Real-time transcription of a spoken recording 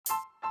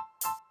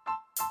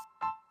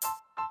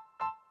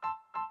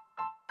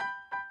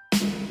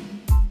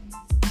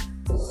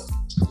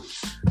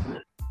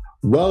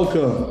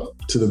Welcome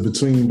to the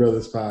Between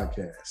Brothers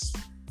podcast.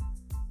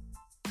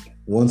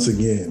 Once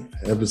again,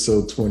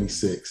 episode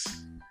 26.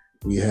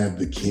 We have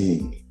the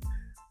king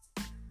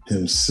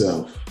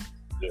himself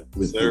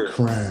with the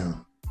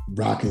crown,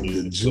 rocking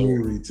the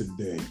jewelry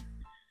today.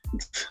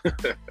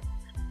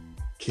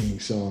 King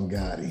Shawn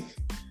Gotti.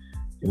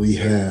 We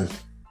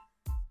have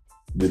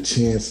the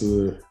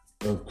Chancellor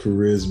of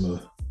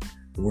Charisma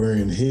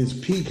wearing his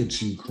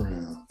Pikachu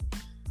crown,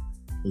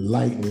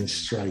 lightning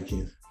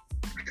striking.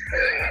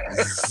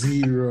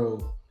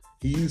 Zero.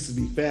 He used to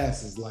be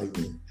fast as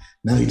lightning.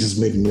 Now he just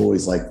make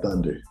noise like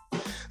thunder.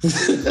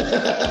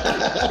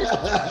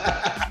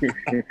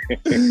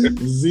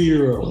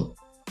 Zero.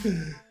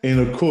 And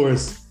of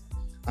course,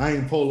 I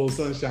ain't Polo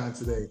Sunshine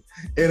today.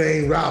 It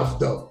ain't Ralph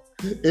though.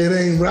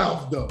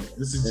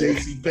 This is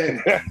JC Penny.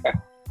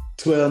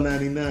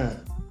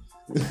 $12.99.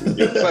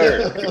 Yes,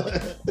 sir.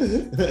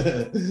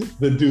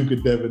 The Duke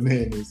of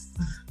Debonair's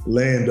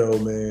Lando,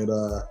 man.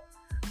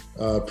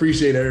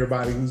 Appreciate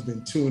everybody who's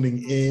been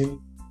tuning in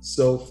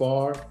so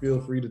far.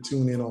 Feel free to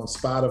tune in on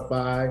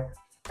Spotify.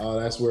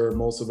 That's where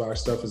most of our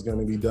stuff is going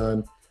to be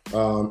done.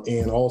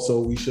 And also,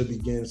 we should be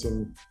getting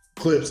some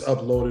clips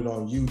uploaded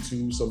on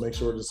YouTube. So make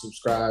sure to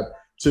subscribe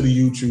to the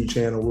YouTube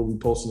channel. We'll be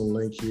posting a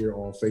link here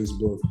on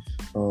Facebook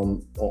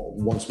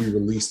once we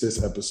release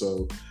this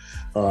episode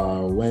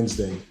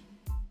Wednesday.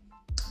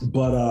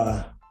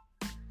 But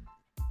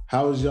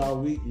how was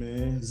y'all week,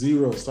 man?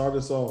 Zero, start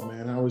us off,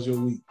 man. How was your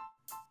week?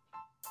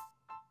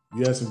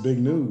 You had some big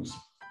news.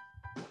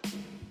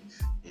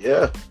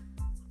 Yeah.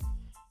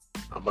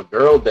 I'm a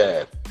girl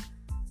dad.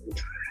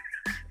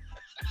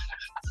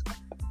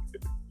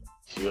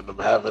 And I'm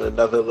having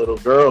another little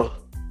girl.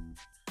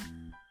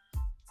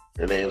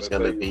 Her name's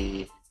gonna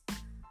be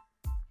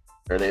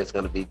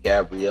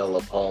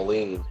Gabriella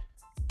Pauline.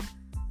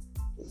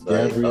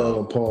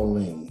 Gabriella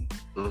Pauline.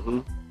 Mm-hmm.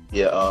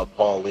 Yeah,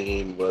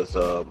 Pauline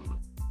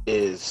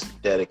is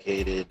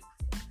dedicated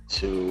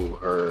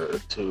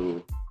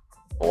to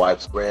my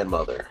wife's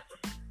grandmother.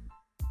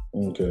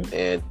 Okay.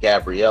 And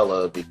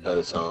Gabriella,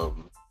 because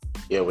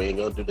we ain't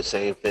gonna do the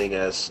same thing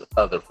as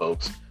other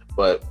folks,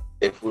 but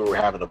if we were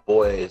having a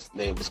boy, his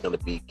name was gonna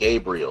be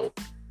Gabriel.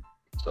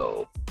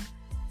 So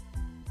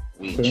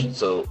we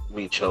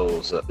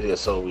chose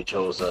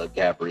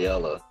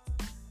Gabriella.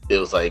 It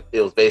was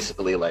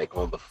basically like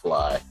on the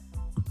fly.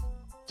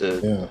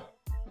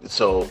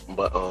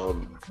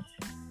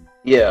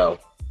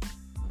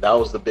 That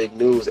was the big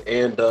news,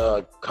 and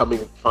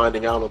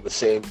finding out on the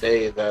same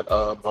day that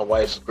my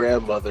wife's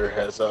grandmother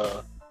has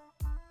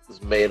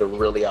made a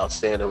really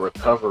outstanding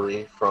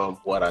recovery from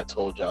what I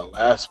told y'all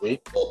last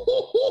week. Yeah,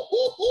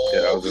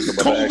 I was just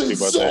about to ask you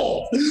about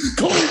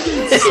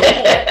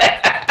that.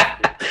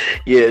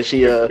 Yeah,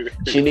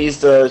 she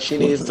needs to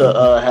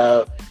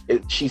have.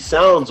 She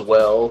sounds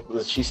well.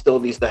 But she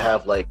still needs to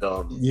have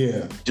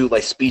do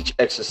like speech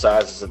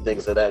exercises and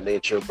things of that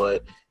nature.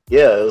 But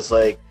yeah, it was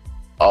like.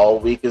 All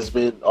week has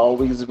been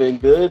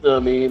good. I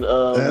mean,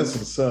 that's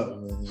what's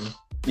up, man.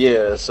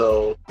 Yeah,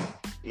 so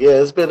yeah,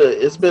 it's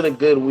been a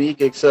good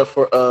week except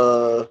for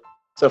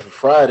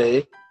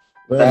Friday.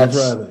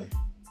 Thursday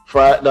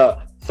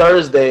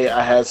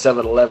I had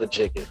 7-Eleven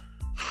chicken.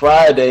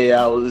 Friday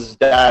I was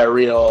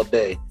diarrhea all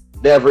day.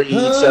 Never eat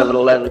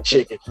 7-Eleven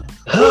chicken.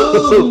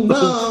 Oh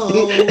no!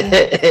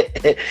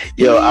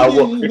 Yo,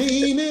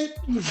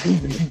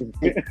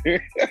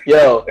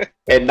 Yo,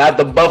 and not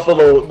the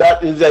buffalo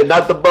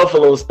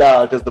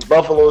style, because the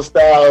buffalo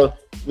style,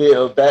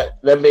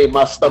 that made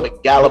my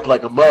stomach gallop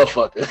like a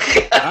motherfucker.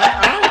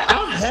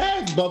 I've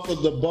had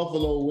the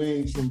buffalo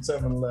wings from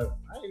 7-Eleven.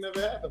 I ain't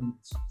never had them.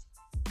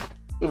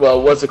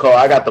 Well, what's it called?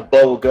 I got the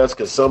bubble guts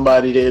because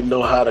somebody didn't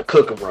know how to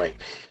cook them right.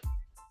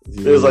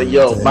 It was like,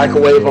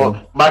 microwave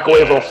on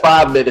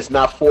 5 minutes,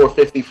 not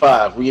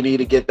 4:55. We need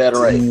to get that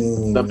right.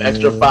 Some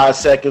extra 5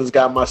 seconds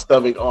got my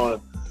stomach on.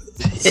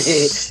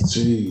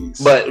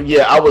 Jeez. But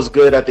yeah, I was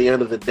good at the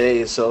end of the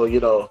day, so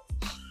Yeah.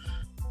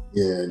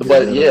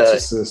 But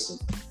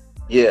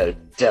yeah,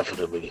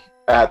 definitely.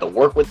 I had to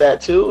work with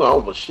that too. I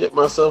almost shit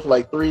myself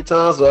like 3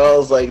 times, but I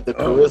was like, the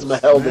charisma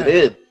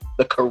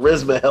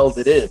held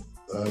it in.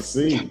 I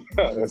see.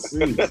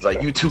 It's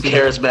like, you too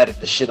charismatic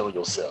to shit on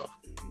yourself.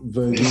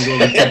 But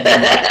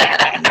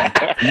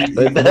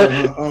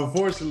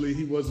unfortunately,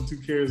 he wasn't too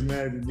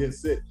charismatic to get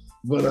sick.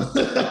 But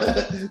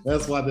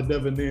that's why the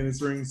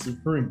Debonair's reigns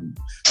supreme.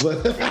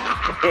 But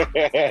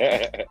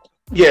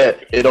yeah,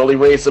 it only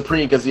reigned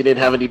supreme because he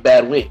didn't have any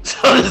bad wings.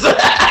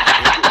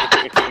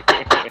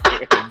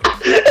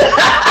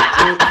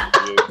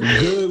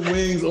 Good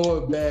wings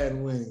or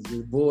bad wings,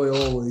 the boy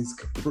always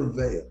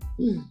prevail.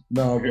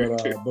 No,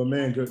 but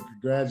man,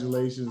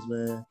 congratulations,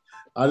 man.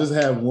 I just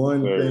have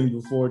one thing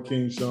before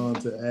King Shawn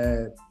to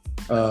add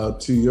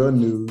to your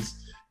news.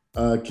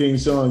 King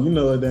Shawn, you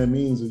know what that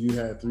means when you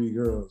had 3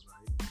 girls, right?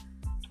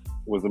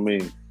 What does it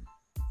mean?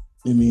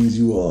 It means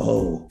you a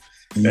hoe.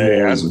 You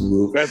always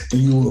will.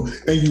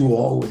 And you will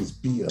always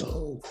be a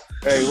hoe.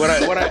 Hey,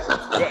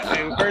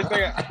 first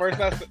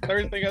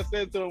thing I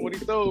said to him when he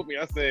told me,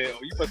 I said, "Oh,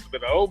 you must have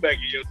been a hoe back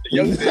in your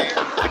young days."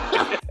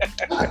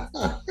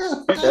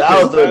 That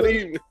was the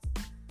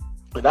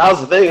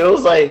thing. It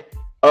was like,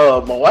 my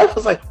wife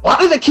was like, "Why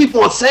do they keep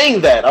on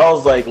saying that?" I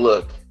was like,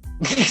 "Look."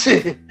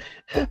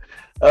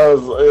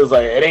 It was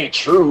like, it ain't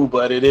true,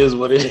 but it is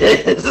what it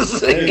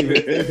is. Hey,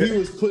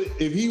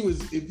 if he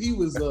was,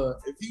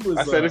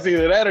 I said it's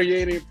either that or you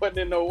ain't even putting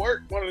in no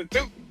work. One of the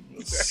two.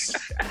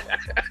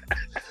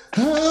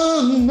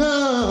 Oh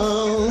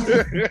no!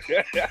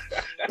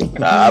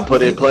 I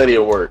put in plenty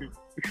of work.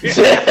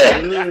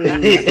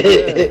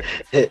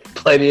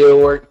 Plenty of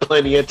work,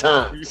 plenty of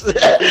times.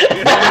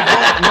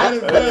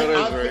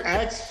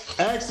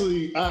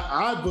 Actually,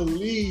 I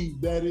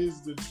believe that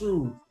is the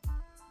truth.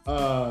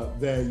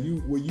 That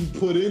when you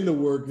put in the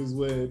work is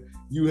when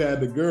you had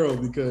the girl,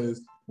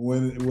 because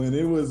when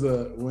it was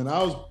when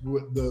I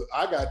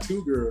got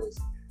two girls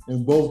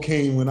and both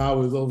came when I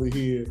was over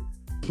here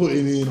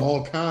putting in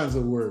all kinds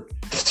of work.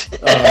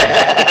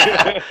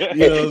 You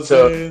know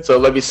so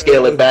let me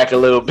scale it back a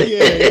little bit.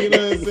 Yeah, you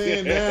know what I'm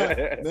saying?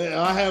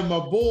 Now I have my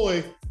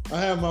boy.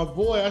 I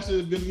should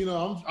have been, I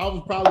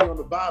was probably on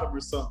the bottom or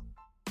something.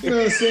 You know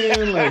what I'm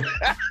saying?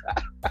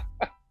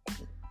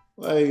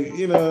 Like, I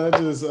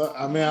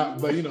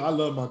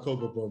love my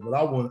Cocoa Puff, but I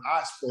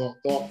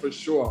thought for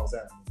sure I was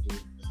having to do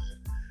it, man.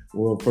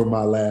 Well, for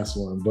my last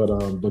one,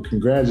 but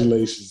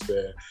congratulations,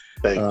 man.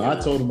 Thank you. I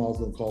told him I was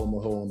going to call him a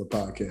hoe on the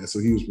podcast, so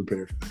he was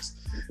prepared for this.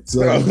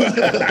 So,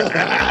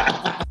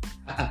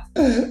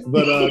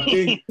 but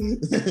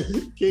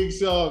King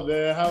Shawn,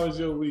 man, how was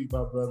your week,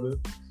 my brother?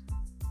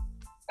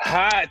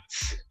 Hot,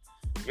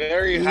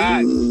 very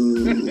hot.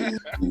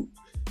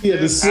 Yeah,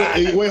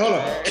 wait, hold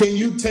on. Can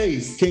you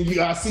taste?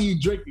 I see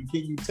you drinking.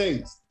 Can you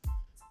taste?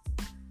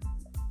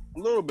 A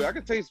little bit. I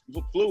can taste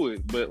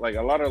fluid, but like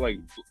a lot of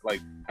like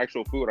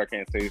actual food I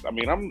can't taste. I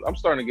mean, I'm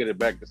starting to get it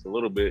back just a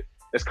little bit.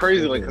 It's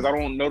crazy, like, because I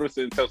don't notice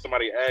it until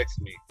somebody asks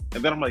me,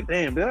 and then I'm like,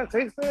 damn, did I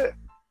taste that?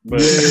 But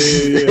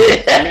yeah.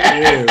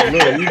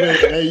 Look,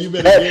 you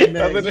better get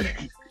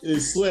that. It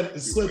sweat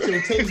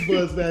your taste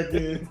buds back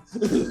in.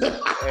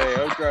 Hey,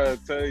 I'm trying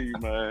to tell you,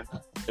 man.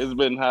 It's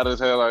been hot as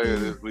hell out here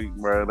this week,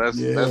 bro. That's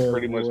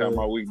pretty much how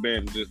my week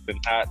been. Just been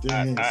hot.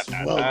 Been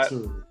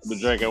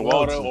drinking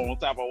water on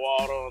top of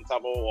water on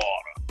top of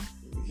water.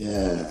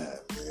 Yeah,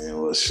 man.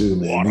 Well, shoot,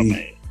 man.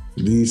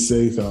 Be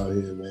safe out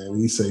here, man.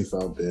 Be safe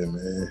out there,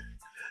 man.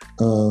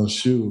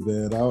 Shoot,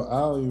 man.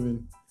 I'll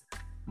even.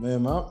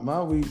 Man,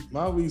 my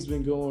week's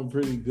been going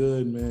pretty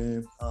good,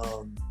 man.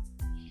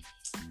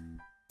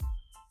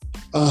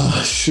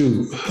 My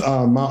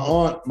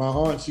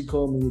aunt, she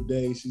called me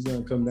today. She's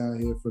gonna come down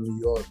here from New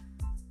York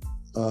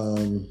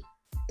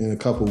in a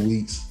couple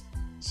weeks.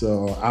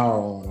 So our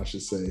aunt, I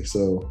should say.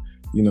 So,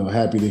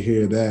 happy to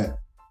hear that.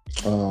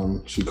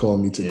 She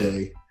called me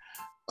today.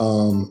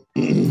 I'm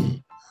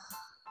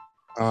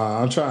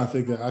trying to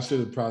think I should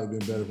have probably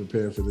been better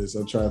prepared for this.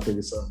 I'm trying to think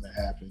of something that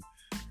happened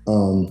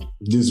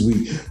this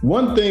week.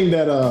 One thing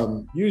that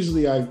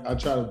usually I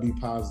try to be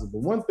positive,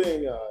 but one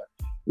thing,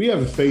 we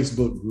have a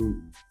Facebook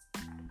group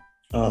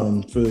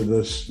for the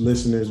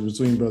listeners,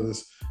 Between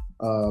Brothers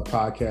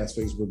podcast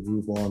Facebook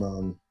group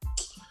on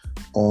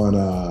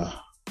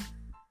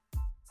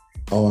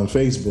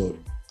Facebook,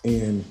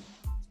 and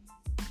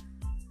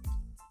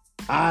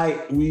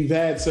we've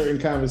had certain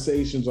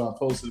conversations, or I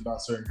posted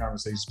about certain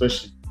conversations,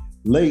 especially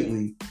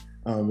lately,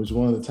 which is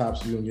one of the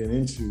topics we're gonna get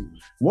into.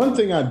 One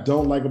thing I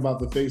don't like about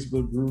the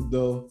Facebook group,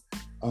 though,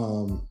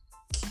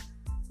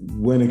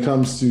 when it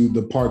comes to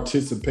the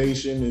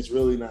participation, it's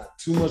really not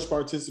too much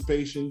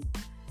participation,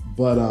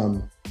 but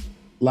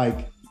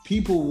like,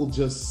 people will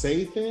just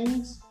say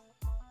things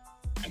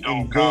and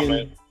don't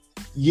comment.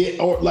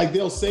 Or like,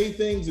 they'll say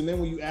things, and then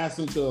when you ask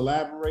them to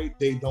elaborate,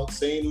 they don't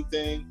say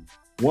anything.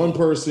 One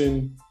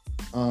person,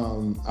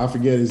 I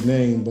forget his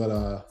name,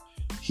 but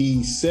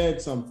he said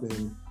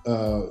something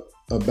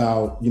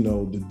about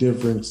the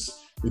difference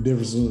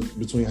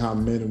between how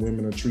men and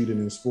women are treated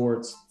in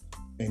sports,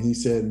 and he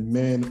said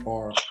men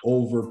are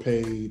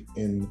overpaid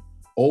and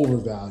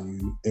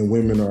overvalued, and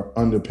women are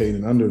underpaid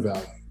and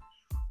undervalued.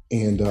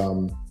 And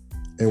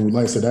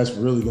like I said, that's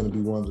really going to be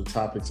one of the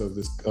topics of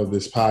this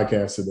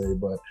podcast today,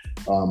 but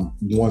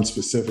one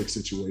specific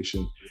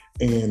situation.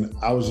 And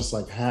I was just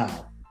like,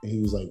 how? And he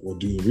was like, well,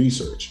 do the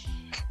research.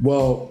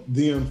 Well,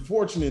 the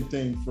unfortunate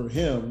thing for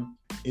him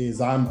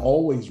is I'm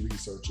always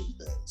researching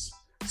things.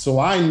 So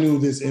I knew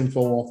this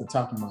info off the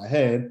top of my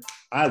head.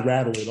 I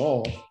rattle it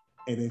off,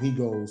 and then he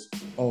goes,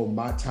 oh,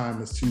 my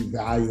time is too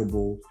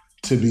valuable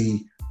to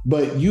be.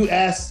 But you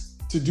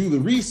asked to do the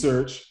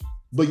research,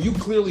 but you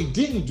clearly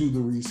didn't do the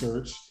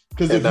research,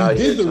 because if you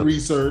did the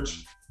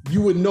research,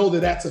 you would know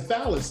that that's a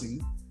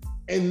fallacy.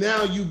 And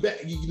now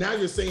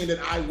you're saying that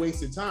I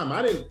wasted time.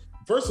 I didn't.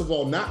 First of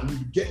all,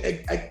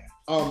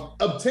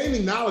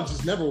 obtaining knowledge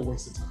is never a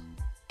waste of time.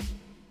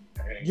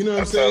 You know what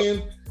I'm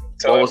saying?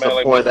 Tell what was man, the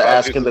like point of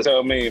asking the?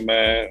 Tell me,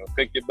 man,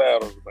 pick your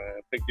battles, man.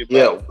 Pick your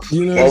battles. Yeah.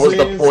 You know what was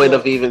the point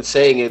of even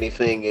saying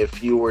anything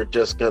if you were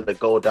just gonna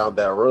go down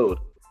that road?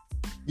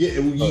 Yeah,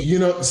 you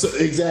know, so,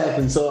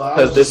 exactly. So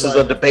because this is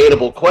a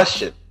debatable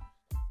question.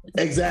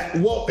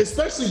 Exactly. Well,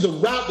 especially the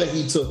route that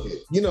he took it.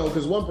 You know,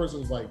 because one person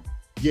was like,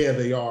 "Yeah,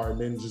 they are," and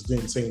then just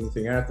didn't say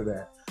anything after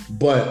that.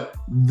 But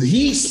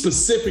he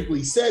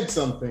specifically said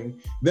something.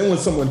 Then when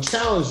someone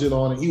challenged it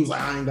on it, he was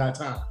like, "I ain't got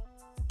time."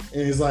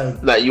 And he's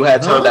like, "Now you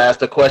had time to ask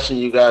the question.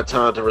 You got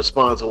time to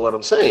respond to what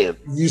I'm saying."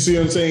 You see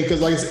what I'm saying?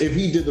 Because like, if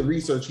he did the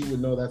research, he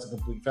would know that's a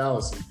complete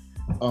fallacy.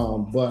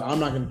 But I'm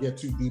not going to get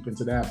too deep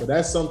into that. But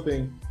that's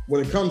something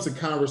when it comes to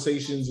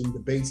conversations and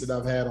debates that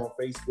I've had on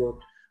Facebook.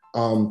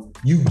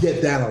 You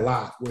get that a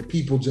lot where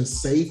people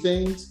just say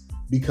things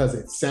because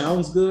it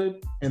sounds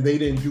good and they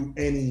didn't do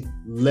any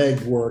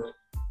legwork.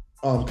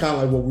 Kind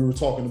of like what we were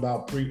talking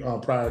about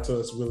prior to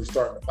us really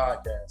starting the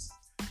podcast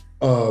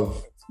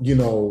of, you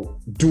know,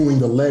 doing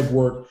the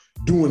legwork,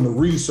 doing the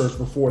research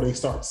before they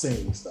start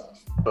saying stuff.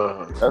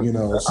 You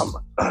know,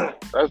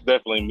 that's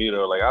definitely me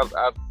though. Like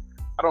I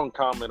don't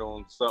comment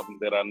on something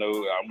that I know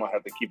I'm gonna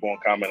have to keep on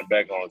commenting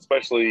back on,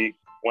 especially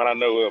when I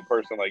know a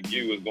person like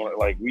you is going to,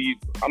 like,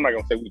 I'm not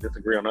gonna say we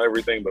disagree on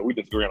everything, but we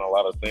disagree on a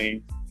lot of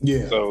things.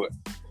 Yeah. So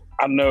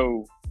I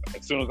know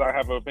as soon as I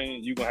have an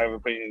opinion, you're gonna have an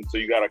opinion, so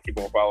you gotta keep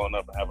on following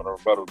up and having a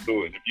rebuttal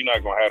to it. If you're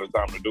not gonna have the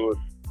time to do it,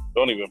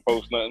 don't even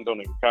post nothing,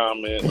 don't even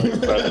comment.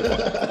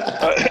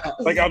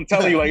 Like I'm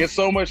telling you, like, it's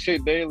so much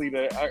shit daily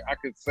that I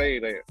could say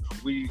that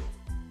we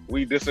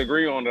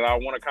disagree on that I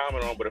want to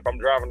comment on, but if I'm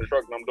driving the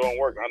truck and I'm doing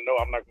work, I know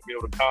I'm not gonna be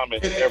able to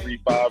comment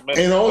every 5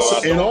 minutes.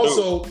 And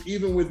also,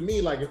 even with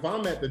me, like if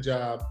I'm at the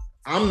job,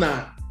 I'm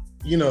not,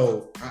 you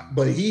know.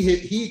 But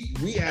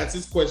we asked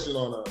this question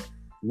on a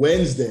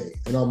Wednesday,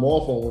 and I'm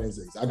off on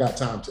Wednesdays. I got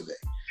time today,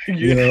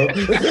 you know.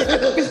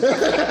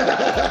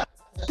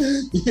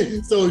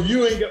 So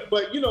you ain't got,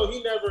 but you know,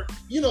 he never,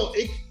 you know,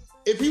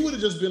 if he would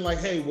have just been like,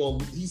 hey,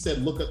 well, he said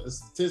look at the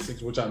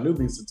statistics, which I knew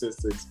these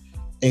statistics,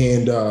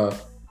 and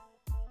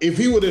if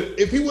he would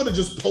have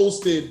just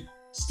posted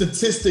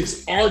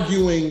statistics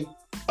arguing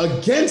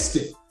against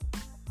it,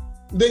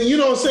 then, you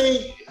know what I'm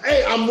saying,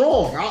 hey, I'm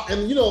wrong.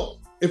 And you know,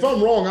 if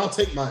I'm wrong, I'll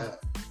take my L.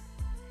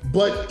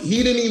 But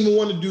he didn't even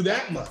want to do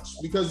that much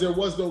because there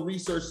was no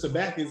research to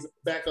back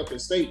up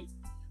his statement.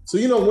 So,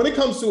 you know, when it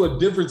comes to a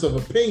difference of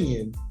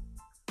opinion,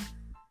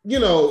 you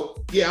know,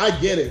 yeah, I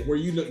get it. Where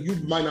you know you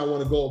might not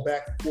want to go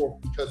back and forth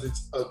because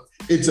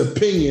it's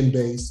opinion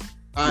based,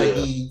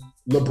 i.e.,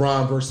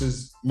 LeBron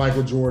versus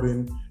Michael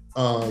Jordan,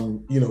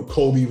 you know,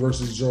 Kobe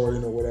versus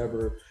Jordan, or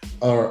whatever,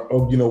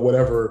 or you know,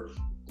 whatever.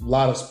 A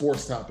lot of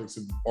sports topics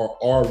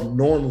are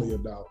normally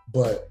about,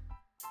 but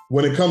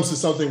when it comes to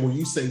something where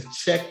you say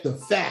check the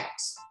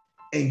facts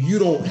and you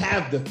don't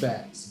have the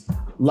facts,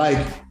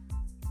 like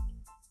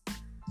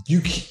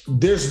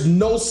there's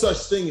no such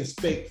thing as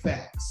fake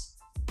facts.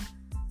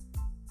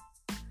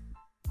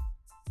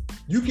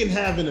 You can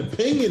have an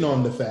opinion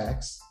on the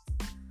facts,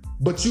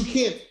 but you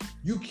can't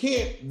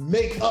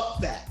make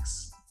up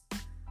facts.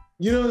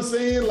 You know what I'm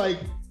saying? Like,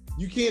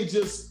 you can't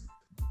just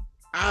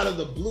out of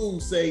the blue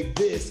say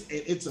this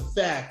and it's a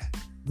fact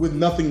with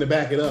nothing to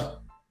back it up.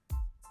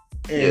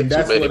 And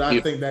that's what I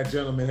think that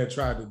gentleman had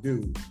tried to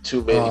do.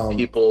 Too many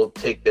people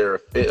take their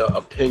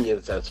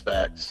opinions as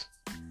facts.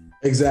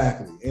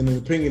 Exactly. And an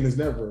opinion is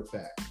never a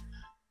fact.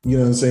 You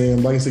know what I'm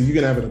saying? Like I said, you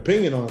can have an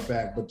opinion on a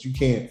fact, but you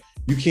can't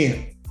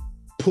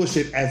push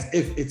it as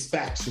if it's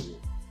factual.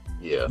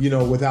 Yeah. You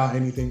know, without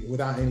any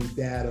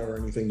data or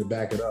anything to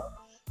back it up.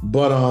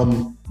 But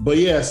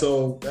yeah,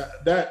 so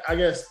that I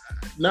guess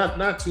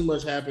not too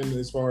much happened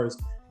as far as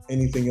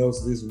anything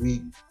else this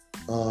week.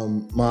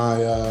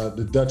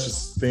 The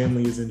Duchess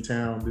family is in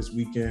town this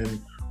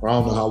weekend, or I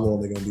don't know how long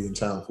they're gonna be in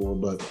town for,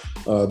 but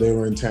they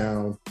were in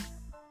town,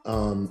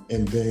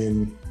 and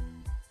then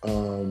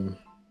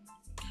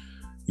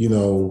you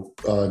know,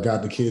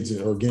 got the kids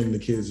or getting the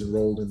kids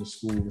enrolled in the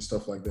school and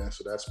stuff like that.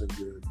 So that's been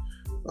good.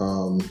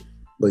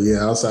 But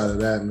yeah, outside of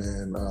that,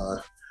 man,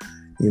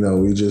 you know,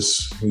 we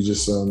just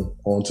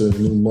on to a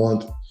new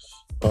month.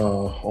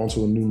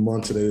 Onto a new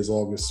month. Today is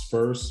August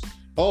 1st.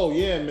 Oh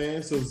yeah,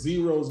 man. So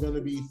Zero is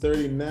gonna be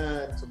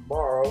 39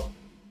 tomorrow.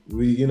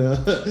 You know.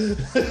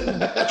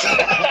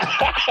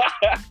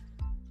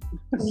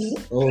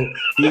 Oh,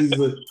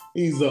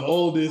 he's the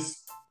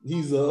oldest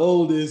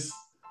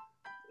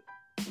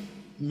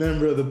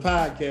member of the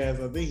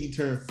podcast. I think he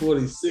turned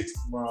 46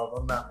 tomorrow, if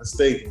I'm not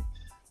mistaken.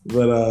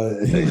 But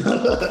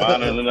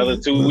mine in another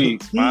 2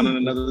 weeks.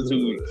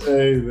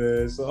 Hey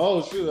man,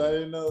 so shoot, I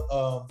didn't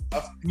know.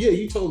 Yeah,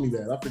 you told me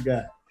that. I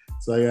forgot.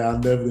 So yeah, I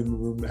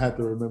definitely have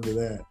to remember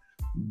that.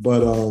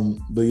 But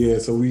yeah,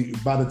 so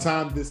by the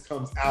time this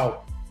comes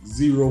out,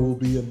 Zero will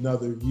be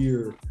another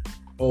year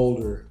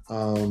older.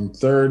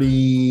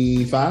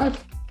 35.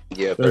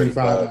 Yeah,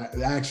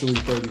 35. Actually,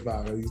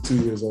 35. He's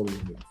 2 years older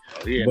than me.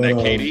 Oh, yeah, but, that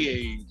KD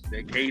age.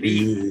 That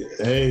KD. Yeah,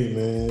 hey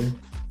man.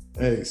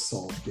 Hey,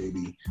 soft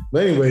KD.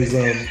 But anyways,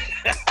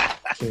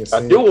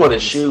 I do want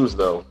his shoes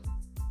though.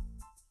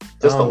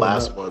 Just the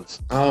last ones.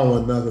 I don't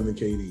want nothing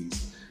to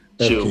KD's.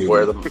 Shoot,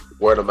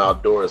 wear them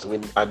outdoors.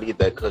 I need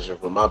that cushion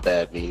for my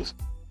bad knees.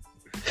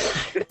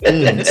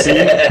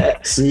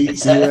 See,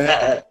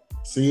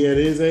 at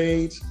his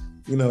age,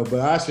 but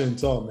I shouldn't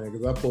talk, man,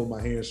 because I pulled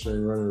my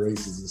hamstring running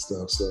races and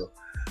stuff, so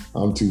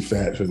I'm too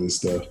fat for this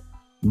stuff.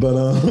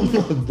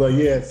 But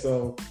yeah,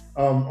 so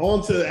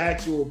on to the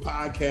actual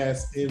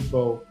podcast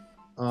info.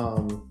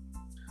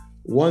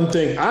 One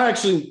thing I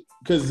actually,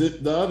 because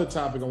the other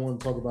topic I want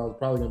to talk about is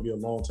probably going to be a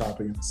long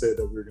topic, and I said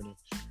that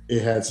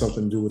it had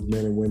something to do with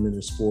men and women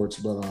in sports,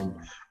 but I'm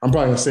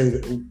probably going to say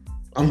that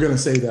I'm going to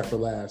save that for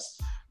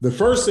last. The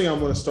first thing I'm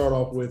going to start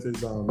off with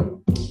is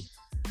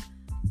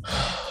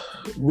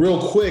real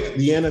quick.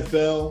 The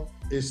NFL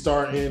is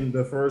starting.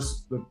 The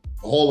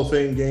Hall of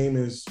Fame game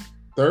is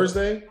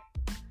Thursday.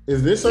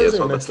 Is this Thursday? It's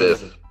on the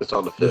 5th. It's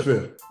on the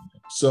 5th.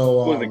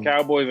 So who was the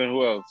Cowboys and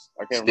who else?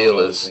 I can't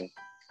Steelers.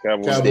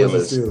 remember. Cowboys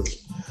and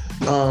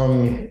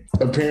Steelers.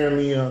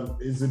 Apparently,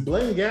 is it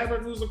Blaine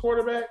Gabbert who's the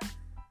quarterback?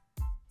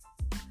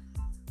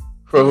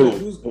 For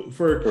who?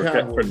 For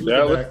Cowboys. For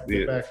Dallas?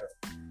 The backup.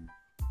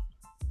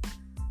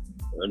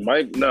 It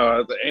might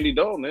it's Andy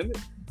Dalton, isn't it?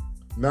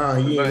 Nah,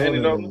 he ain't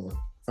Andy Dalton.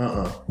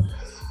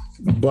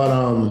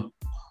 But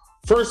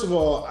first of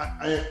all,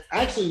 I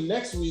actually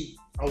next week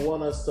I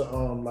want us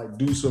to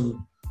do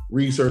some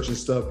research and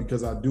stuff,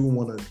 because I do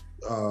want to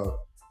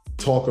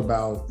talk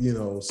about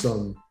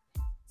some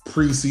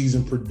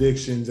preseason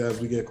predictions as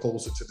we get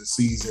closer to the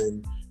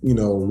season,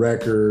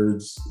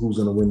 records, who's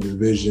going to win the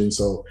division.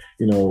 So,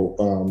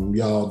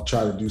 y'all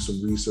try to do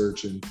some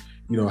research and,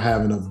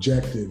 have an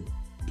objective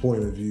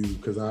point of view,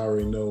 because I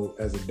already know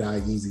as a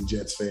Die Easy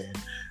Jets fan,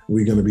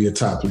 we're going to be a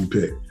top 3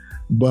 pick.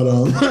 But,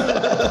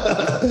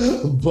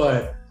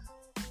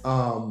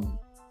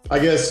 I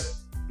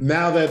guess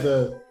now that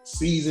the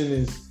season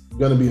is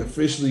going to be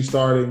officially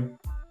starting,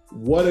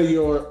 what are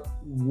your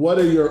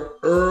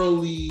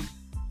early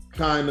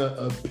kind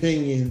of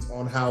opinions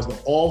on how the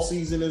off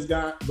season has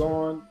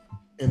gone,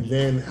 and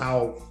then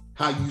how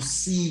you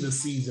see the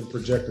season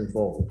projecting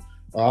forward?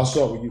 I'll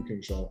start with you,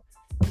 King Shawn.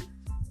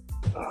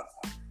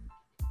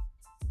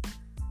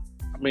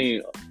 I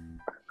mean,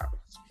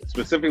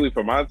 specifically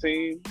for my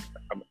team,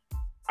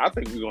 I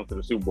think we're going to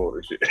the Super Bowl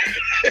this year.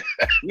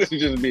 This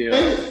is just being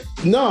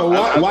honest. No,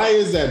 why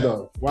is that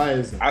though? Why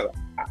is that?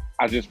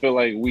 I just feel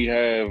like we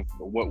have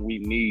what we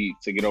need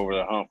to get over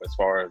the hump as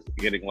far as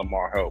getting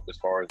Lamar help, as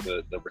far as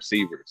the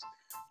receivers.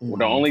 Mm-hmm.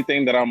 The only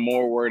thing that I'm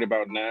more worried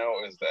about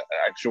now is the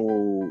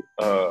actual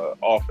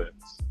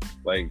offense.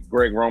 Like,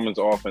 Greg Roman's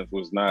offense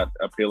was not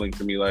appealing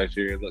to me last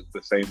year. It looked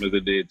the same as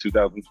it did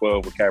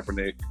 2012 with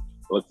Kaepernick.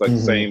 It looks like the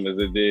same as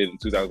it did in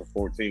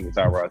 2014 with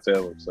Tyrod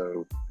Taylor.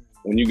 So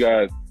when you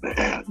got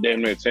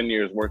damn near 10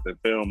 years worth of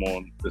film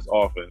on this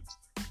offense,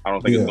 I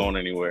don't think it's going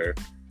anywhere.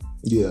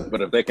 Yeah.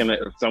 But if they can,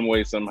 some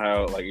way,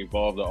 somehow,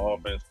 evolve the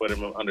offense, put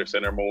him under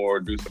center more,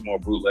 do some more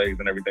bootlegs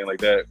and everything like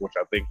that, which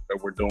I think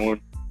that we're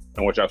doing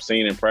and which I've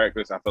seen in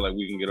practice, I feel like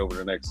we can get over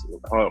the next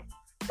hump.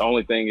 The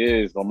only thing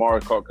is Lamar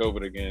caught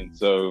COVID again,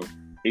 so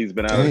he's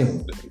been out.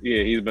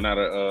 He's been out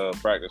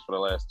of practice for the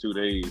last 2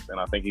 days, and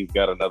I think he's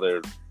got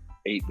another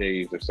 8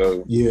 days or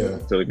so.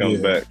 Until he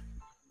comes back.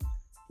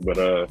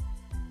 But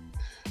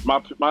my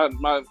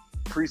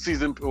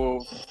preseason,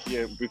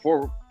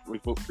 before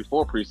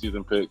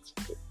preseason picks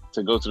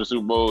to go to the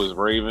Super Bowl is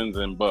Ravens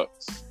and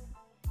Bucks.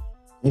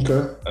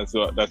 Okay, that's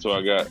what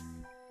I got.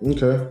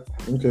 Okay,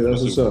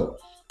 that's what's up.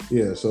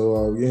 Yeah,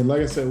 so and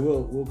like I said,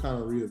 we'll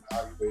kind of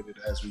reevaluate it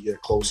as we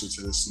get closer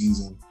to the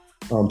season.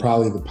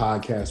 Probably the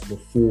podcast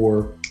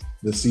before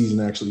the season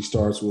actually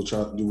starts, we'll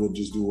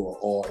just do an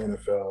all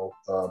NFL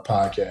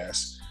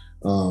podcast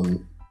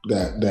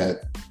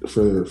that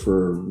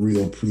for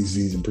real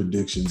preseason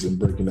predictions and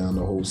breaking down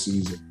the whole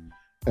season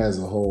as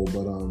a whole.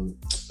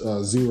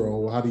 But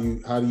Zero, how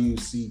do you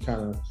see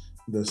kind of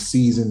the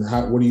season?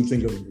 What do you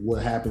think of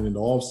what happened in the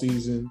off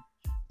season,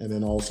 and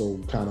then also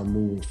kind of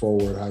moving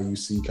forward, how you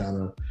see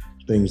kind of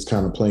things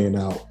kind of playing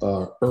out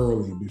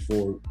early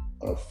before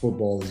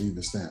football is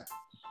even snapped?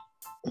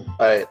 All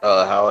right,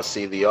 how I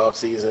see the off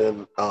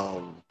season.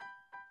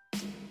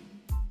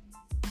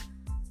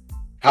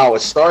 How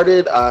it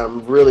started,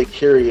 I'm really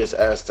curious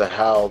as to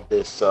how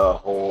this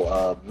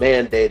whole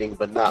mandating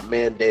but not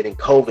mandating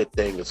COVID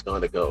thing is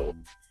going to go,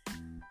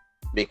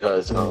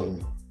 because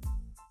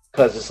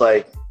it's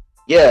like,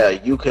 yeah,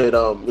 you could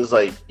it's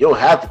like you don't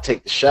have to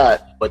take the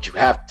shot, but you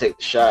have to take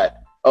the shot.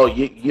 Oh,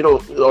 you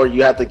don't, or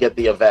you have to get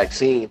the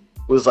vaccine.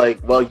 It was like,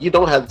 well, you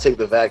don't have to take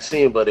the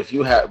vaccine, but if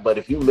you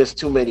miss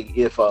too many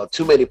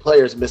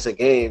players miss a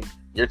game,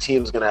 your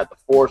team's gonna have to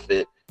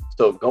forfeit.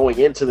 So going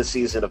into the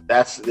season, if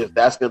that's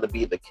going to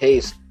be the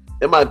case,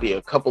 there might be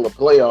a couple of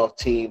playoff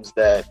teams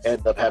that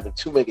end up having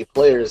too many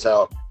players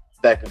out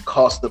that could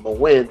cost them a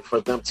win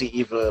for them to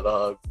even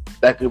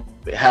that could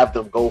have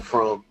them go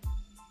from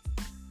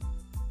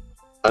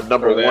a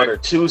number 1 or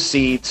 2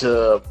 seed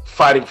to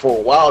fighting for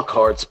a wild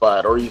card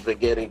spot, or even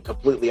getting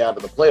completely out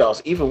of the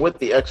playoffs, even with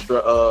the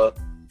extra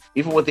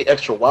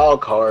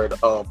wild card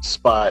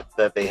spot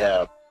that they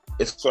have.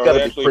 It's So gonna are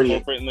they be pretty.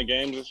 forfeiting the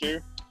games this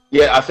year?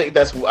 Yeah, I think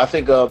that's what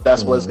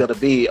it's gonna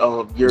be.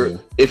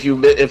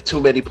 If too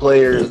many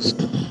players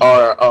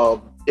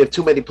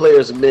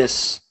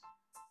miss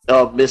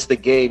the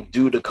game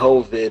due to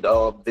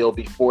COVID, they'll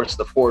be forced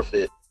to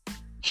forfeit.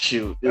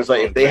 Shoot, it's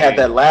like if they had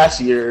that last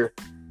year,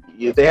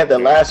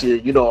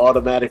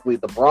 automatically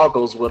the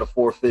Broncos would have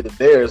forfeited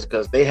theirs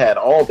because they had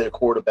all their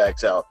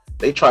quarterbacks out.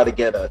 They try to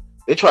get their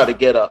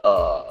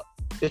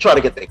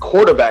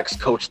quarterbacks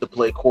coach to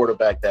play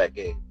quarterback that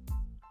game.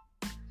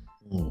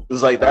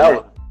 It's like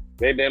that.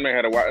 They damn near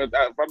had a wide. If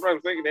I'm not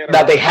mistaken,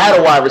 they had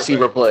a wide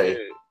receiver play.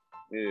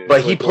 Yeah,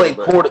 but he played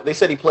quarterback. They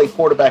said he played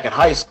quarterback in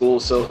high school,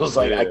 so it was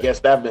like I guess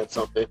that meant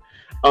something.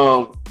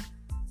 I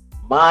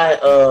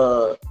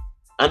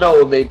know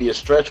it may be a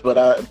stretch, but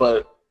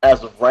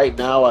as of right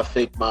now, I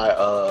think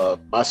my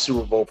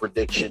Super Bowl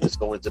prediction is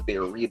going to be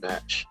a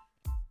rematch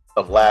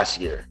of last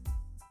year.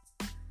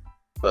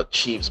 The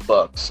Chiefs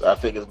Bucks. I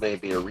think it's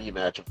maybe a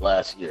rematch of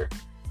last year.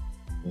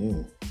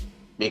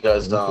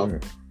 Because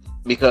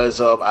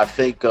I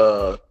think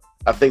the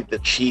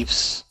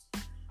Chiefs,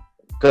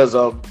 because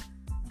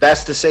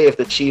that's to say if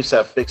the Chiefs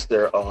have fixed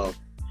their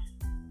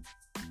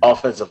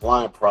offensive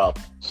line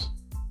problems.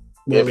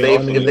 Well,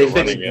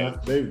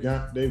 they've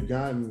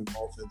gotten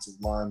offensive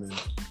linemen,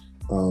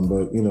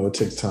 but it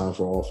takes time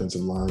for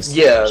offensive lines.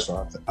 Yeah,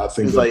 so I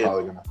think they're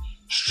probably gonna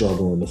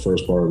struggle in the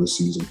first part of the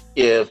season.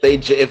 Yeah,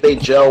 if they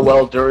gel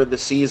well during the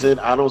season,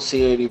 I don't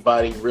see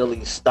anybody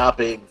really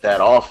stopping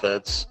that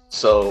offense.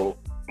 So.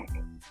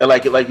 And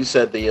like you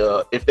said,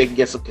 if they can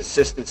get some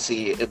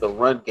consistency in the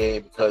run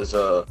game, because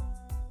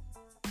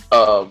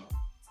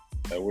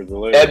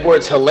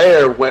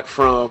Edwards-Helaire went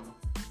from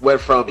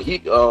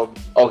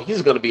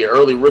he's going to be an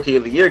early Rookie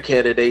of the Year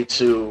candidate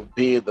to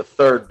being the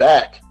third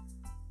back.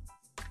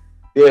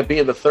 Yeah,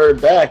 being the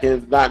third back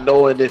and not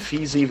knowing if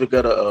he's even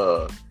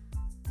ever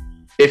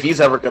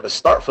gonna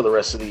start for the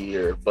rest of the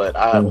year. But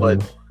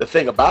the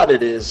thing about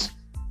it is,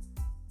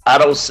 I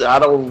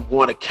don't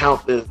want to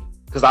count the.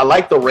 Because I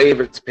like the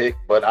Ravens pick,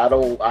 but I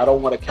don't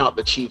want to count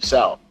the Chiefs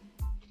out.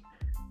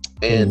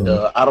 And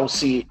I don't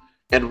see,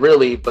 and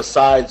really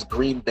besides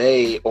Green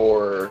Bay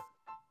or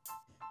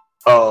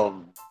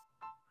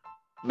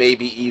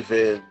maybe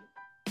even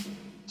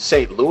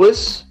St.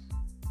 Louis,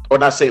 or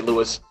not St.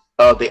 Louis,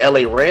 the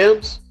LA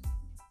Rams,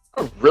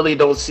 I really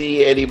don't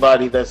see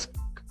anybody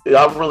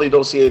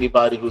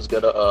who's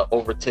gonna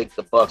overtake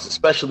the Bucks,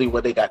 especially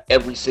when they got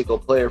every single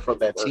player from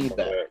that team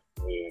back.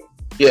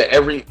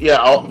 Every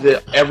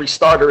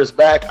starter is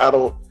back.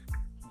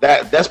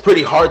 That's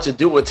pretty hard to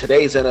do in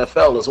today's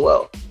NFL as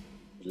well.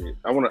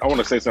 I want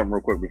to say something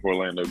real quick before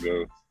Lando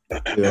goes.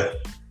 Yeah.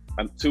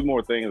 And two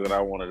more things that I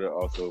wanted to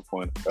also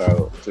point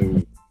out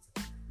to.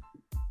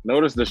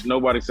 Notice that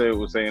nobody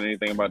was saying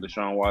anything about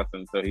Deshaun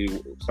Watson until he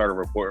started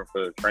reporting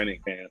for the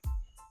training camp.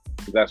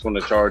 That's when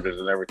the charges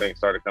and everything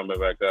started coming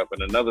back up.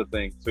 And another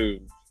thing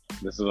too,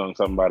 this is on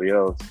somebody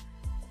else.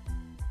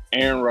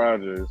 Aaron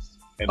Rodgers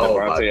and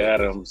Davante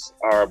Adams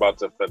are about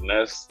to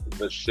finesse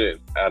the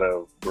shit out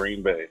of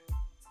Green Bay.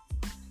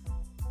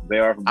 They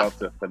are about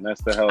to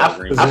finesse the hell out of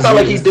Green Bay. I felt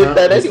like he did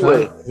that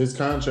anyway. His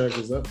contract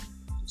is up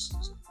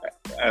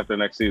after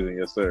next season,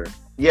 yes, sir.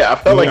 Yeah, I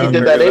felt like he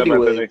did that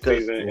anyway. Next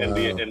season, and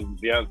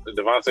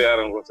Davante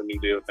Adams wants a new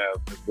deal now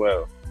as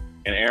well.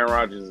 And Aaron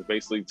Rodgers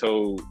basically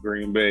told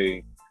Green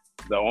Bay,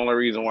 the only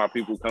reason why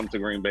people come to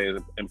Green Bay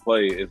and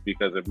play is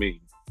because of me.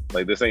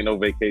 Like, this ain't no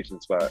vacation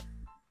spot.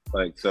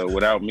 Like, so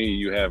without me,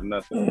 you have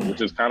nothing,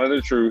 which is kind of the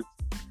truth.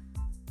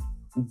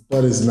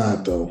 But it's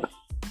not, though.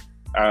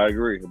 I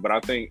agree. But I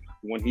think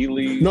when he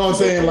leaves... No, I'm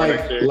saying,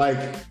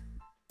 like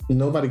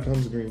nobody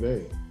comes to Green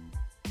Bay.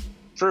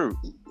 True.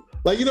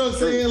 Like, you know what I'm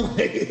saying?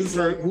 Like, it's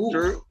like,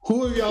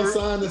 who have y'all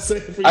signed to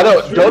say for you? I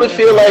know. Don't it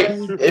feel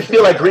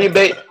like Green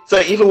Bay? So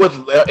even with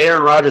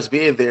Aaron Rodgers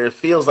being there, it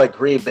feels like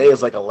Green Bay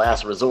is like a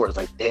last resort. It's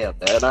like, damn,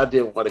 man, I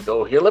didn't want to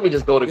go here. Let me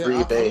just go to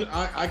Green Bay.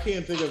 I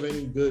can't think of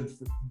any good,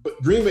 but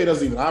Green Bay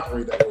doesn't even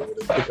operate that way.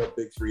 They pick up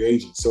big free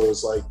agents, so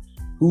it's like,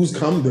 who's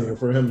come there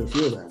for him to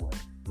feel that way?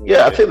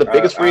 Yeah, I think the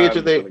biggest free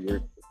agent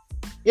who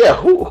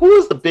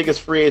is the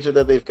biggest free agent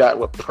that they've got?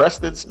 What,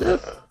 Preston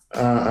Smith?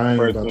 I ain't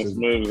about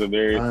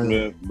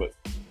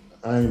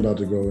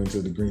to go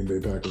into the Green Bay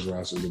Packers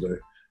roster today.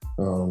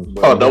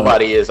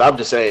 Nobody is. I'm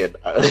just saying.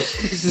 I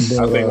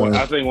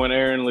think when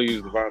Aaron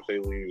leaves,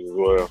 Davante leaves as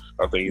well.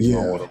 I think he's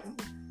going with him.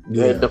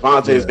 Yeah,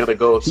 Davante is going to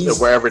go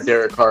wherever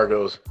Derek Carr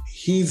goes.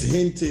 He's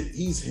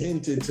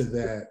hinted to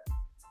that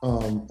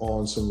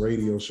on some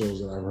radio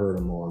shows that I've heard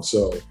him on.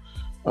 So,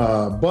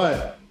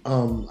 but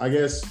I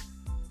guess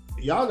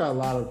y'all got a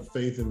lot of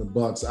faith in the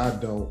Bucs. I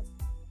don't.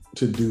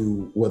 To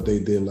do what they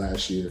did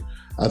last year.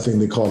 I think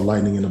they called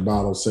lightning in a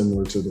bottle,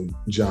 similar to the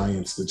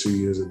Giants the 2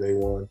 years that they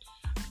won.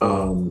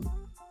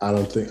 I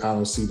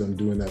don't see them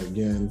doing that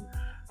again.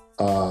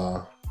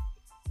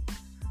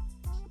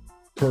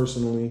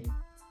 Personally,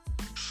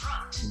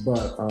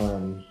 but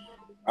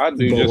I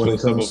do, just for the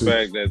simple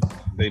fact that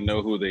they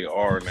know who they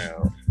are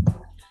now,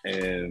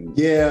 and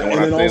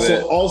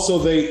then also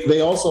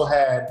they also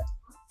had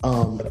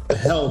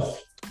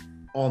health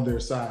on their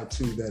side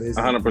too. That is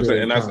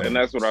 100%, and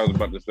that's what I was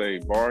about to say.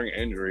 Barring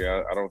injury,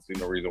 I don't see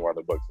no reason why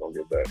the Bucks don't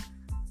get that.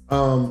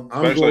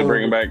 Especially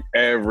bringing back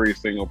every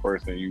single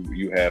person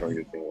you had on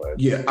your team last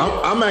year.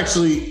 I'm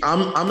actually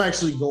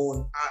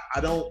going.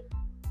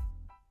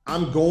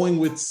 I'm going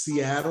with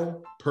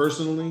Seattle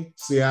personally.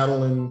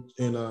 Seattle and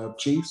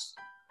Chiefs,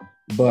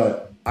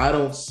 but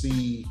I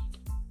see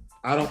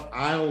an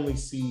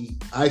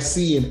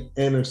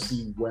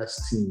NFC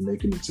West team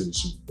making it to the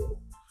Super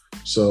Bowl.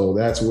 So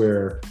that's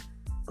where,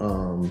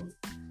 of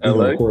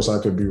course, I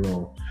could be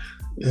wrong.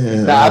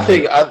 And,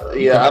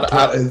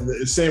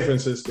 San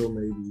Francisco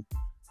maybe.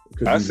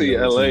 I see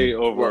LA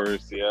over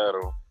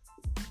Seattle.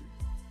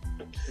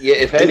 Yeah,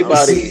 if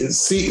anybody,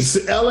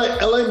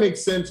 LA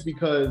makes sense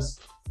because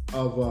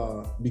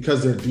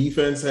their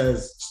defense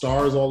has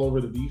stars all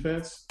over the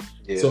defense.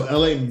 Yeah. So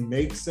LA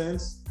makes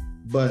sense,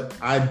 but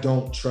I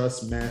don't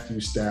trust Matthew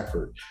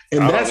Stafford,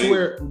 and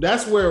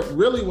that's where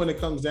really when it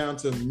comes down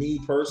to me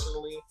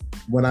personally,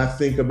 when I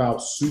think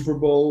about Super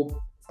Bowl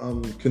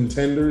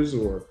contenders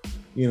or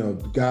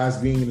guys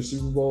being in the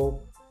Super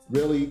Bowl,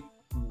 really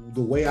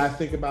the way I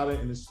think about it,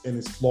 and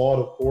it's flawed,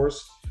 of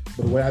course,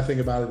 but the way I think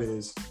about it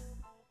is,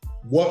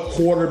 what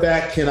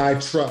quarterback can I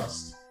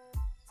trust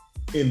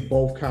in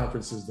both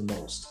conferences the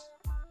most?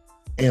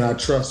 And I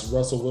trust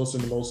Russell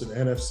Wilson the most in the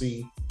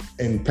NFC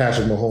and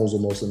Patrick Mahomes the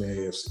most in the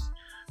AFC.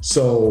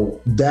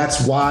 So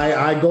that's why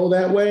I go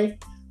that way.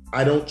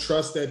 I don't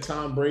trust that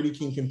Tom Brady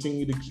can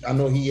continue to. I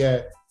know he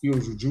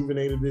was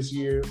rejuvenated this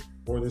year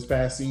or this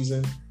past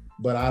season,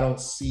 but I don't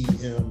see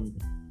him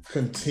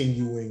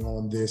continuing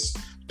on this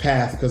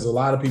path because a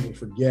lot of people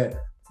forget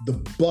the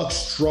Bucs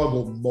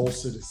struggled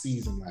most of the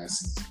season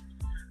last season.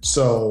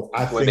 So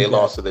I think when they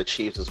lost to the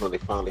Chiefs is when they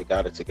finally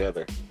got it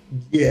together.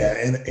 Yeah,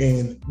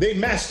 and they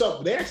matched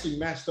up. They actually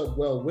matched up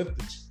well with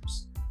the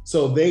Chiefs.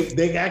 So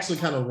they actually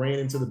kind of ran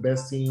into the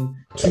best team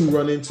to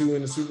run into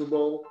in the Super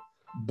Bowl.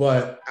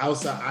 But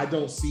outside, I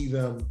don't see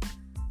them.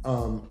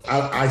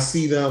 I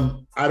see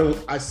them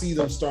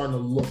starting to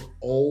look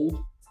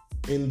old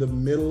in the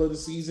middle of the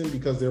season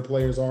because their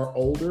players are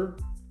older,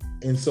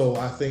 and so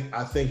I think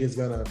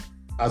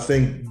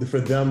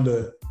for them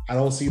to, I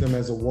don't see them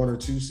as a 1 or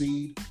 2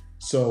 seed.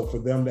 So for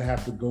them to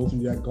have to go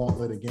through that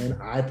gauntlet again,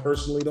 I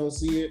personally don't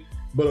see it.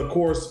 But of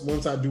course,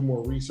 once I do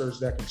more research,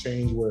 that can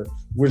change. Where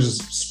we're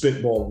just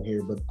spitballing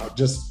here, but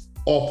just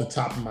off the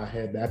top of my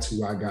head, that's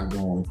who I got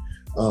going.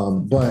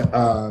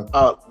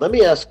 Let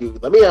me ask you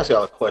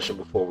a question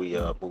before we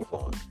move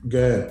on. Go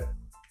ahead.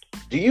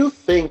 Do you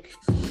think?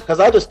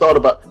 Because I just thought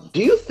about. Do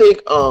you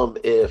think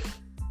if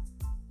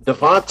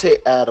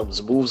Devontae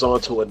Adams moves on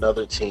to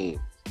another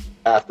team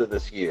after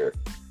this year,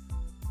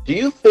 do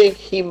you think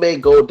he may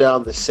go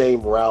down the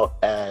same route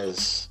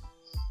as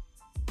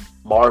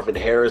Marvin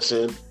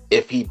Harrison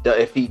if he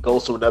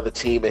goes to another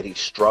team and he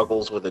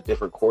struggles with a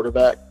different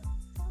quarterback?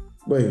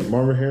 Wait,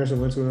 Marvin Harrison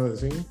went to another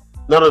team?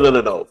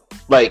 No.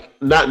 Like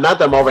not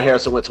that Marvin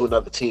Harrison went to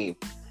another team,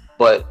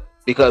 but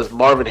because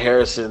Marvin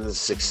Harrison's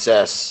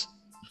success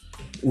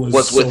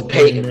was with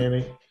Peyton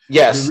Manning.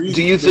 Yes.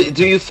 Do you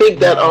think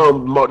that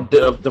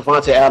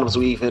Devontae Adams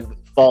will even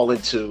fall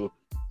into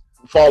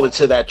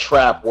that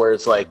trap where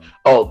it's like,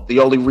 oh, the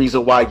only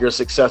reason why you're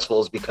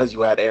successful is because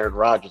you had Aaron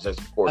Rodgers as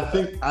your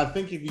quarterback? I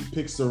think if he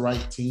picks the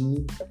right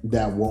team,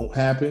 that won't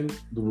happen.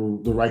 The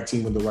right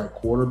team and the right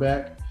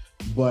quarterback.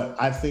 But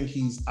I think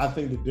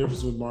the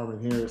difference with Marvin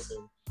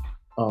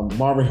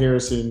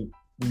Harrison,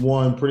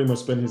 one, pretty much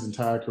spent his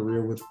entire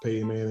career with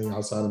Peyton Manning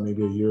outside of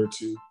maybe a year or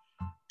two.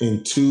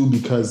 And two,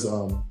 because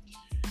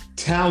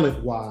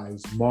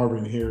talent-wise,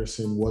 Marvin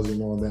Harrison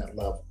wasn't on that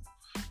level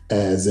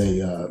as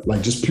a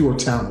just pure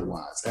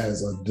talent-wise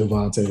as a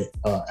Devontae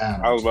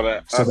Adams. I was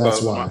about to. So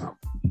that's why.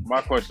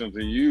 My question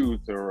to you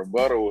to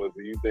rebuttal was: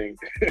 do you think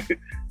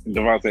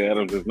Devontae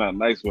Adams is not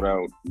nice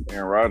without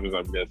Aaron Rodgers?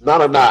 I'm guessing. No.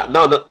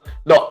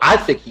 I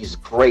think he's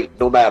great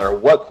no matter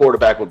what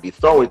quarterback would be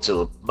throwing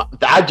to him.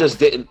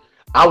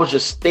 I was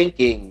just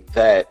thinking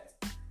that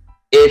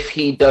if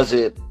he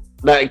doesn't,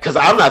 because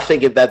I'm not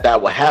thinking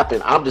that will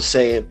happen. I'm just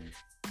saying,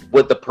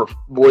 would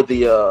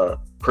the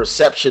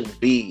perception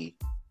be?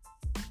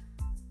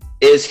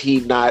 Is he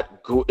not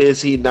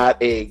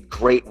a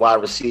great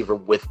wide receiver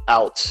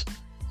without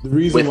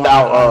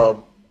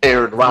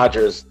Aaron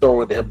Rodgers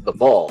throwing him the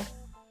ball?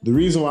 The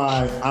reason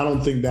why I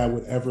don't think that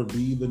would ever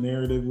be the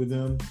narrative with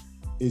him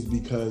is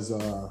because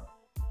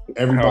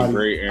everybody. How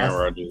great Aaron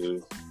Rodgers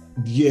is.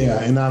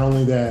 Yeah, and not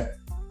only that,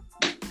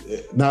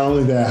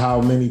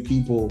 how many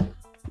people,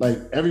 like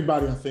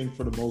everybody, I think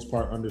for the most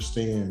part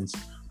understands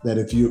that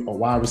if a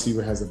wide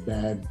receiver has a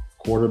bad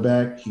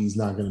quarterback, he's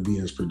not going to be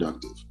as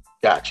productive.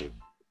 Got you.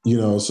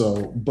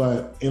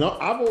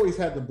 I've always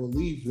had the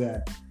belief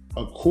that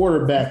a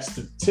quarterback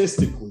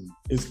statistically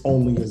is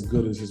only as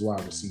good as his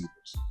wide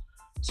receivers.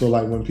 So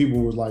like when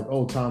people were like,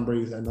 "Oh, Tom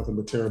Brady's had nothing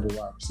but terrible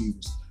wide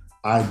receivers,"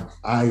 I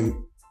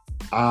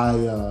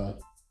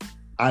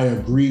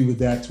agree with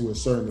that to a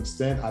certain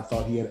extent. I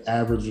thought he had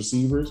average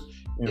receivers,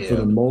 and for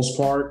the most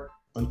part,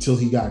 until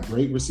he got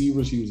great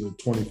receivers, he was a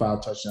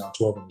 25 touchdown,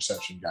 12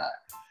 interception guy.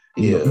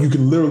 You know, you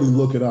can literally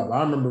look it up.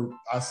 I remember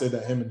I said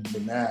that him and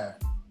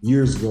McNabb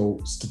years ago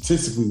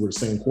statistically were the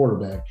same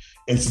quarterback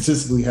and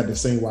statistically had the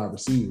same wide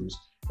receivers.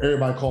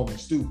 Everybody called me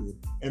stupid.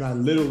 And I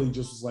literally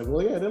just was like,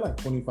 well, yeah, they're like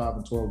 25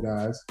 and 12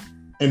 guys.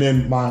 And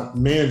then my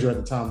manager at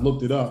the time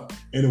looked it up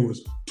and it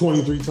was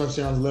 23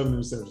 touchdowns, 11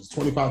 interceptions,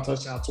 25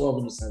 touchdowns,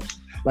 12 interceptions.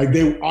 Like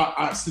they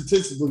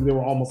statistically, they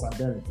were almost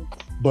identical.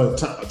 But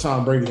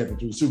Tom Brady had the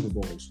 3 Super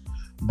Bowls.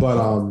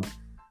 But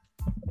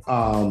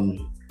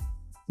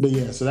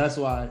yeah, so that's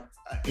why.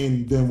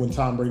 And then when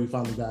Tom Brady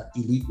finally got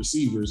elite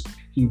receivers,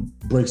 he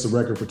breaks the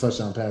record for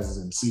touchdown passes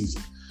in the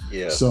season.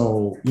 Yeah.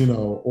 So, you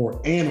know, or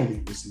an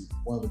elite receiver,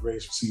 one of the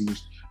greatest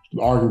receivers,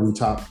 arguably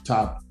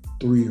top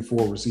 3 or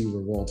 4 receiver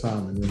of all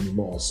time in the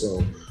ball.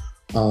 So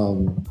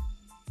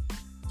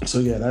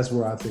yeah, that's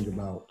where I think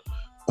about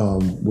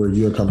where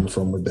you're coming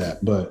from with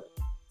that. But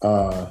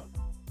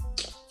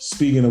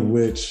speaking of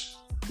which,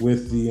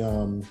 with the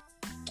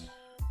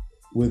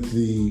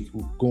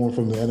going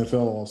from the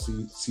NFL all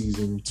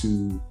season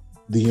to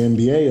the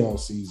NBA all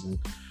season,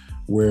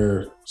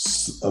 where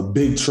a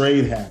big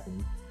trade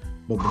happened.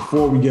 But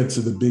before we get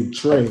to the big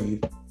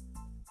trade,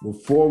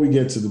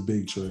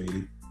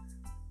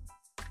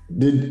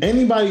 did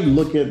anybody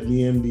look at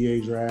the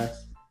NBA draft?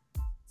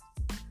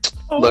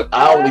 Look,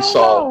 I only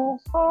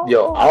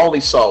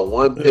saw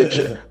one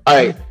picture. All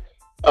right,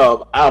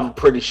 I'm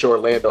pretty sure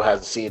Lando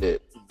hasn't seen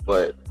it,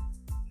 but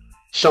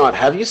Shawn,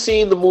 have you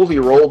seen the movie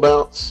Roll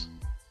Bounce?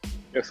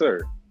 Yes,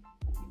 sir.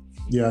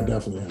 Yeah, I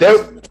definitely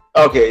have.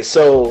 Okay,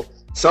 so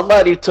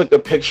somebody took a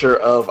picture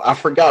of, I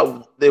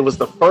forgot, it was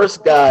the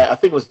first guy, I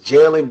think it was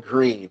Jalen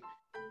Green.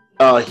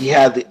 He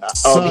had the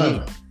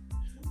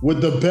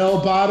with the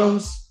bell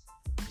bottoms.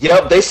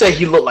 Yep, they say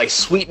he looked like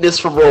Sweetness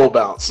from Roll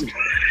Bounce. See,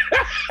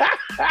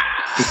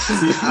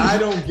 I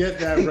don't get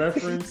that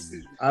reference.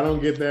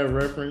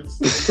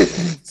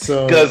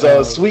 So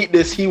because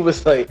Sweetness, he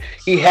was like,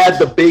 he had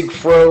the big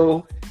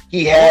fro.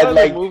 He had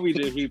what movie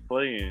did he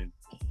play in?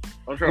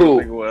 I'm trying to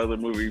think of what other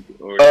movie.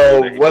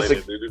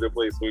 Did they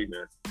play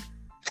Sweetness?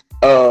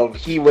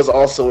 He was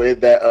also in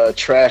that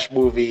trash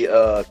movie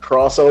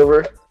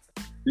Crossover.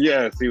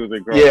 Yes, he was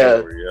in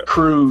Crossover. Yeah.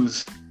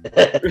 Cruise.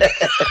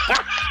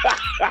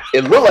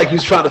 It looked like he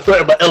was trying to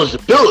threaten my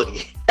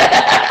eligibility.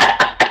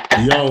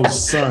 Yo,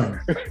 son.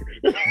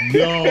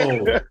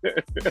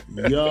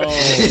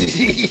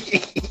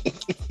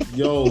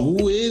 Yo,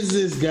 who is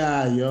this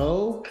guy,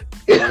 yo?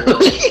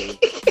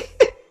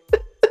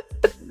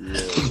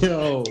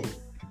 Yo.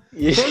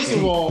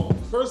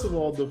 First of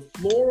all, the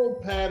floral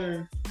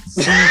pattern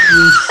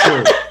see-through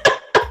shirt.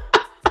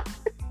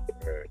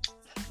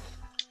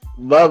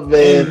 My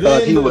man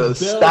thought he was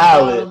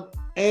styling.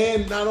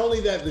 And not only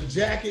that, the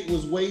jacket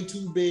was way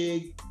too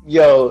big.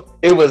 Yo,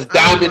 it was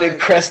diamond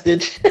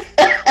encrusted.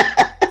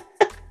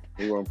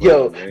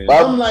 Yo,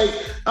 I'm like,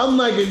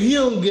 if you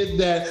don't get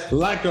that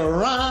like a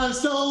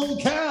rhinestone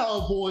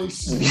cowboy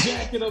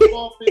jacket up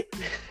off it.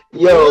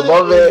 Yo,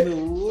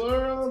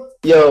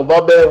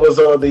 my man was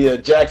on the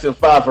Jackson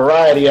 5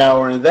 Variety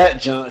Hour in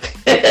that junk.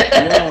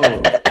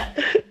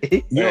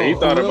 He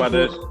thought about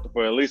this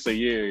for at least a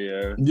year,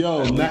 yeah.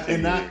 Yo,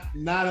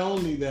 not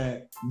only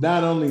that,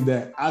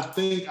 I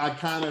think I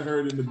kind of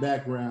heard in the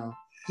background,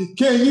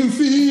 can you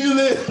feel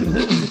it?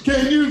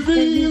 Can you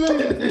feel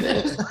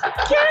it?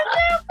 Can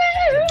you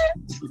feel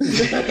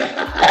it?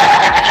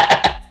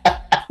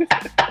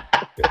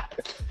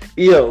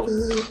 Yo,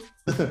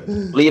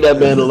 leave that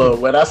man alone.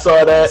 When I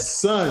saw that,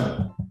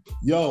 son,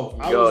 he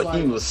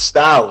was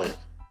styling.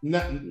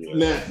 Nothing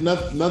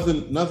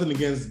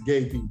against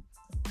gay people.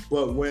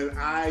 But when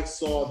I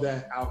saw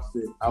that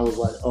outfit, I was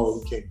like,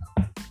 oh, he came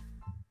out.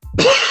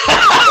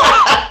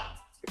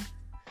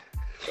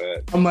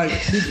 I'm like,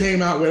 he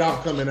came out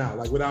without coming out,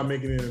 like without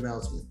making an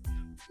announcement.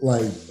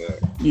 Like,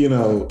 you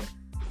know,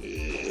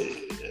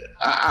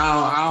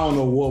 I don't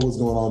know what was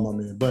going on, my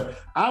man. But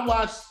I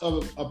watched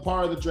a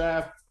part of the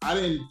draft. I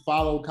didn't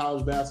follow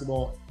college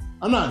basketball.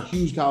 I'm not a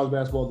huge college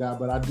basketball guy,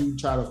 but I do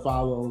try to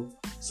follow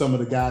some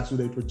of the guys who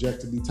they project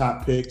to be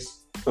top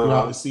picks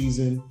throughout the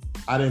season.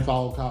 I didn't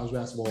follow college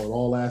basketball at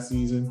all last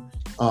season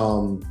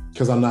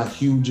because I'm not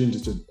huge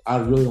into. I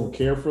really don't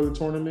care for the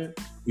tournament,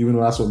 even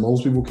though that's what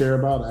most people care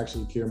about. I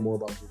actually care more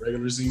about the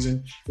regular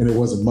season, and it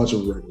wasn't much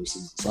of a regular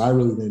season, so I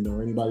really didn't know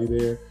anybody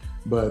there.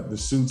 But the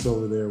suits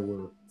over there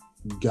were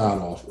god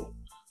awful.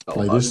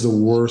 This is the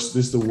worst.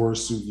 This is the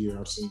worst suit year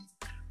I've seen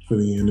for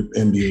the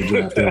NBA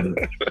draft ever.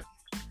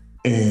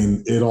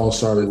 And it all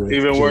started with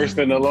even worse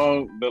than the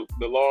long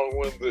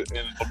ones in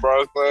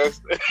LeBron's class.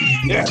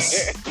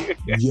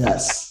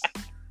 Yes.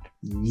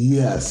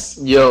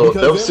 Yo,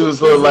 those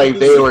suits look like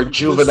they were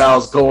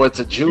juveniles going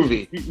to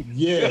juvie.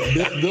 Yeah,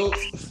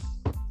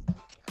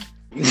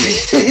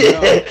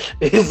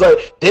 He's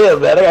like,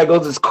 damn man, I gotta go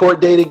to this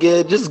court date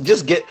again. Just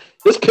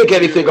pick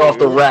anything off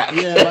the rack.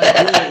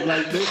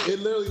 It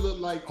literally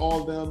looked like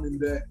all them in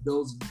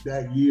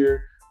that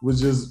year was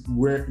just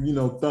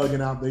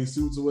thugging out their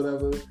suits or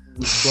whatever,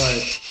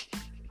 but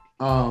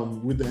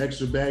with the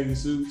extra baggy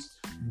suits.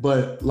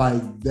 But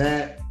like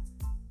that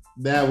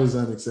That was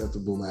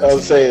unacceptable, man. I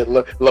was saying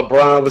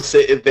LeBron was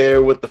sitting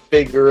there with the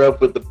finger up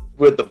with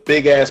the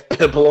big ass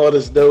pimple on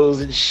his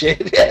nose and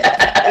shit.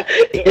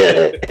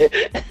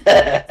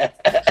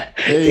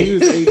 Hey, he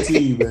was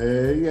 18,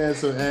 man. He had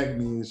some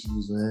acne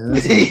issues, man.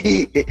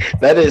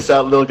 That didn't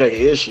sound like an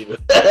issue.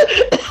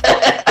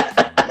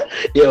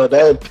 Yo,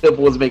 that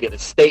pimple was making a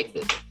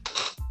statement.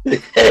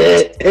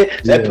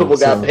 That pimple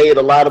got paid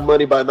a lot of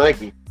money by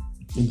Nike.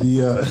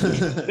 The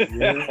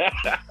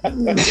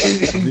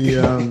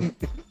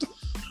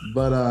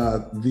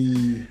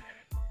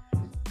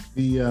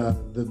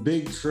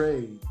big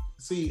trade.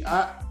 See,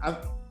 I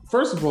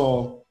first of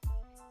all,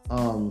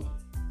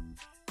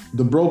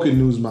 the broken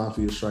news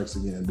mafia strikes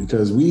again,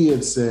 because we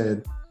had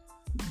said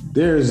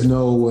there is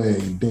no way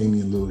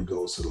Damian Lillard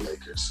goes to the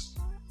Lakers.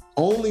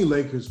 Only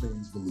Lakers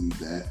fans believe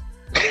that,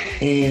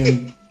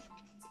 and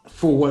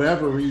for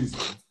whatever reason,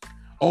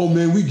 oh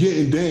man, we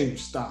getting Dame.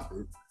 Stop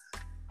it.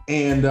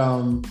 And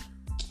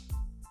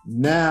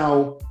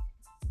now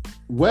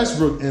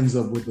Westbrook ends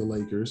up with the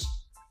Lakers.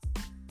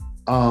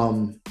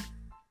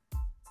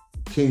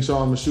 King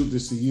Shawn, I'm gonna shoot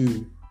this to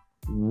you.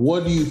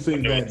 What do you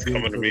think that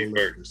did for the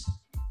Lakers?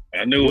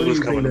 I knew it was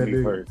coming to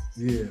me first.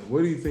 Yeah,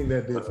 what do you think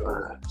that did for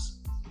the Lakers?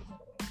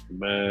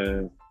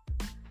 Man,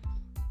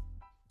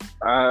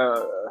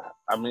 I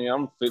mean,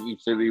 I'm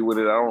 50-50 with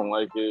it. I don't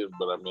like it,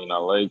 but I mean, I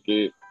like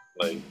it.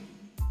 Like,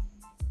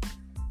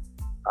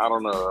 I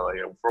don't know.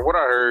 Like, for what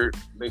I heard,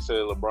 they said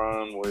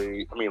LeBron,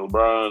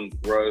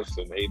 Russ,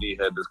 and AD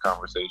had this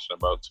conversation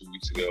about 2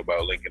 weeks ago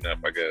about linking up,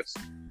 I guess,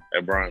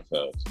 at Bron's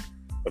house.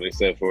 But they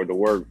said for it to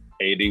work,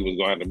 AD was going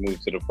to have to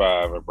move to the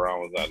 5, and Brown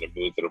was going to have to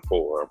move to the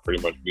 4, and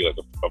pretty much be like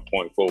a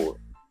point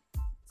forward,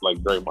 like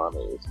Draymond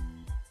is.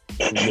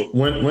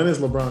 When has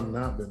LeBron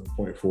not been a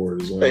point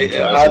forward?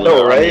 I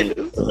know, right? I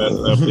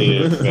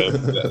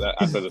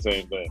said the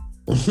same thing.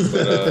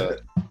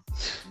 But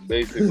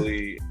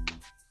basically,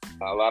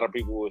 a lot of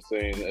people were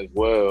saying as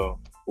well,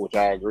 which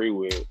I agree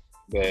with,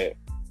 that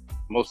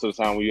most of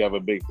the time when you have a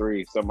big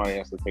three, somebody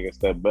has to take a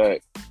step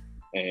back.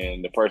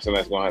 And the person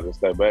that's going to have to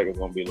step back is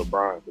going to be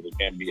LeBron, because it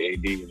can't be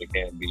AD and it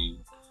can't be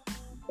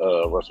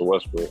Russell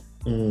Westbrook.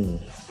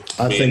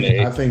 I think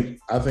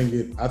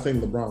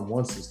LeBron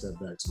wants to step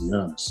back, to be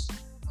honest.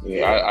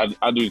 Yeah,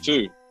 I do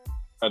too.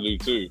 Yeah, I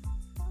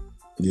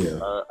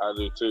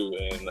do too.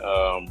 And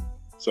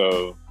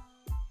so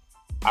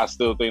I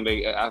still think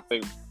they can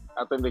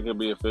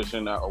be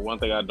efficient. One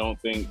thing I don't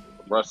think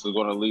Russ is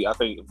going to lead. I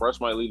think Russ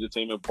might lead the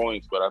team in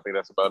points, but I think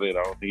that's about it.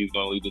 I don't think he's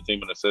going to lead the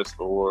team in assists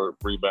or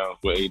rebounds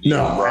with AD.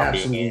 No,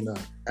 absolutely not.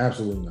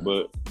 Absolutely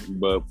not.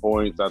 But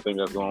points, I think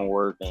that's going to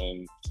work.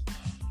 And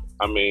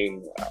I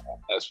mean,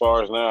 as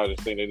far as now, I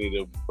just think they need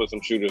to put some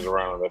shooters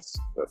around. That's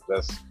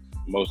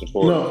most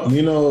important.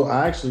 No,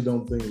 I actually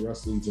don't think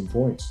Russ leads in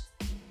points.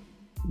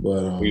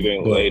 But you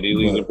think AD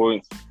leads in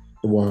points?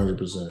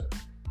 100%.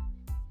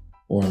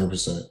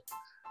 100%.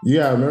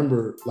 Yeah, I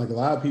remember, like, a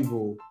lot of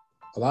people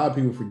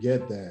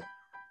forget that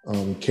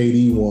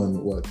KD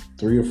won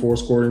 3 or 4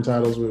 scoring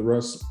titles with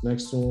Russ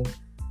next to him,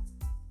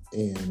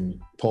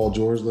 and Paul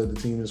George led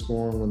the team in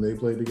scoring when they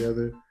played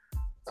together.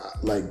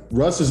 Like,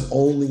 Russ has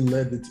only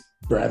led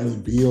Bradley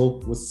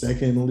Beal was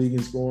second in the league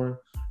in scoring.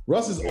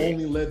 Russ has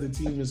only led the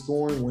team in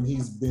scoring when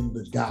he's been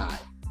the guy.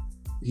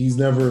 He's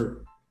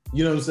never,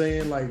 you know what I'm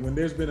saying? Like, when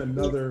there's been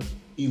another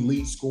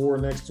elite scorer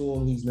next to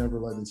him, he's never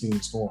led the team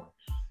in scoring.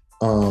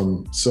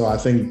 So I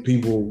think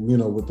people,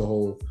 with the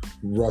whole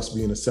Russ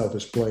being a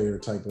selfish player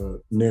type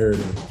of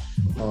narrative,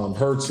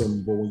 hurts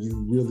him. But when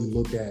you really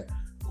look at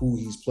who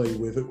he's played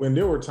with, when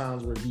there were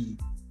times where he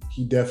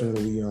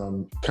definitely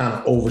kind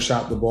of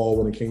overshot the ball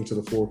when it came to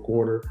the fourth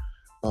quarter,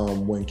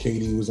 when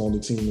KD was on the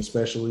team,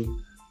 especially,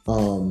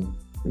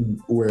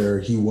 where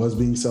he was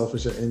being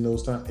selfish in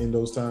those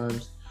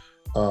times.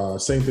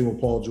 Same thing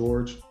with Paul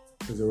George,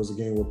 because there was a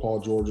game where Paul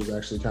George was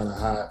actually kind of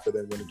hot, but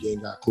then when the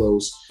game got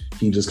close,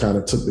 he just kind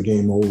of took the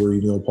game over,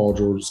 even though Paul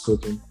George was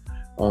cooking.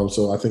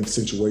 So I think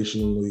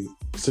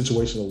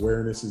situational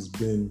awareness has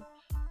been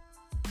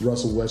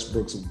Russell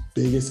Westbrook's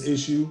biggest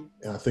issue,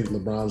 and I think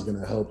LeBron's going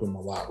to help him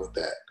a lot with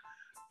that.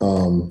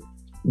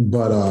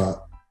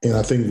 And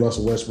I think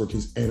Russell Westbrook,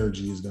 his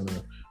energy is going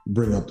to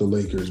bring up the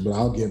Lakers, but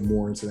I'll get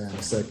more into that in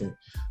a second.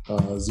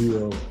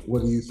 Zero,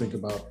 what do you think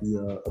about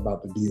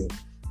the deal?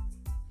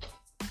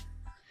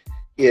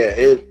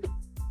 Yeah,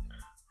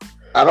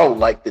 I don't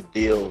like the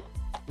deal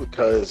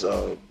because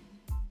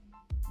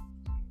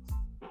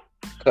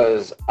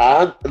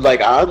I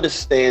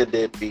understand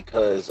it,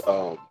 because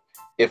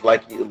if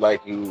like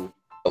you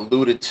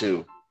alluded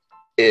to,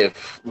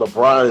 if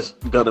LeBron is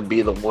gonna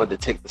be the one to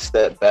take the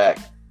step back,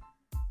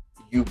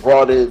 you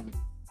brought in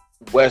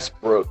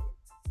Westbrook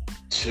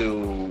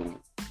to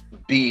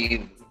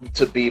be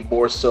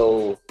more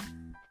so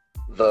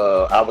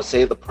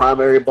the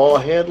primary ball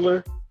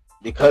handler,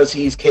 because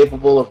he's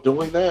capable of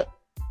doing that.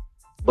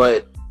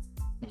 But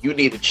you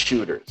needed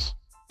shooters,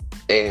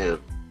 and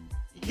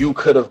you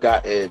could have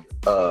gotten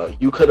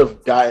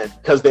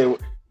because they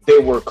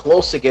were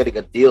close to getting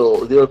a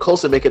deal. They were close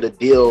to making a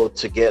deal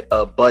to get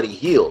Buddy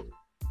Hield,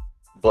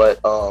 but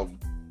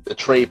the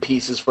trade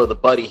pieces for the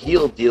Buddy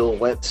Hield deal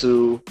went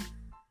to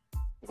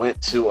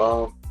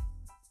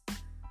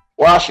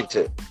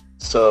Washington.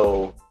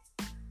 So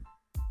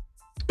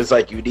it's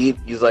like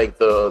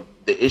the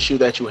issue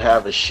that you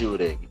have is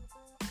shooting,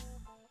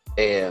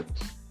 and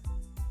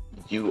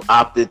you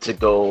opted to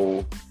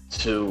go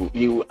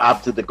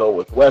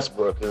with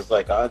Westbrook. It's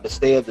like, I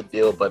understand the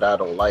deal, but I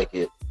don't like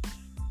it.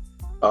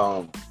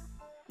 The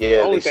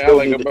only thing I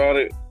like about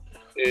it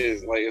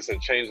is like it's a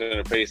change in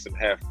the pace in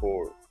half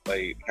court.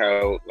 Like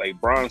how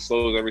like Bron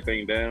slows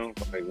everything down.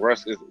 Like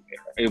Russ is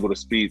able to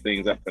speed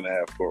things up in the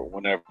half court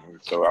whenever.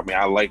 So I mean,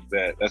 I like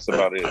that. That's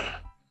about it.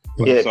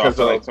 Yeah, so I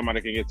feel like somebody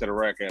can get to the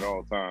rack at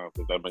all times.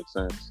 If that makes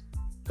sense.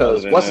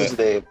 Because what's his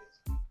name?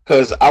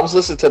 Because I was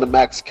listening to the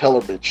Max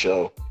Kellerman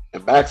show,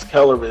 and Max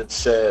Kellerman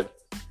said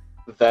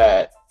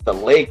that the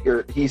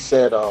Lakers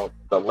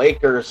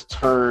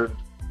turned.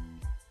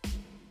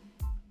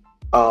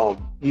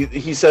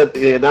 He said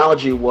the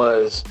analogy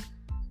was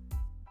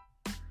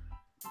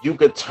you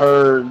could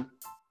turn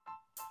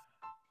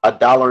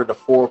 $1 into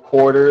 4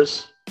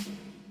 quarters,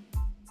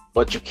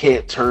 but you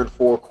can't turn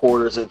 4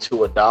 quarters into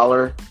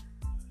 $1.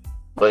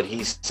 But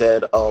he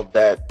said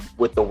that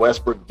with the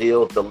Westbrook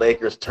deal, the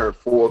Lakers turned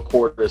 4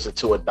 quarters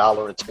into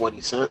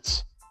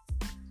 $1.20.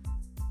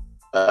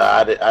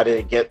 I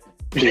didn't get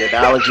the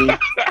analogy. I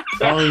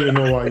don't even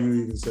know why you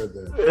even said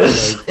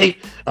that. Like,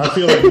 I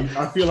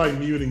feel like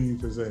muting you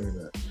for saying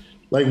that.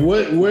 Like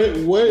what?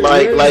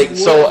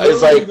 So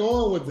it's like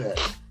going with that.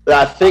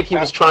 I think he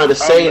was trying to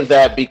say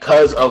that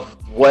because of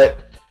what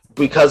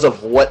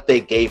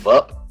they gave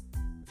up,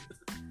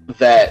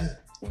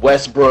 that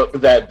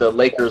the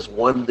Lakers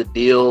won the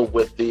deal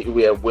with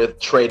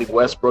trading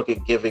Westbrook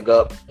and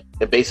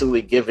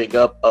basically giving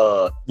up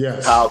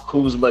Kyle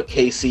Kuzma,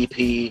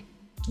 KCP.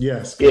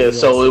 Yes. Yeah.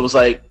 So it was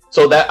like,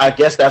 so that I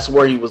guess that's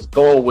where he was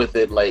going with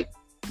it. Like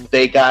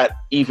they got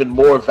even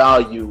more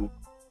value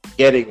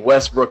getting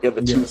Westbrook and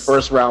the 2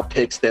 first-round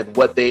picks than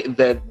what they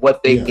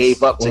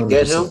gave up to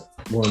get him.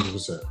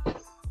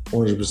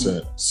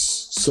 100%.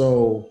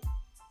 So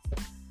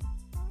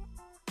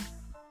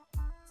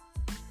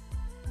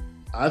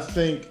I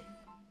think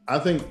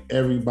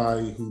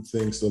everybody who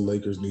thinks the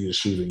Lakers need a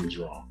shooting is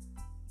wrong.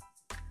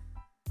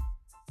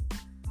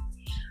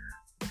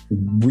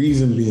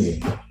 Reason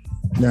being,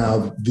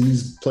 now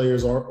these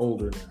players are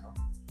older now,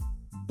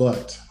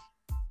 but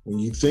when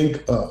you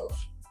think of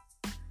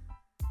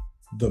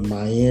the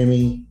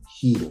Miami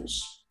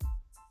Heatles,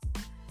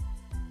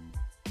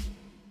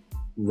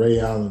 Ray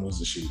Allen was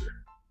a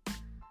shooter.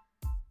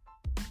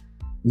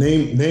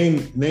 Name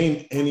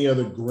any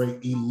other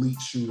great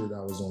elite shooter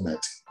that was on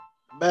that team.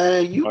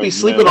 Man, you be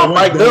sleeping on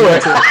Mike Miller.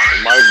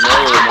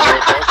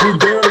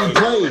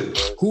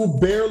 Who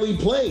barely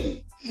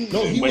played.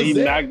 No, he was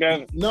there. He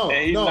got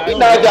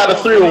a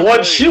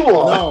 3-1 shoe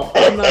on. No,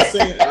 I'm not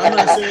saying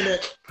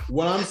that.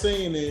 What I'm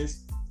saying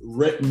is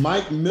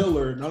Mike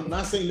Miller, I'm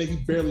not saying that he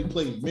barely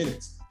played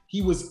minutes.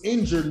 He was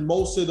injured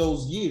most of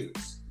those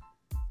years.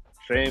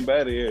 Shane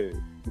Battier.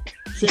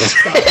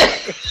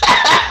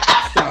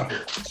 Stop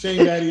it.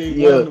 Shane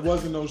Battier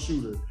wasn't no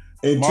shooter.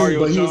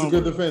 But he was a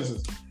good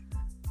defensive.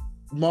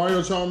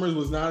 Mario Chalmers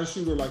was not a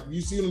shooter. Like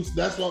you see him,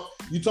 that's what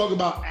you talk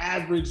about,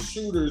 average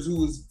shooters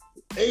who was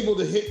able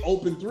to hit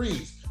open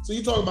threes. So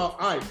you talk about,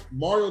 all right,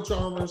 Mario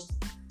Chalmers,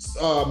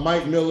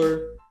 Mike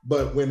Miller,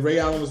 but when Ray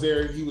Allen was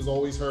there, he was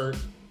always hurt.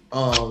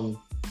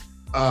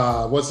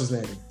 What's his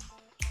name?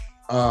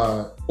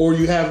 Or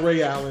you have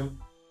Ray Allen.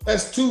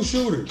 That's 2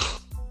 shooters.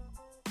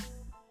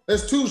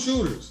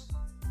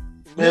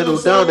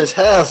 Middle down is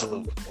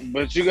Haslam.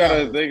 But you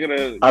gotta think of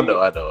the. I know.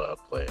 I'm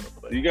playing.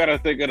 You gotta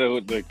think of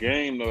the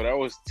game though. That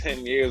was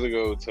 10 years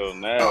ago till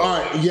now.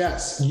 All right.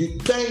 Yes.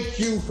 Thank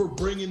you for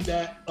bringing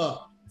that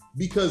up.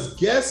 Because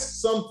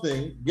guess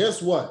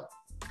what?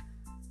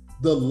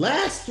 The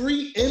last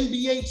 3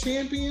 NBA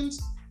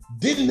champions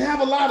didn't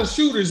have a lot of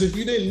shooters. If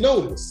you didn't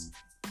notice.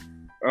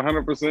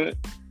 100%.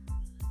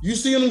 You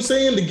see what I'm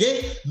saying? The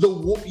game.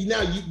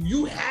 Now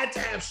you had to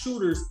have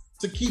shooters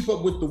to keep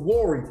up with the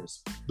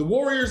Warriors. The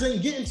Warriors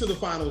ain't getting to the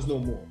finals no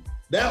more.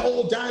 That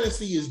whole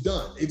dynasty is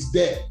done. It's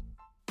dead.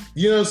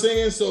 You know what I'm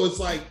saying? So it's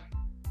like,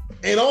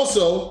 and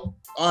also,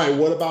 all right,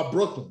 what about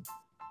Brooklyn?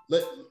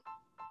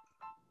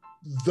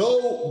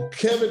 Though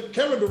Kevin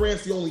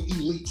Durant's the only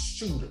elite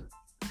shooter,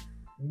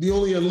 the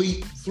only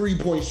elite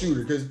 3-point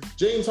shooter, because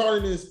James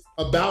Harden is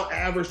about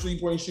average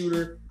 3-point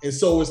shooter, and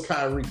so is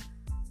Kyrie.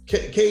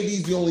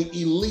 KD's the only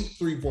elite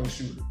 3-point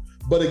shooter.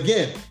 But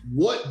again,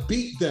 what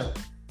beat them?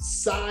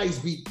 Size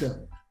beat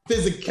them.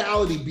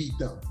 Physicality beat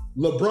them.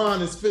 LeBron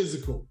is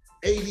physical.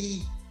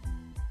 AD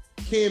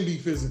can be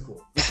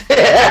physical.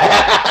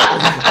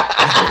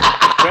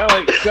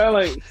 Sound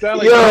like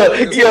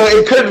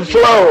it couldn't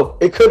flow.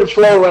 It couldn't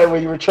flow right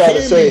when you were trying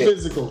to say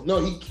physical. No,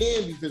 he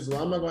can be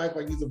physical. I'm not gonna act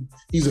like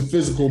he's a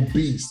physical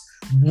beast.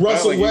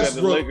 Russell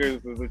Westbrook. The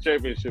Lakers is the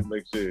championship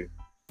next year.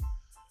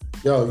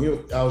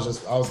 Yo, I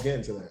was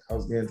getting to that.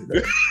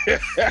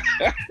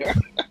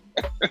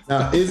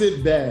 Now, is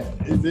it bad?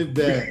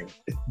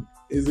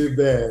 Is it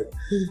bad?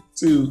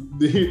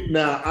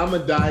 Now I'm a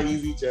Die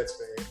Easy Jets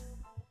fan,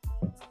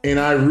 and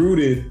I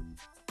rooted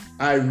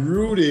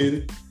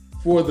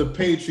for the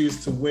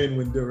Patriots to win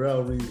when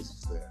Darrelle Reeves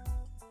was there.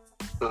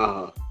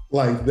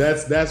 Like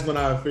that's when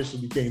I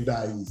officially became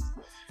Die Easy.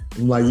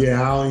 I'm like,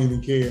 yeah, I don't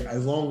even care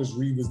as long as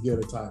Reeves get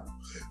a title.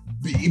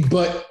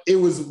 But it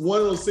was one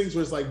of those things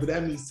where it's like, but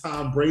that means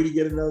Tom Brady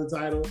get another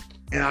title,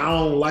 and I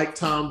don't like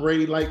Tom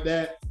Brady like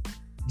that.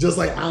 Just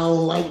like I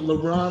don't like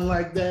LeBron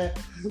like that,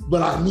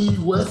 but I need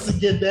West to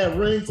get that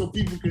ring so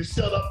people can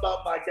shut up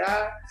about my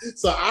guy.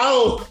 So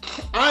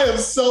I am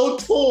so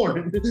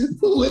torn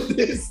with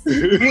this.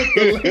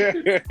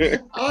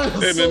 I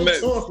am so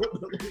torn with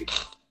the league.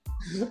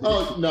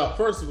 Oh no!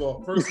 First of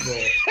all,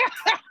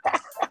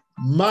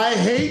 my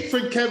hate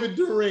for Kevin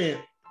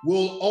Durant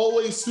will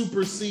always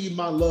supersede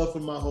my love for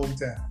my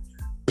hometown.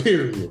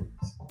 Period.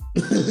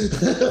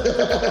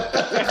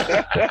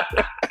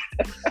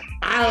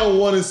 I don't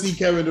want to see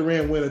Kevin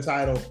Durant win a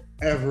title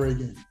ever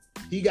again.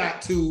 He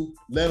got 2.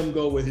 Let him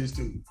go with his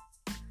 2.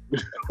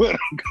 Let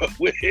him go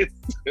with his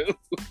 2.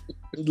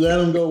 Let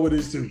him go with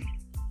his 2.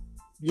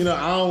 You know,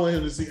 I don't want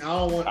him to see.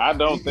 I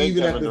don't think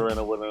Kevin Durant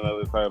will win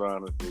another title,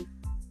 honestly.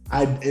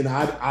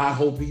 I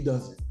hope he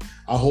doesn't.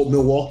 I hope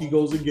Milwaukee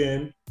goes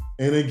again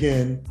and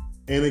again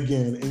and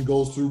again and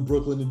goes through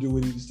Brooklyn to do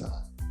it each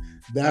time.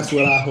 That's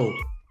what I hope.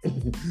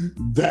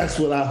 That's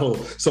what I hope.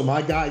 So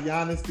my guy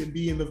Giannis can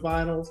be in the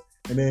finals.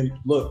 And then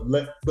but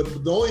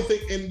the only thing,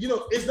 and you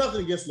know, it's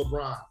nothing against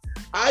LeBron.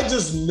 I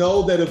just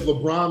know that if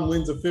LeBron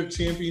wins a 5th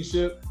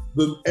championship,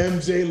 the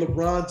MJ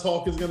LeBron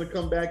talk is going to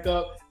come back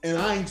up, and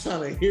I ain't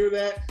trying to hear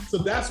that. So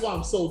that's why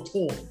I'm so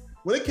torn.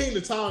 When it came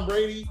to Tom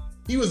Brady,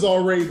 he was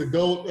already the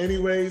GOAT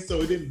anyway, so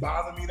it didn't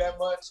bother me that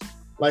much.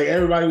 Like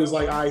everybody was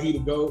like, all right, he the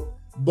GOAT.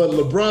 But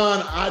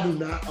LeBron,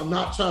 I'm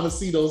not trying to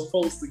see those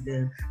posts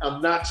again.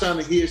 I'm not trying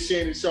to hear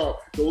Shannon Sharp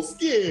go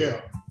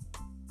scare.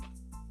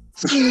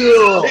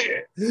 Skill.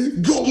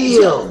 Go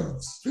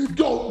James.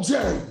 Go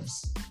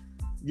James.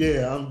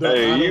 Yeah, I'm done.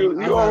 Hey,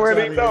 you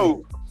already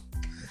know.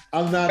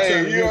 I'm not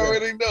trying to hear that. You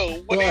already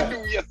know what he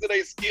do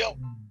yesterday, Skill.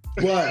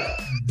 But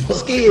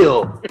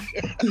Skill.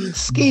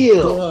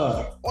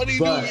 What he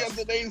do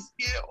yesterday,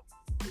 Skill.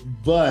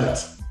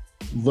 But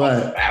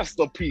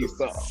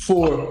masterpiece.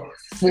 For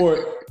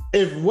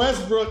if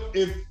Westbrook,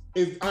 if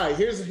all right,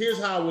 here's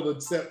how I would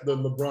accept the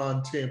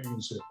LeBron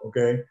championship,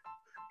 okay?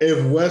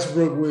 If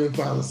Westbrook wins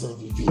Finals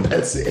MVP,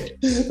 that's it.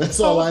 That's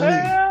all I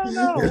need.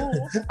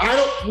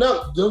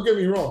 No. Don't get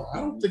me wrong. I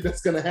don't think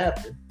that's gonna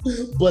happen.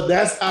 But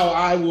that's how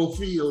I will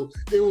feel.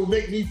 It will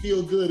make me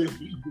feel good if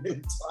he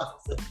wins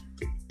Finals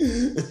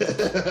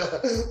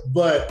MVP.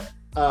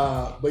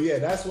 But yeah,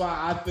 that's why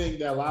I think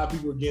that a lot of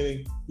people are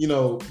getting, you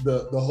know,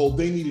 the whole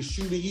they need a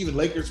shooting. Even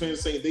Lakers fans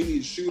saying they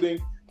need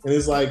shooting, and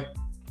it's like,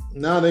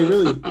 no, they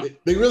really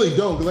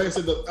don't. Because like I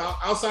said,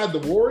 outside the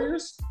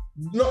Warriors.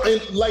 No,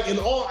 in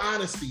all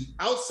honesty,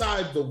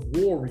 outside the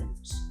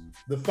Warriors,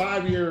 the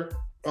 5-year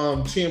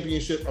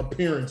championship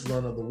appearance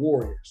run of the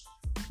Warriors,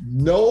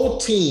 no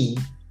team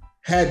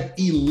had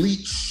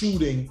elite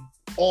shooting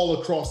all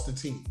across the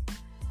team.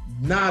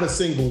 Not a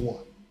single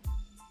one.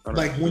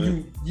 Like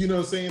when you know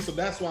what I'm saying? So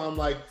that's why I'm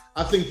like,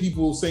 I think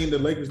people saying the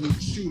Lakers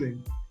need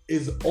shooting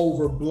is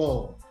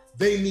overblown.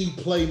 They need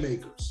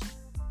playmakers.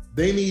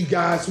 They need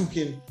guys who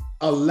can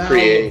allow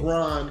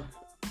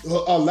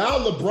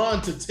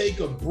LeBron to take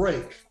a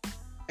break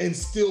and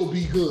still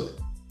be good.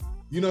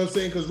 You know what I'm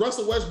saying? Because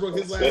Russell Westbrook,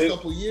 his last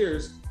couple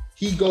years,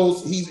 he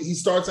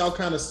starts out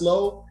kind of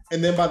slow,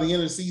 and then by the end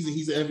of the season,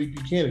 he's an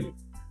MVP candidate.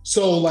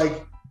 So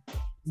like,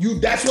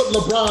 that's what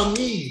LeBron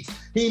needs.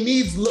 He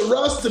needs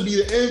Russ to be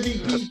the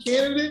MVP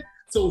candidate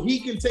so he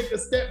can take a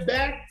step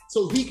back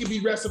so he can be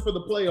rested for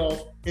the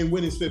playoff and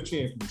win his 5th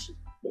championship.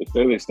 They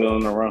say they're still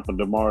in the run for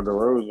DeMar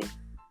DeRozan.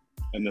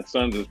 And the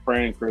Suns is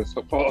praying Chris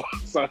Paul.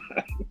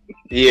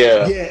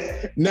 Yeah.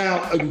 Yeah.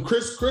 Now,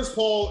 Chris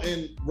Paul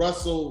and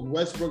Russell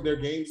Westbrook, their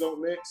games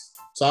don't mix.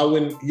 So I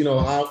wouldn't, you know,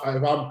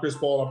 if I'm Chris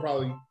Paul, I'll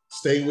probably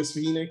stay with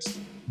Phoenix.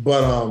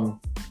 But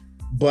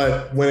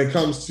when it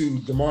comes to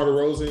DeMar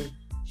DeRozan,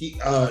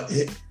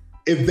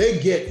 if they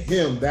get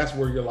him, that's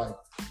where you're like,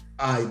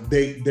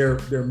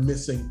 they're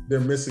missing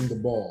the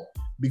ball.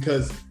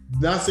 Because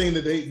not saying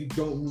that they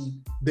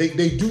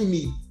do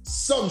need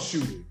some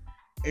shooting.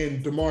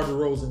 And DeMar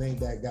DeRozan ain't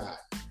that guy.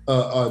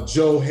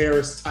 Joe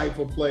Harris type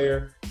of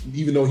player,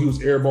 even though he was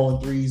airballing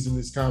threes in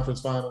this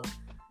conference finals.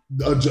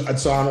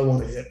 So I don't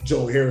want to hit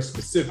Joe Harris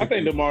specifically. I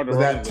think DeMar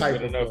DeRozan is a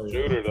good enough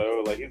shooter,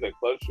 though. Like, he's a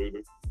clutch shooter.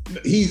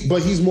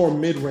 He's more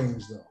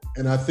mid-range, though.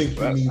 And I think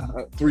you need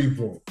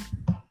 3-point.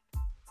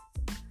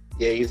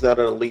 Yeah, he's not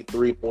an elite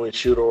 3-point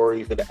shooter or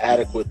even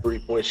adequate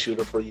 3-point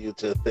shooter for you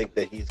to think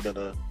that he's going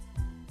to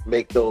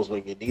make those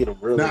when you need them.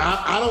 Really,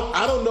 now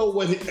I don't know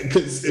what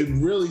because it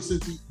really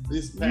since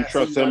you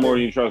trust him more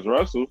than you trust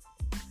Russell.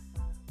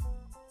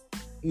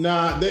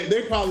 Nah,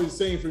 they're probably the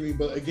same for me.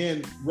 But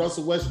again,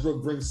 Russell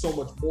Westbrook brings so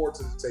much more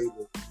to the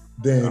table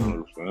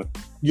than 100%.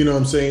 You know what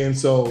I'm saying.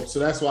 So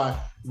that's why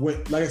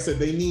like I said,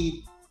 they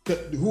need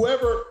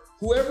whoever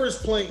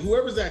whoever's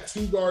that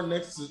two guard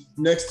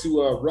next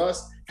to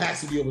Russ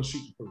has to be able to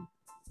shoot the three.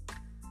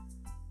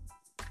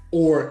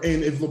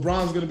 And if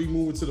LeBron's going to be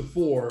moving to the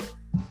 4,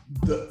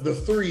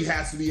 the 3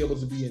 has to be able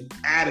to be an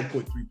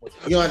adequate 3-point.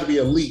 You don't have to be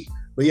elite,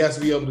 but he has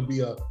to be able to be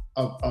a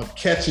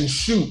catch and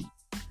shoot.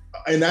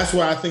 And that's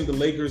why I think the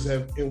Lakers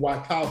and why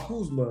Kyle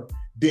Kuzma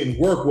didn't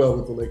work well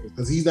with the Lakers,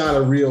 because he's not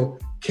a real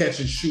catch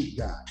and shoot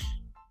guy.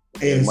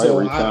 And might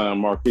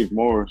resign Markieff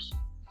Morris.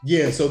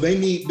 Yeah, so they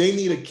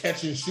need a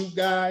catch and shoot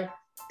guy,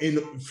 and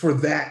for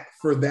that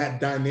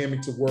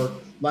dynamic to work,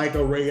 like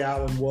a Ray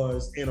Allen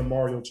was and a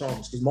Mario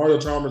Chalmers, because Mario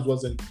Chalmers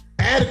was an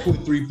adequate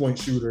 3-point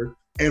shooter,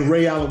 and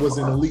Ray Allen was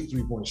an elite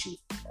 3-point shooter.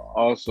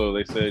 Also,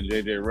 they said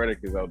JJ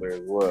Redick is out there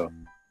as well.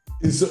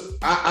 And so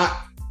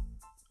I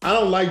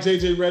don't like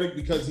JJ Redick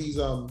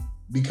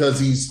because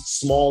he's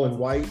small and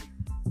white.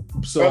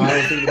 So I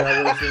don't think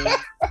that works for him.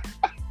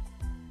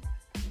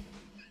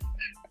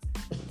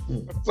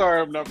 I'm sorry,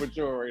 I'm not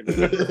mature right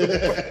now.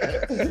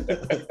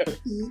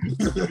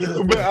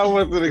 But I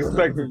wasn't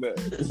expecting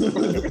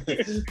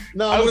that.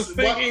 No, I was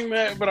thinking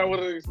that, but I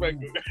wasn't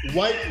expecting that.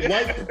 White,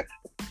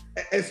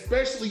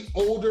 especially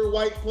older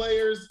white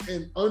players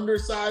and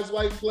undersized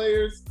white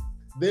players,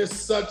 they're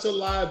such a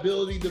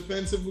liability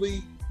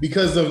defensively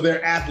because of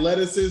their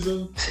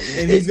athleticism.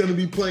 And he's going to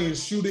be playing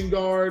shooting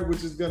guard,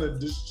 which is going to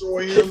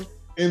destroy him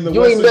in the.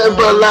 You ain't nothing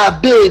but a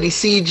liability,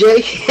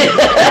 CJ.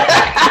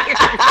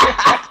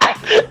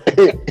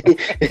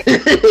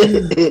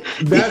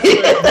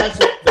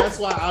 That's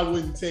why I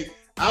wouldn't take.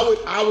 I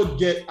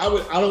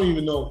don't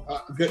even know,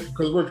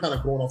 because we're kind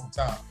of going off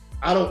the top.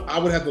 I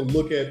would have to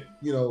look at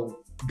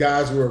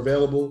guys who are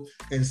available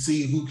and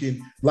see who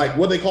can, like,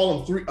 what they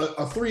call them,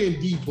 a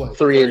 3-and-D player.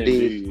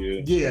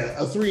 3-and-D. Yeah,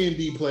 a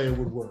 3-and-D player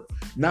would work.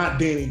 Not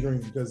Danny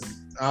Green, because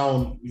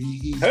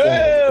he's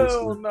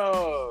hell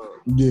no.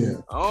 Yeah,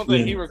 I don't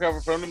think he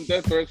recovered from them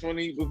death threats when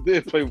he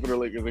did play for the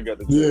Lakers and got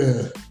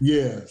the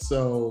Yeah.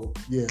 So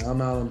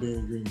I'm out on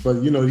Danny Green,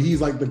 but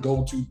he's like the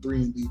go-to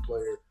 3-and-D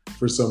player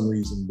for some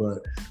reason.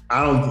 But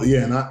I don't.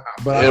 Yeah,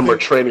 we're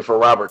training for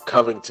Robert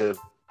Covington.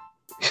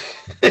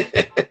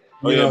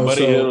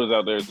 Buddy Hill was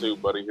out there too.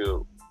 Buddy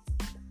Hill.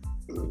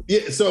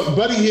 Yeah, so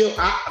Buddy Hill,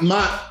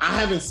 I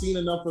haven't seen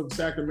enough of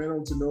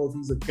Sacramento to know if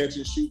he's a catch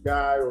and shoot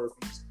guy or if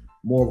he's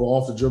more of an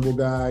off the dribble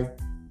guy,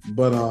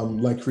 but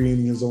like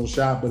creating his own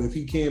shot. But if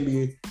he can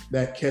be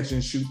that catch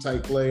and shoot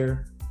type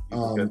player,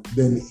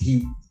 then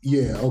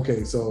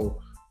okay. So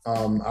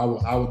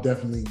I would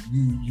definitely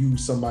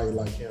use somebody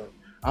like him.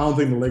 I don't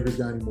think the Lakers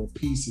got any more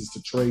pieces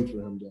to trade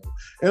for him though,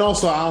 and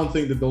also I don't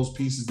think that those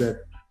pieces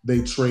that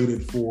they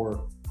traded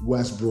for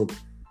Westbrook,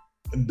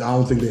 I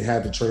don't think they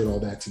had to trade all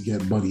that to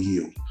get Buddy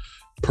Hield,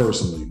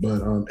 personally.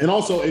 But and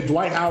also if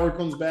Dwight Howard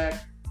comes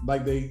back,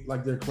 like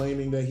they're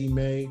claiming that he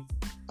may,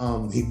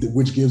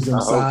 which gives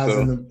them size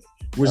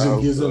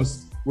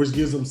which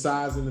gives them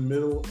size in the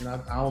middle. And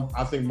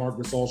I think Marc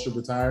Gasol should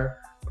retire.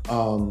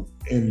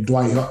 And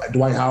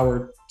Dwight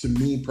Howard, to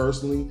me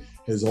personally,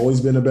 has always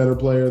been a better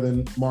player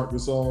than Marc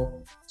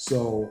Gasol.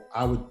 So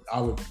I would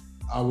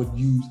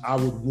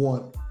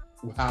want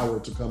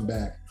Howard to come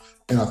back.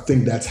 And I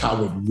think that's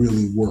how it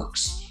really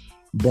works.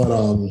 But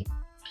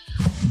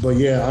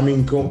yeah, I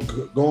mean, going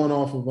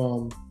off of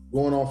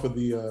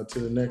the to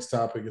the next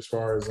topic as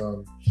far as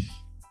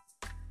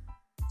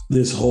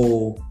this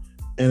whole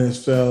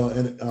NFL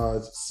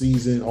and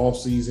season, off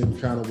season,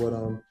 kind of what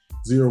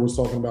Zero was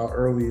talking about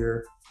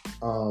earlier.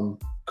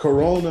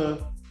 Corona,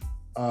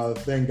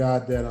 thank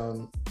God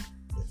that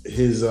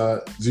his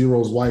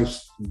Zero's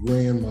wife's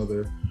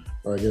grandmother,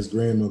 or I guess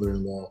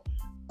grandmother-in-law,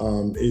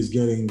 is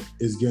getting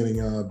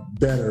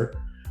better.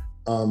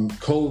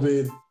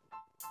 COVID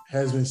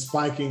has been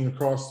spiking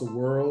across the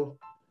world.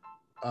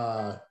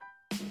 The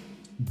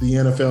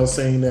NFL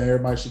saying that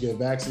everybody should get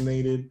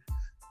vaccinated.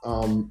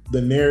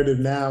 The narrative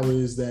now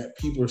is that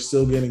people are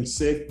still getting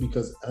sick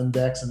because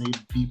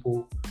unvaccinated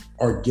people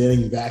are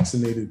getting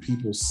vaccinated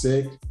people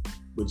sick,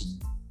 which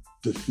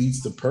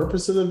defeats the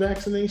purpose of the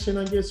vaccination,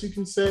 I guess you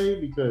can say,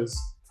 because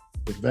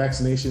the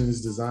vaccination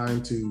is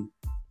designed to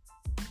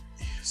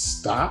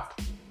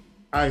stop,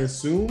 I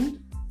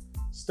assumed,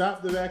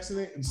 stop the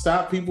vaccination,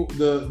 stop people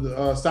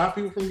stop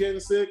people from getting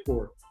sick,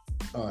 or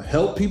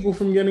help people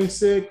from getting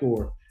sick,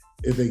 or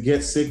if they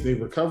get sick, they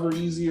recover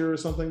easier or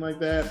something like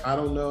that. I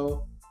don't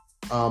know.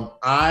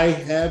 I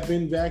have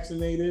been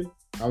vaccinated.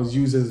 I was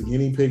used as a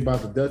guinea pig by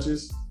the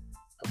Duchess.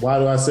 Why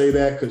do I say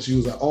that? Because she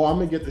was like, "Oh, I'm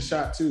gonna get the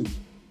shot too."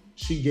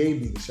 She gave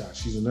me the shot.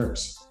 She's a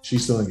nurse. She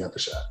still ain't got the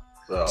shot.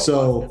 Oh,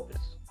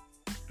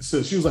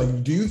 so she was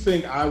like, "Do you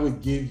think I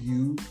would give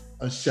you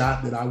a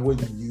shot that I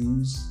wouldn't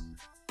use,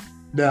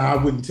 that I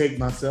wouldn't take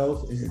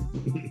myself?"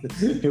 And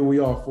here we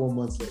are 4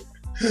 months later.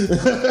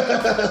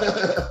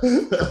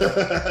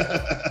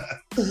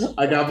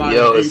 I got my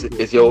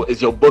is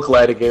your book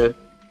light again?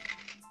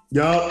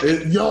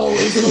 It's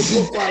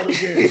the book light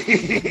again.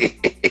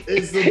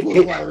 It's the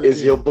book light again.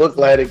 It's your book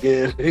light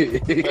again.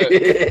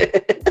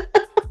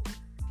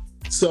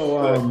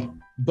 So,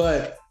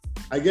 but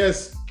I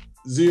guess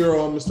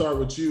Zero, I'm gonna start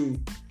with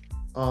you.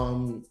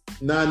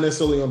 not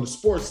necessarily on the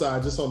sports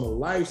side, just on the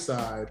life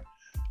side.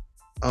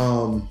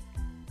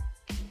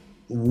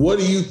 What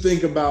do you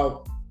think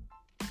about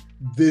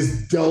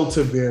this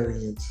Delta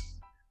variant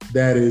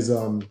that has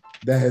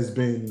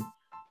been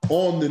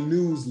on the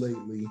news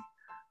lately?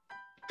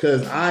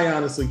 Because I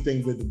honestly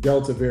think that the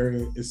Delta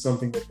variant is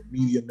something that the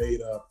media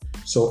made up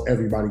so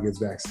everybody gets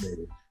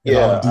vaccinated. And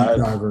I'll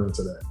deep dive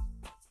into that.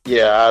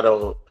 Yeah, I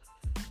don't,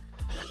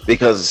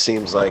 because it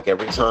seems like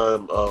every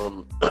time,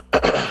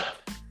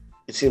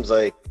 it seems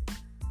like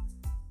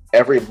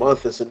every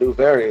month it's a new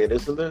variant,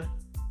 isn't there?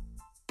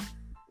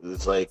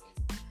 It's like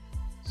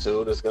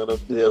soon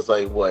it's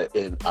like what,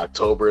 in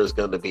October is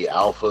gonna be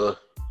Alpha.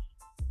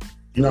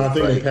 No, I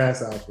think they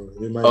passed Alpha.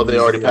 They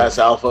already passed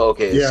Alpha?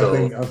 Okay. Yeah, so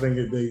I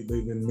think they've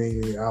been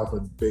naming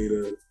Alpha,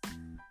 Beta.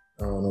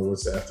 I don't know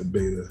what's after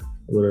Beta,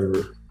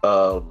 whatever.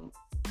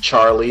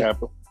 Charlie. Yeah.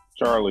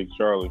 Charlie.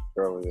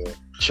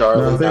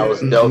 That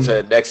was Delta,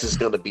 and next is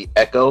gonna be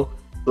Echo.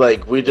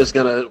 Like we're just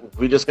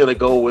gonna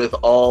go with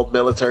all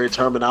military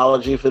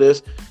terminology for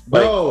this.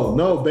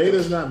 No,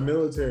 Beta's not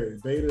military.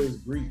 Beta is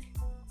Greek.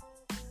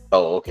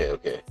 Oh,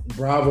 okay.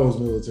 Bravo's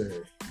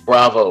military.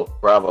 Bravo.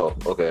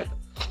 Okay.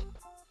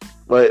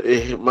 But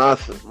my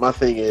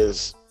thing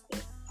is,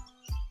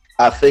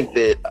 I think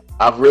that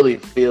I really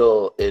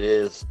feel it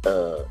is.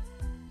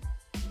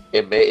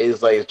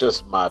 It's like, it's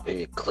just my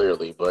opinion,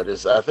 clearly, but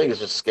I think it's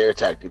just scare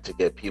tactic to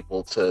get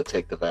people to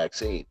take the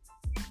vaccine.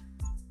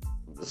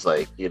 It's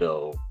like,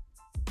 people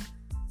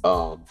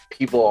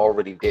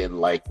already didn't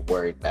like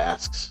wearing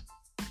masks.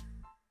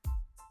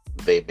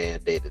 They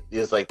mandated.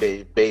 It's like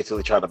they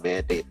basically try to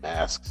mandate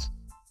masks.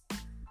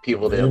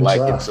 People didn't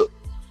like it, so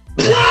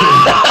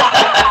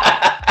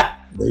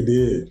they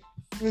did.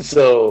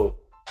 So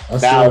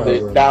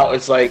now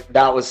it's like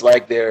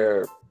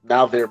they're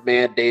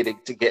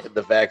mandating to get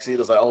the vaccine.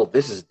 It's like, oh,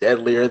 this is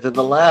deadlier than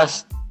the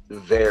last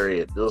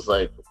variant. It was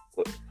like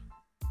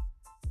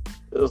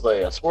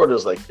I swore there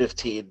was like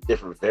 15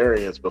 different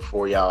variants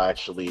before y'all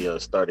actually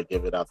started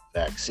giving out the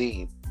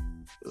vaccine.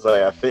 It's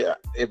like, I think,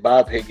 in my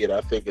opinion,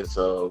 I think it's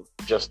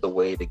just a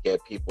way to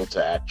get people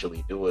to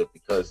actually do it,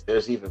 because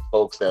there's even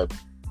folks that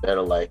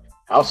are like,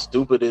 how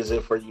stupid is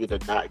it for you to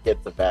not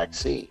get the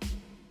vaccine?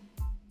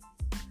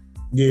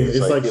 Yeah,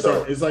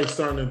 it's like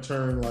starting to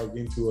turn like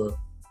into a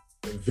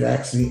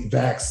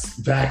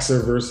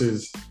vaxxer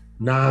versus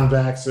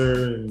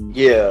non-vaxxer, and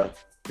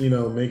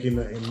making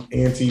the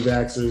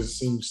anti-vaxxers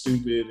seem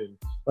stupid. And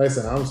like I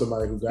said, I'm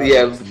somebody who got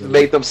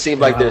make them seem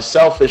like they're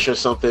selfish or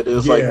something.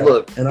 It's like,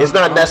 look, it's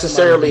not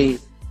necessarily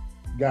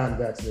gotten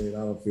vaccinated. I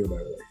don't feel that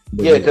way.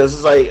 But because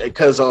it's like,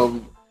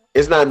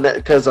 it's not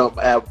because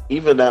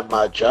even at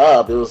my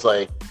job, it was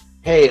like,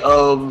 hey,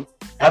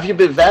 have you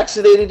been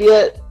vaccinated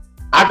yet?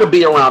 I could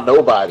be around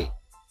nobody.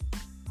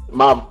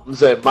 My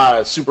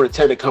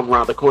superintendent come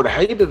around the corner.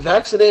 Have you been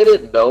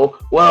vaccinated? No.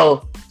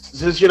 Well,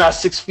 since you're not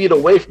 6 feet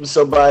away from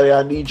somebody,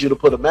 I need you to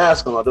put a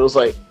mask on. It was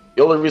like,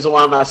 the only reason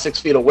why I'm not 6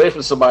 feet away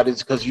from somebody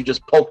is because you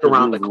just poked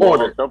around the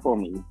corner. Up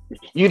on me.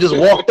 You just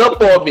walked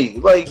up on me.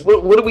 Like,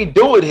 what are we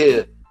doing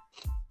here?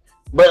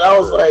 But I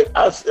was like,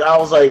 I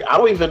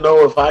don't even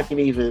know if I can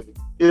even.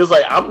 It was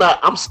like,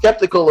 I'm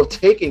skeptical of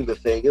taking the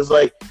thing. It's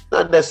like,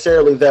 not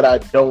necessarily that I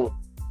don't.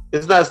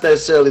 It's not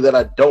necessarily that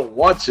I don't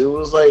want to. It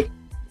was like,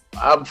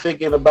 I'm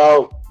thinking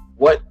about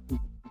what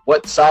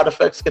side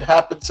effects could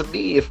happen to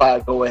me if I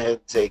go ahead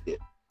and take it.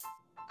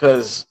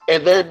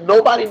 And then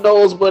nobody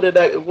knows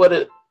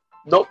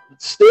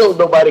still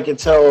nobody can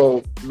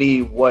tell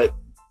me what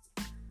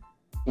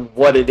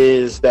it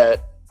is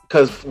that,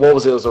 because what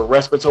was it? It was a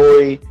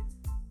respiratory.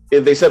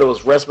 They said it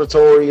was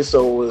respiratory,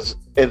 so it was,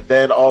 and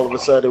then all of a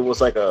sudden it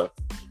was like it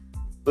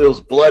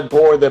was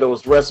bloodborne, then it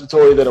was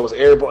respiratory, then it was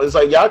airborne. It's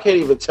like, y'all can't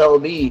even tell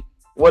me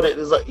what it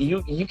is. Like,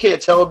 you can't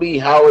tell me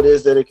how it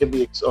is that it can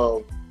be,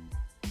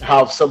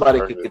 how somebody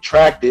could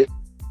contract it,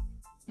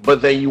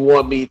 but then you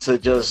want me to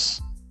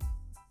just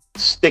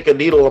stick a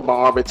needle in my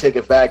arm and take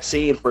a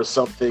vaccine for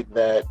something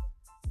that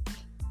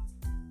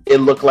it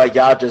looked like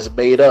y'all just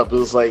made up. It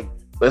was like,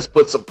 let's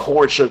put some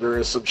corn sugar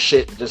and some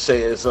shit and just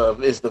say it's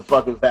the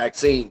fucking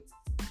vaccine.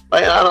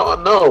 Like, I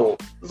don't know.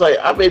 It's like,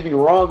 I may be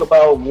wrong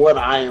about what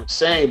I am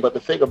saying, but the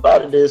thing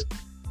about it is,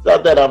 it's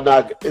not that I'm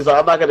not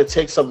going to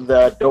take something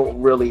that I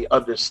don't really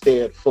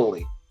understand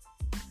fully.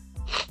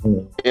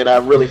 And I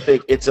really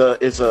think it's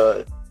something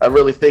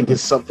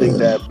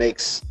that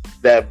makes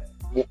that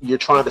you're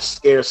trying to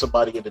scare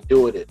somebody into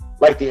doing it.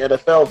 Like the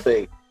NFL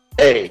thing.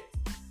 Hey,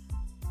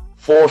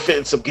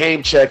 forfeiting some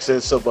game checks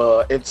and some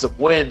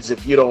wins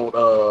if you don't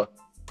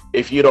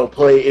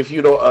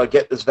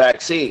get this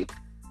vaccine.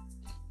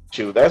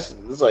 Shoot, it's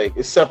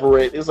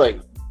like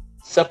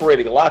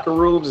separating locker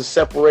rooms, and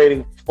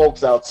separating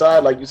folks outside,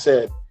 like you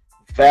said,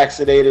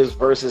 vaccinators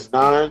versus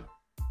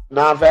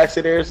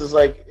non-vaccinators. Is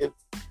like, it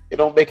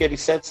don't make any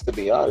sense to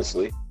me,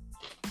 honestly.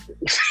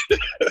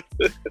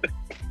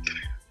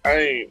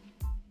 I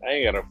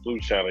ain't got a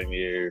flu shot in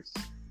years,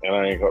 and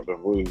I ain't got the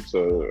flu,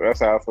 so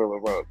that's how I feel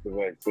about the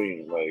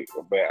vaccine. Like,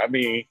 but I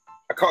mean,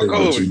 I caught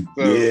COVID.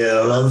 So,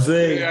 yeah, what I'm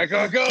saying. Yeah, I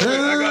caught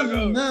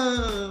COVID.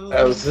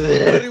 That was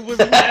it. But it was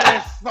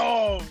mad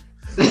soft.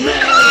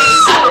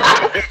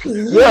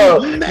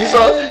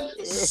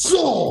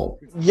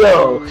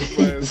 Yo,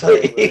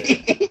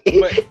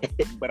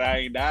 but I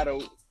ain't died.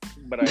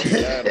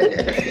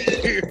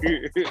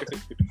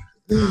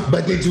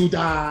 But did you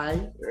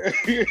die?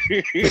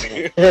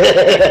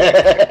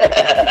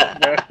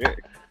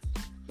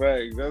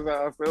 Right, that's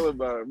how I feel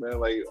about it, man.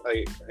 Like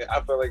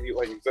I feel like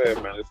you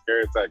said, man, it's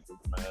scary tactics,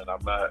 man.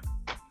 I'm not.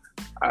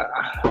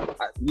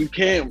 You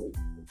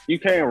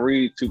can't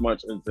read too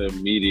much into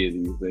media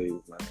these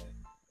days, man.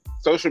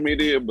 Social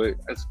media, but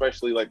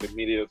especially like the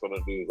media that's on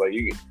the news. Like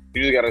you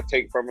just gotta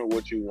take from it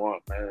what you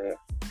want, man,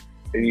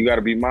 and you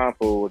gotta be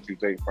mindful of what you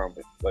take from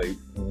it. Like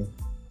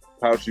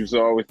Pouch used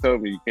to always tell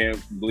me, you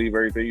can't believe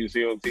everything you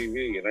see on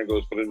TV, and that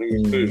goes for the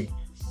news too.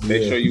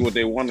 They show you what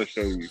they want to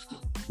show you.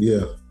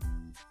 Yeah.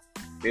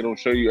 They don't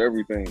show you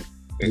everything.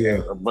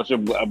 Yeah. A bunch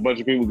of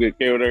people get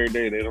killed every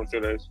day. They don't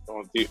show that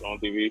on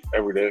TV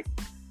every day.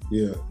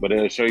 Yeah. But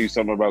they'll show you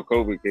something about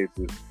COVID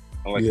cases.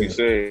 And like you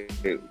said,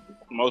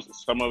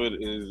 some of it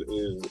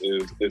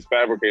is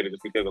fabricated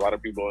just because a lot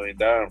of people ain't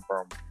dying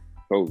from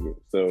COVID.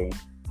 So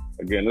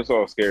again, it's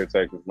all scare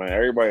tactics, man.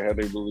 Everybody have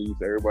their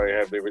beliefs. Everybody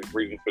have their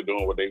reasons for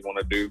doing what they want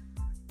to do.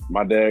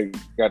 My dad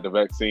got the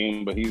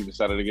vaccine, but he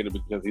decided to get it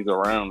because he's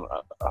around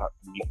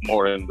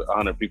more than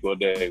 100 people a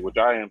day, which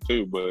I am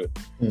too. But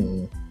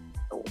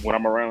when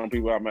I'm around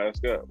people, I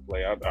mask up.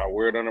 Like I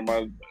wear it under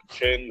my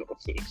chin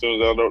as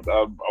soon as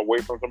I'm away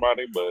from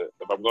somebody. But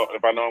if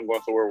I know I'm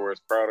going somewhere where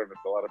it's crowded, there's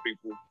a lot of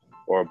people,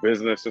 or a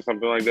business or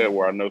something like that,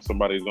 where I know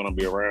somebody's going to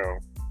be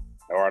around,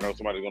 or I know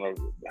somebody's going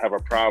to have a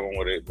problem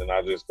with it, then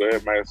I just go ahead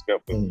and mask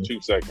up for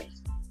 2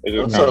 seconds. It's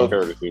just kind of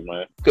courtesy,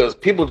 man. Because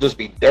people just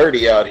be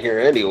dirty out here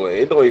anyway.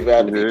 It don't even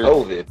have to be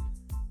COVID.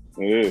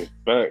 Yeah,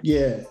 fact.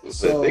 Yeah.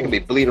 So they can be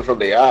bleeding from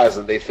their eyes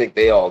and they think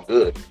they all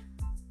good.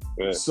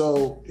 Yeah.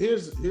 So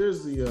here's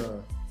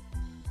the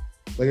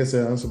like I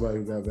said, I'm somebody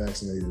who got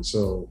vaccinated.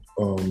 So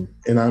and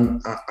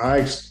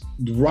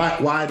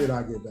why did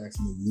I get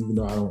vaccinated, even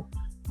though I don't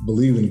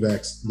believe in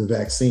the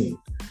vaccine?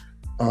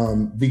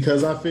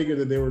 Because I figured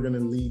that they were going to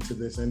lead to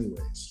this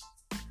anyways.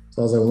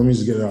 So I was like, well, let me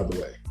just get it out of the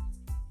way.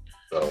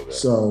 Okay.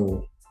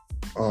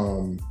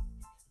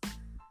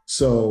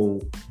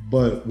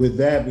 But with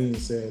that being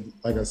said,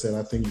 like I said,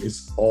 I think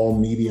it's all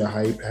media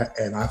hype,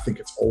 and I think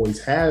it's always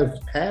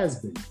has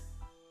been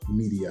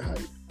media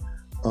hype.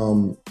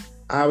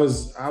 I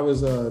was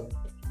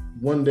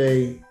one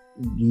day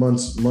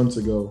months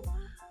ago,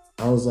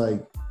 I was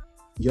like,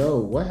 yo,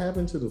 what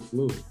happened to the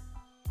flu?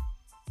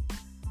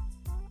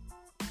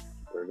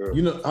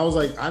 I was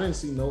like, I didn't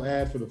see no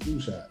ad for the flu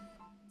shot.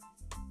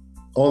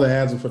 All the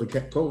ads were for the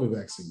COVID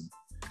vaccine.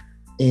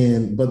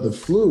 But the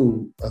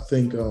flu, I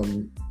think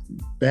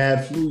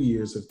bad flu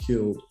years have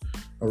killed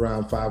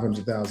around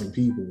 500,000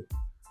 people,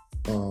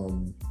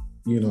 on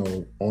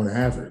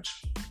average.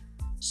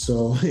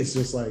 So it's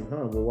just like,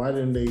 well, why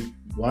didn't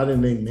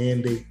they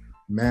mandate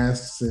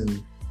masks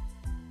and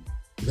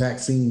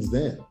vaccines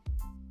then?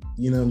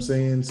 You know what I'm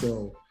saying?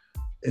 So,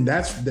 and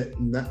that's that.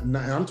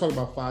 I'm talking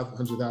about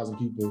 500,000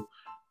 people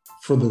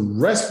for the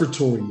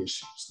respiratory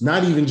issues,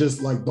 not even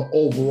just like the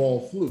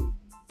overall flu.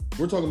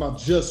 We're talking about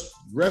just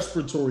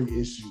respiratory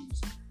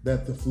issues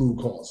that the flu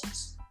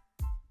causes.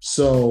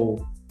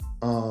 So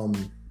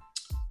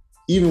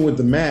even with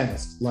the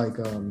mask, like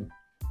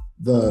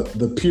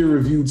the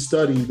peer-reviewed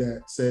study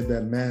that said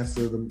that masks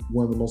are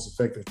one of the most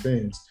effective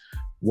things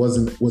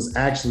was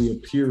actually a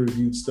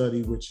peer-reviewed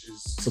study, which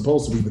is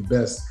supposed to be the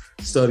best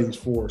studies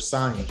for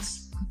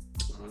science,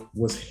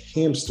 was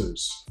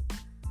hamsters.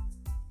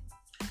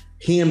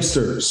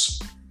 Hamsters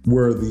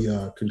were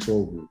the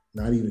control group,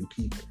 not even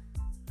people.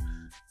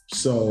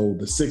 So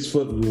the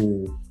 6-foot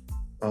rule,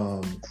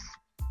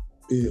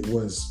 it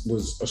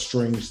was a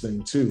strange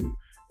thing too.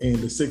 And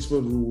the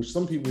 6-foot rule, which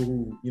some people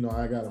who,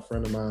 I got a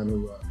friend of mine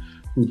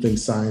who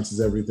thinks science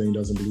is everything,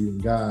 doesn't believe in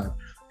God.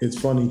 It's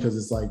funny because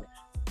it's like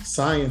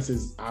science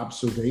is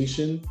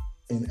observation,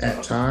 and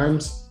at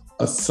times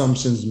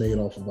assumptions made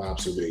off of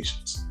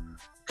observations,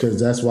 because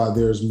that's why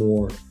there's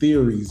more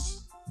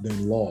theories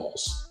than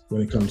laws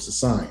when it comes to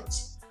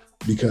science,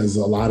 because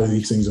a lot of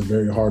these things are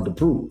very hard to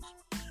prove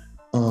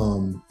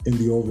in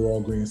the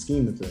overall grand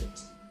scheme of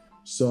things.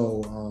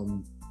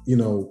 So,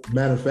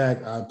 matter of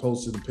fact, I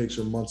posted a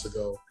picture months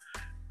ago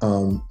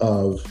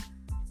of,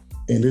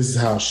 and this is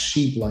how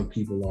sheep-like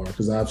people are,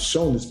 because I've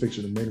shown this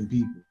picture to many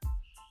people,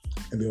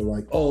 and they're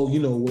like, oh,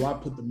 well, I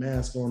put the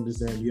mask on, this,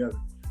 that, and the other.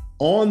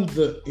 On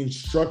the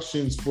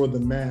instructions for the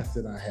mask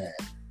that I had,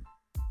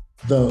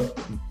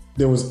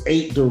 there was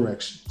 8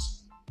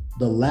 directions.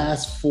 The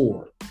last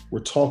 4 were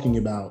talking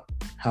about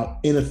how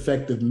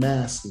ineffective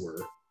masks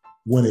were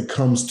when it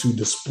comes to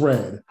the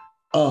spread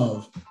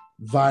of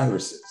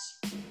viruses.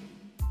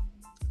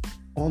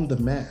 On the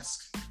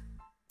mask.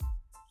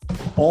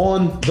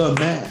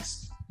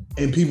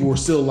 And people were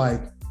still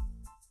like,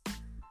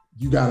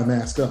 you got to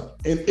mask up.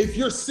 And if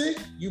you're sick,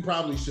 you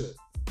probably should.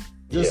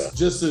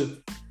 Just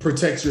to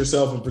protect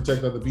yourself and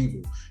protect other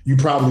people. You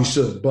probably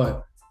should,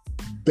 but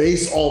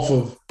based off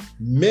of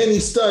many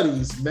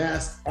studies,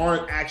 masks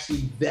aren't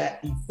actually that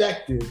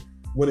effective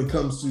when it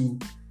comes to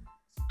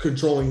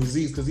controlling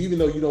disease. Because even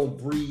though you don't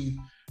breathe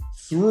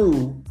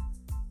through,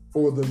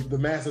 or the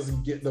mask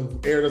doesn't get, the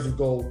air doesn't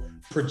go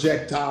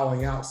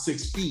projectiling out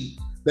 6 feet,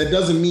 that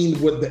doesn't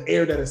mean what the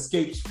air that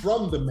escapes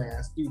from the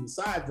mask through the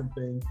sides and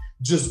thing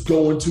just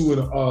go into an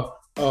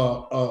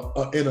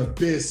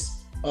abyss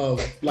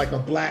of like a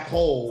black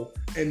hole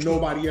and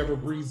nobody ever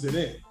breathes it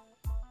in.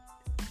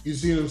 You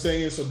see what I'm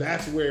saying? So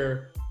that's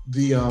where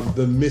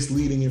the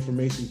misleading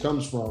information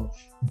comes from,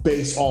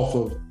 based off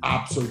of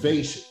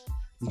observation.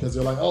 Because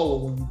they're like, oh, well,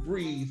 when you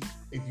breathe,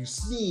 if you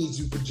sneeze,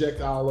 you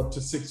projectile up to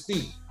 6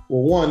 feet.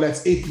 Well, one,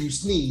 that's if you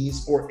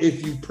sneeze or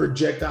if you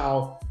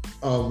projectile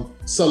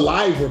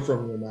saliva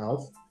from your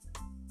mouth.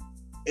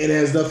 It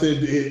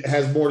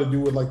has more to do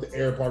with like the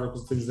air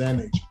particles, things of that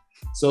nature.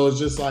 So it's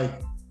just like,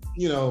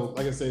 you know,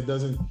 like I said, it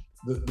doesn't,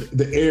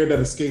 the air that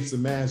escapes the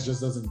mask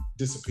just doesn't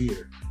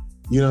disappear.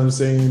 You know what I'm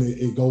saying?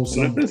 It goes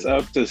somewhere. And if it's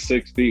up to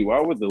 6 feet, why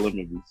would the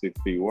limit be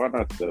 6 feet? Why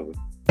not 7?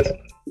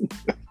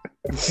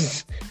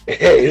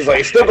 Hey, he's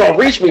like, still gonna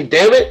reach me,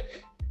 damn it.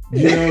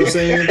 You know what I'm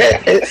saying?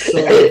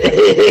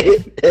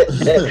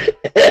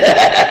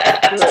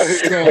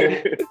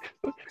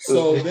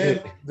 So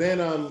then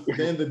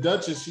the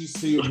Duchess,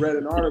 she read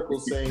an article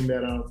saying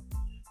that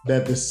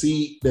the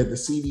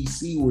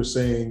CDC were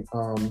saying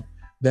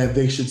that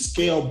they should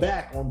scale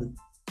back on the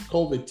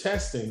COVID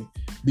testing,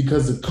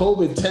 because the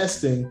COVID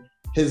testing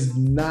has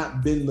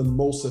not been the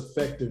most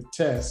effective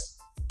test.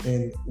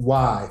 And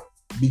why?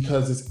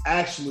 Because it's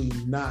actually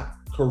not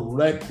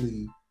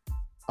correctly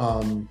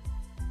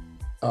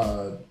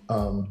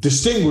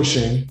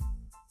distinguishing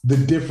the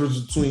difference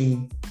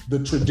between the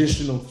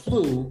traditional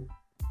flu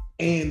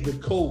and the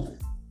COVID.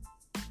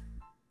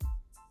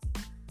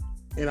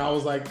 And I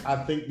was like,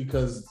 I think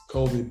because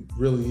COVID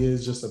really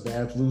is just a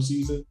bad flu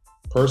season,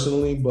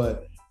 personally,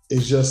 but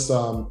it's just,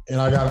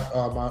 and I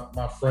got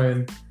my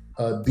friend,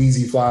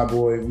 DZ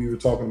Flyboy, we were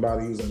talking about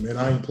it. He was like, man,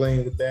 I ain't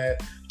playing with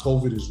that.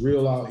 COVID is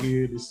real out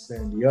here, this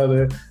and the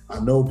other. I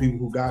know people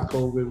who got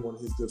COVID. One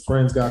of his good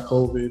friends got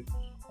COVID.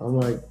 I'm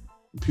like,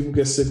 people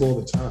get sick all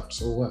the time,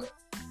 so what?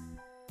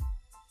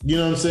 You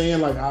know what I'm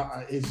saying? Like,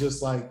 it's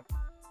just like,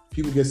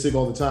 people get sick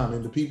all the time.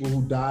 And the people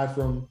who die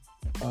from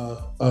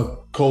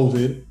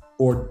COVID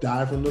or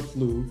die from the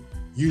flu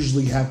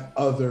usually have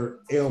other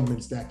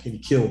ailments that can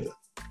kill them.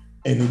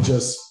 And it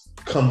just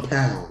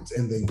compounds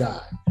and they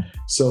die.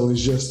 So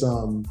it's just,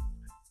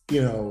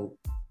 you know,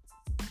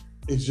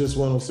 it's just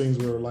one of those things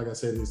where, like I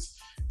said, it's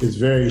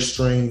very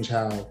strange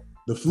how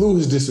the flu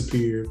has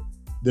disappeared.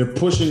 They're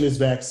pushing this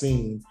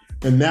vaccine,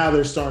 and now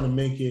they're starting to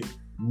make it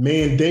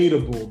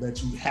mandatable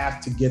that you have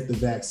to get the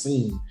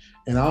vaccine.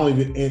 And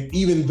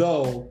even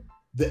though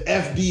the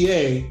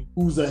FDA,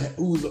 who's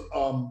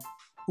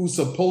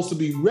supposed to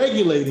be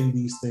regulating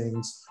these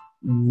things,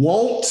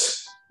 will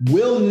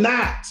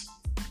not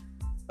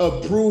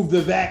approve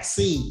the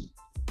vaccine.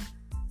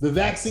 The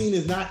vaccine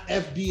is not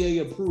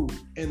FDA approved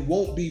and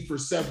won't be for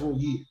several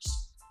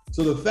years.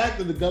 So the fact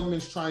that the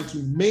government's trying to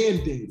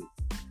mandate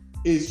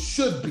it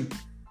should be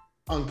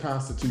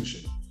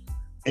unconstitutional.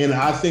 And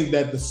I think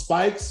that the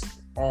spikes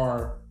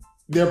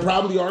there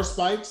probably are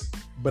spikes,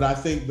 but I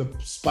think the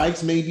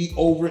spikes may be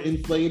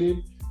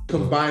overinflated,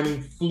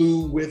 combining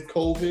flu with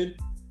COVID,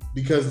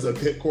 because of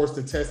course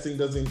the testing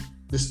doesn't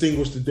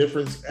distinguish the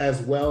difference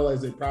as well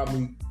as it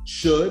probably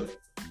should.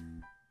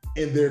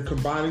 And they're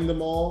combining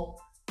them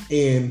all.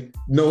 And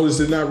notice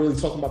they're not really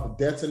talking about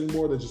the deaths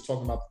anymore. They're just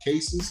talking about the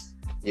cases.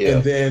 Yeah.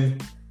 And then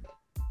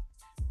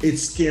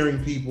it's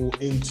scaring people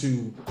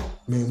into,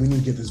 man, we need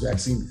to get this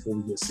vaccine before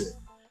we get sick.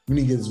 We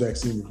need to get this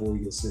vaccine before we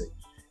get sick.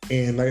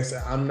 And like I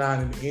said, I'm not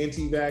an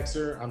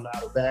anti-vaxxer. I'm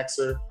not a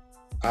vaxxer.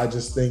 I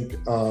just think,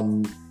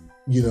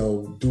 you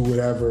know, do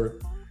whatever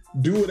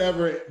you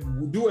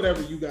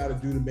got to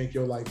do to make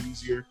your life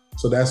easier.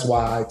 So that's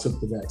why I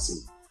took the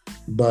vaccine.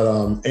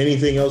 But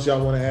anything else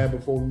y'all want to add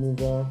before we move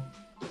on?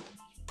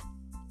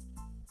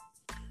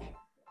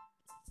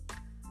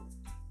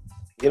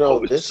 You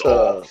know, this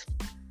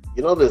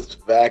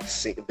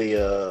vaccine,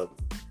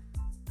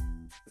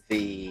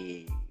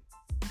 the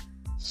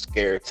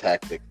scare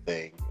tactic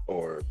thing,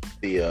 or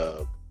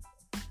the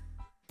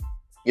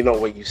you know,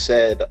 when you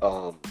said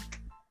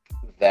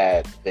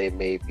that they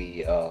may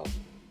be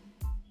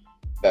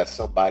that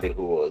somebody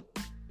who would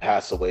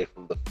pass away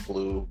from the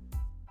flu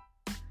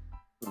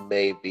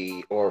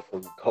maybe, or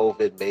from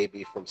COVID,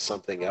 maybe from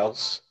something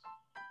else.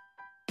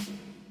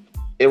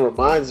 It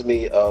reminds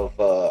me of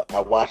I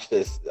watched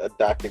this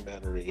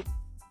documentary,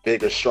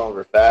 Bigger,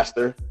 Stronger,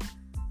 Faster,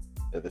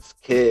 and this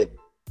kid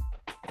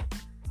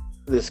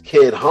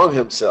hung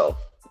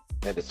himself,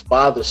 and his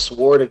father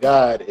swore to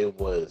God it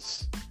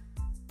was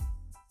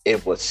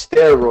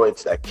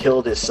steroids that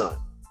killed his son.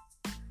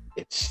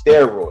 It's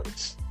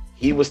steroids.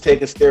 He was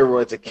taking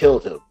steroids that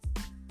killed him,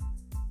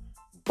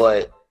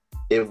 but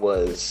it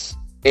was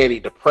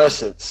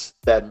antidepressants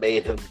that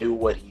made him do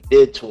what he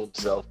did to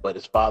himself, but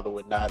his father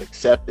would not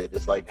accept it.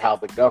 It's like how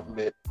the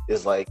government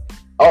is like,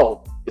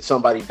 oh, did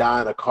somebody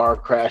die in a car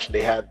crash? And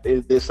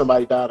did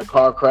somebody die in a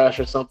car crash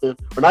or something?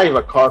 Or not even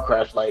a car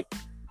crash, like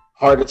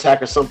heart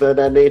attack or something of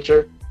that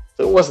nature.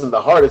 So it wasn't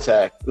the heart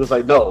attack. It was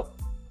like, no,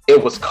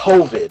 it was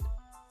COVID.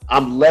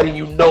 I'm letting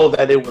you know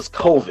that it was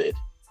COVID.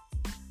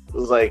 It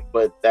was like,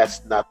 but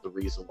that's not the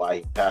reason why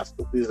he passed.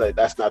 He's like,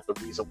 that's not the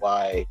reason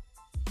why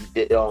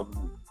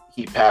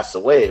he passed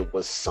away. It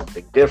was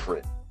something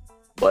different.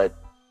 But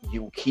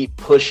you keep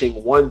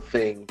pushing one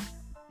thing.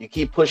 You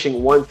keep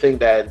pushing one thing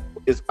that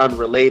was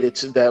unrelated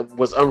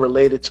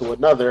to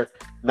another.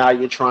 Now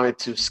you're trying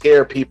to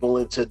scare people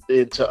into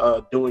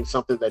doing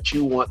something that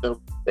you want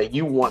them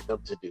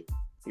to do.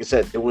 Like I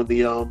said, doing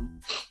the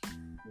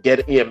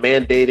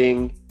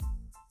mandating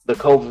the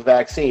COVID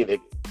vaccine.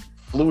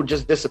 Flu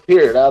just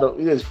disappeared.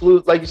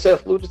 Flu, like you said,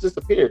 flu just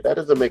disappeared. That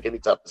doesn't make any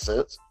type of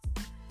sense.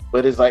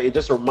 But it's like, it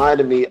just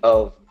reminded me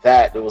of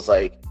that. It was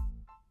like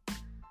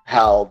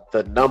how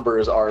the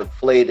numbers are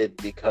inflated,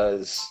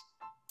 because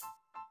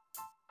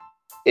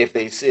if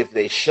they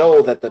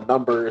show that the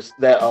numbers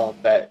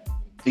that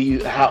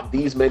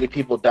these many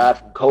people died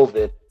from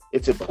COVID,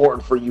 it's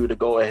important for you to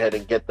go ahead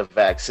and get the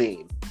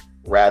vaccine,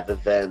 rather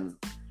than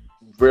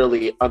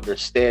really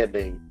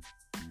understanding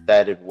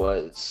that it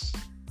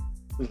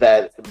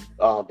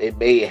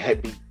may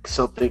be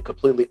something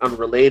completely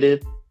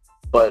unrelated.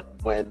 But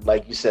when,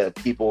 like you said,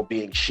 people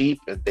being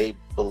sheep and they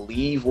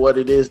believe what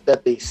it is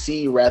that they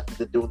see rather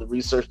than doing the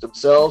research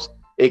themselves,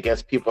 it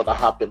gets people to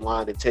hop in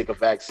line and take a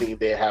vaccine.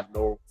 They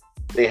don't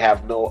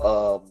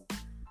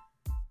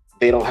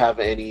have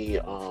any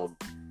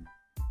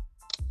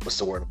what's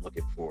the word I'm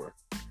looking for?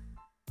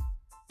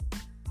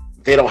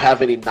 They don't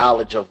have any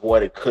knowledge of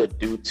what it could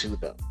do to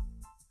them.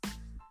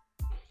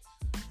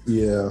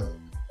 Yeah.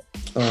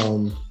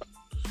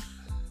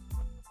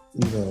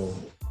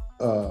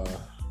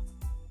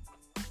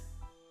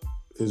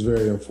 It's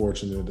very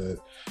unfortunate that,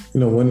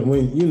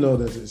 when you know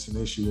that it's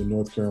an issue when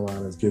North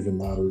Carolina is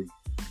giving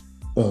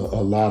a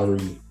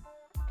lottery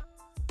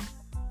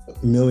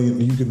million,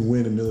 you can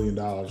win $1 million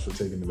for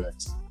taking the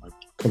vaccine. Like,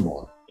 come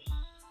on.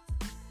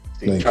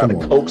 You're trying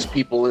to coax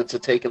people into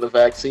taking the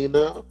vaccine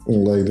now?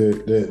 Like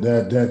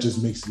that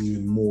just makes it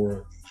even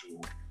more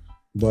unusual.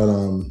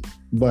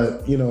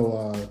 But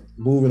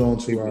moving on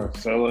to people our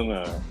selling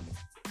out.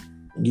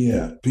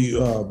 Yeah,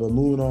 but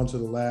moving on to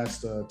the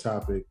last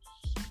topic.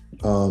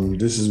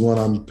 This is one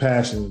I'm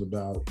passionate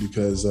about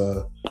because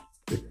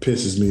it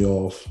pisses me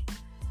off,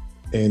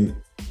 and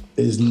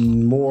is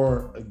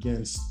more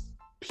against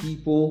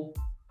people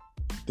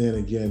than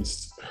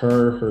against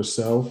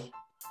herself.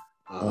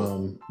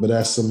 But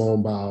that's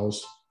Simone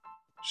Biles.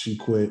 She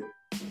quit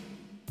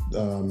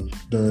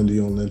during the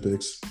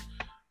Olympics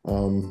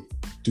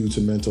due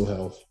to mental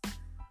health,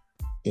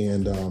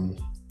 and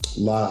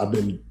I've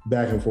been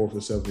back and forth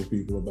with several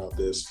people about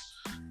this.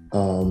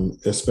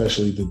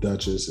 Especially the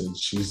Duchess, and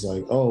she's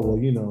like, oh,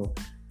 well,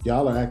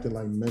 y'all are acting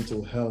like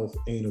mental health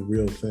ain't a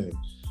real thing.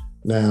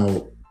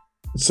 Now,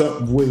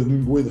 so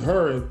with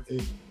her,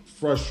 it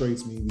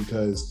frustrates me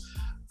because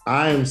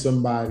I am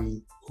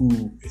somebody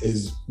who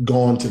has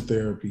gone to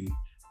therapy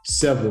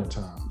several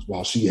times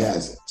while she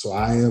hasn't. So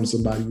I am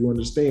somebody who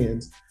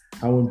understands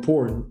how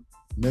important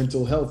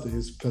mental health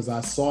is, because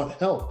I sought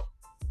help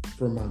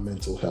for my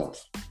mental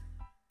health.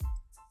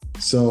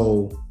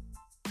 So,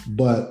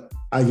 but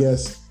I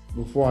guess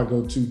before I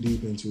go too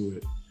deep into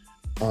it,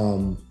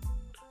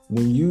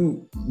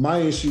 my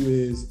issue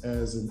is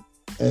as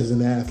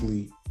an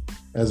athlete,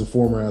 as a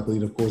former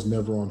athlete, of course,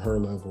 never on her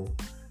level,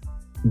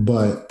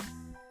 but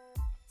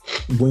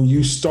when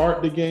you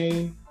start the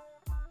game,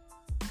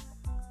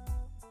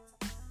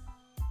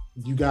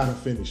 you gotta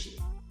finish it.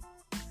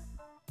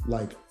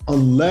 Like,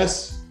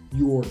 unless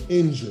you're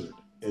injured,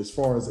 as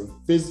far as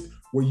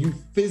where you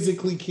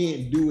physically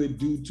can't do it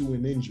due to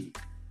an injury.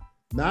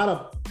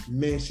 Not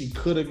she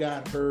could have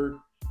got hurt,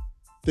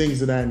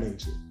 things of that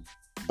nature.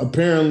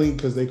 Apparently,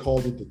 because they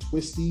called it the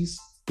twisties,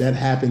 that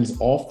happens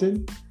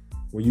often,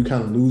 where you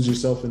kind of lose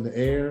yourself in the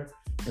air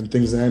and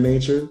things of that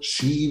nature.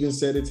 She even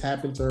said it's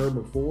happened to her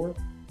before.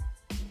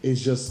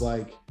 It's just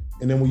like,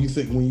 and then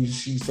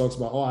she talks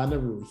about, oh, I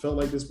never really felt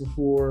like this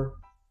before.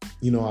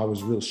 I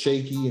was real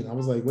shaky, and I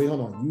was like, wait,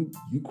 hold on,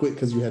 you quit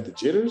because you had the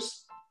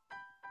jitters?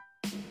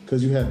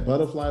 Because you had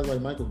butterflies like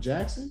Michael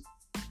Jackson?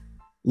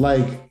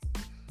 Like,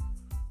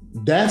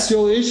 that's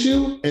your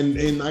issue?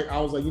 And I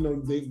was like,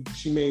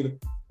 she made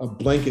a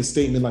blanket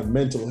statement like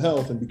mental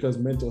health, and because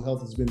mental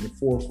health has been the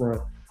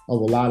forefront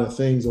of a lot of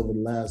things over the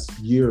last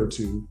year or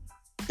two,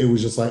 it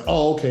was just like,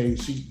 oh, okay,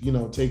 she,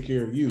 take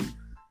care of you.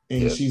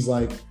 And she's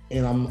like,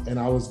 and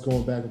I was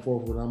going back and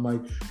forth with her. I'm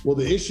like, well,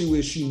 the issue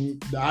is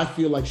I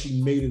feel like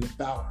she made it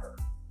about her,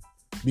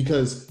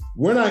 because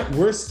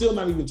we're still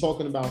not even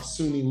talking about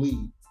Suni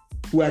Lee,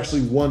 who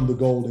actually won the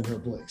gold in her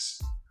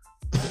place.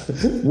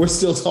 We're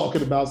still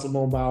talking about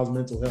Simone Biles'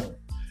 mental health.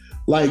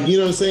 Like, you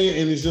know what I'm saying?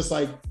 And it's just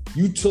like,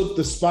 you took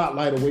the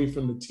spotlight away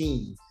from the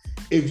team.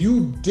 If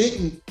you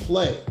didn't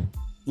play,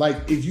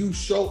 Like if you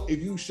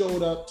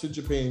showed up to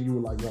Japan, you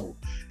were like, no,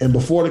 and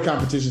before the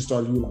competition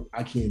started, you were like,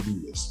 I can't do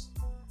this,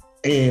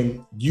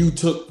 and you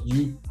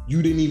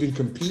didn't even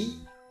compete.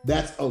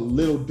 That's a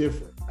little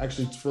different.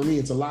 Actually, for me,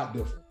 it's a lot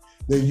different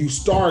than you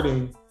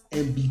starting,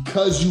 and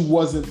because you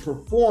wasn't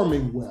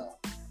performing well,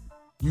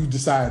 you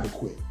decided to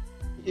quit.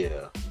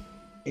 Yeah.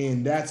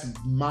 And that's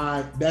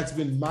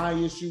been my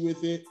issue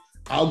with it.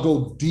 I'll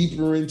go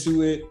deeper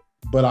into it,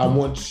 but I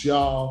want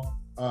y'all,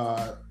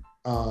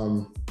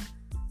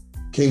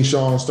 King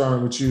Shawn,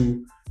 starting with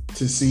you,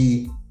 to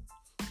see,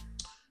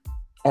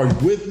 are you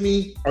with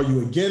me? Are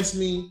you against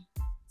me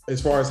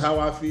as far as how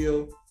I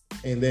feel?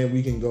 And then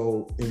we can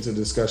go into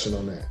discussion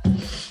on that.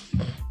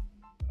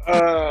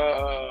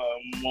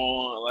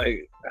 More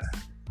like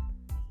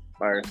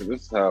I said,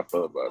 this is how I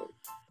feel about it.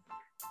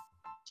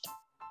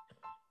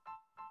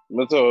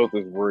 Mental health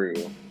is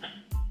real.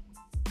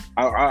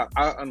 I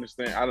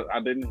understand. I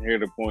didn't hear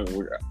the point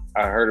where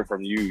I heard it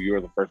from you. You're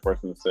the first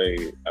person to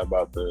say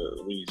about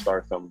when you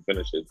start something,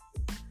 finish it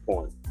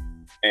point,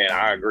 and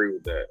I agree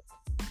with that.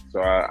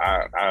 So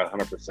I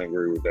 100%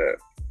 agree with that.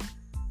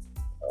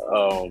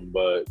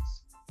 But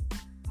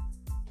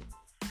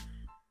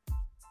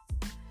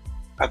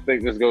I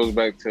think this goes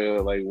back to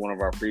like one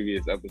of our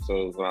previous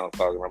episodes when I was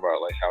talking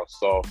about like how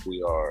soft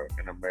we are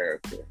in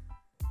America,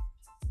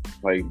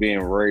 like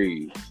being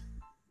raised,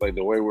 like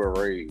the way we're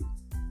raised.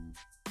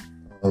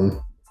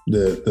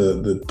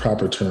 The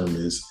proper term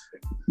is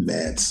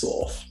mad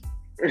soft.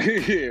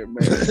 Yeah,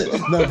 mad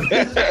soft.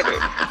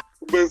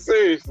 But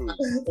seriously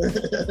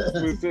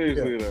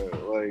though,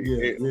 like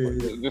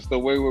just the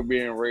way we're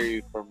being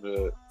raised, from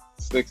the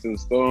sticks and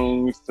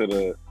stones to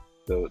the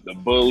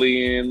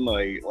bullying,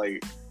 like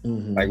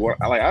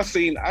I've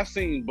seen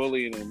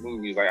bullying in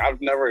movies. Like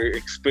I've never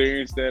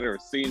experienced that or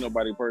seen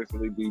nobody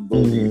personally be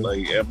bullied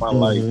like in my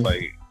life.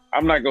 Like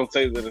I'm not gonna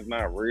say that it's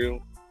not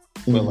real,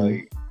 but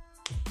like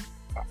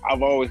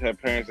I've always had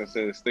parents that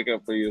said, stick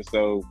up for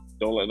yourself.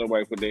 Don't let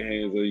nobody put their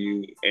hands on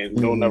you, and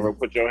don't never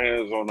put your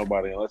hands on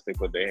nobody unless they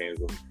put their hands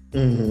on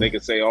you. They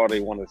can say all they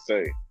want to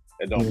say.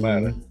 It don't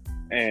matter.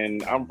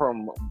 And I'm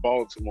from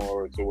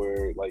Baltimore, to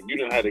where like you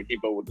didn't have to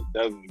keep up with the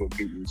dozens of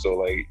people. So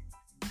like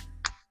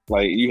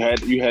you had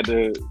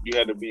to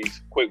be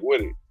quick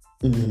with it.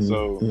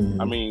 So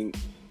I mean,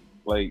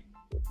 like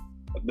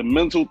the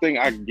mental thing,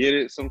 I get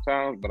it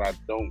sometimes, but I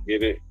don't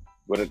get it.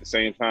 But at the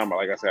same time,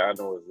 like I said, I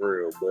know it's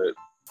real. But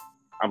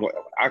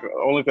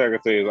only thing I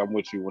can say is I'm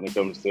with you when it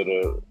comes to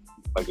the,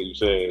 like you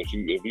said,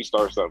 if you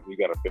start something, you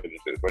gotta finish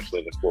it, especially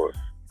in the sport.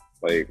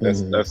 Like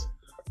that's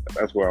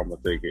where I'm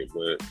gonna take it.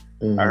 But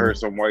I heard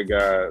some white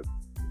guy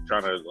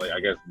trying to, like, I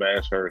guess,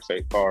 bash her,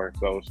 say far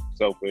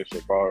selfish or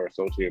far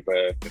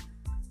sociopath.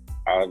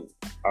 And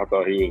I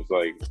thought he was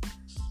like,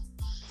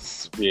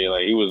 yeah,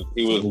 like he was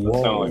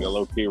sounding like a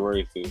low key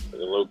racist.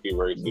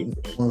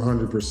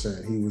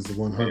 100%. He was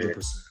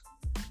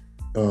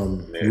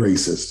 100%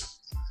 racist.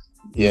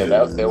 Yeah,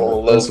 they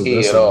weren't low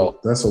key at all.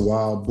 That's a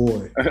wild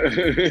boy.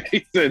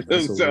 He said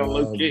doesn't sound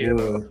low key at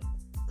all.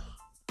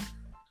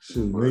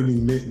 Shoot, maybe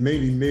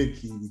mid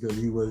key, because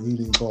he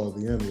didn't call it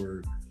the N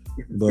word.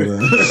 But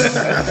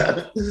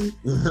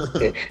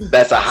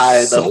that's a high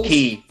enough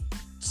key.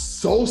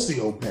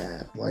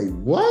 Sociopath, like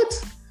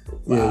what?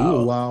 Wow. Yeah, you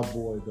a wild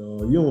boy,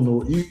 dog. You don't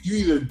know. You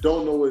either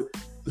don't know what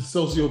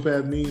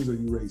sociopath means, or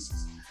you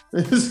racist.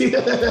 Like,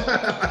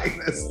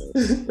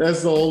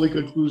 that's the only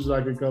conclusion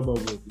I can come up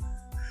with.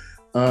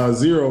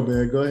 Zero,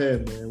 man. Go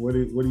ahead, man. What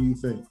do you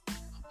think?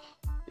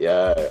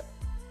 Yeah,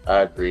 I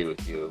agree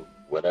with you.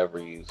 Whatever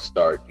you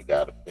start, you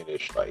gotta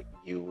finish. Like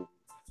you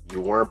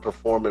weren't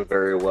performing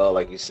very well,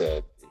 like you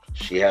said. If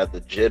she had the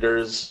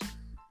jitters,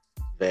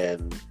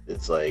 then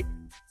it's like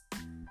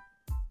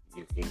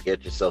you can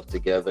get yourself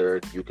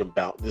together. You can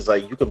bounce. It's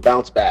like you can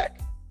bounce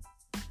back.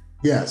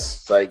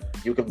 Yes. It's like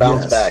you can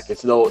bounce back.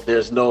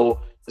 There's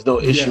no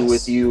issue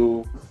with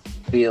you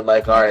being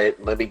like, all right,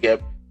 let me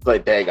get.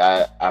 Like, dang,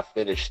 I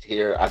finished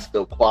here. I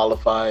still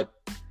qualified.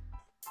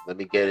 Let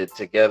me get it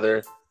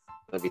together.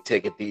 Let me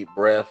take a deep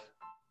breath.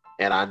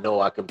 And I know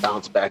I can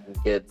bounce back and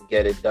get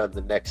it done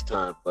the next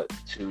time. But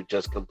to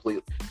just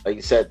complete, like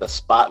you said, the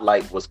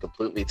spotlight was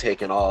completely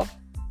taken off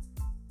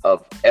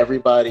of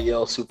everybody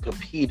else who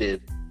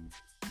competed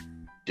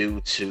due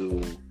to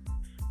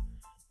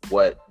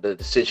the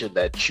decision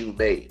that you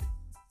made.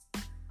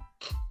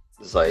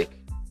 It's like,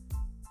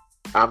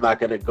 I ain't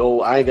gonna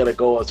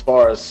go as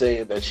far as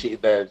saying that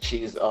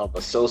she's a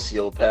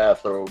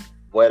sociopath or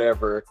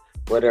whatever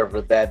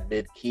that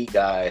mid-key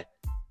guy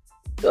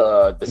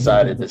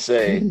decided to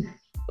say.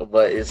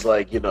 But it's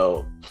like, you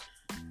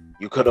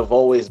could have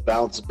always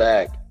bounced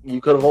back. You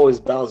could have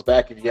always bounced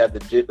back if you had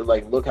the,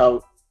 like, look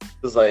how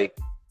it's like,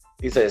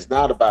 he said, it's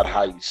not about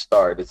how you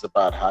start, it's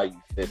about how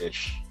you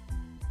finish.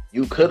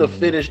 You could have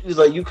finished, he's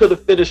like, you could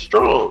have finished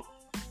strong.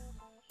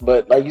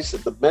 But like you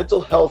said, the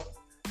mental health,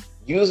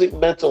 using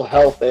mental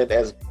health, and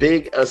as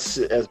big a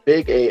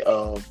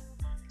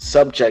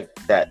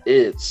subject that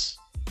is,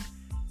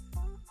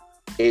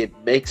 it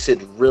makes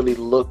it really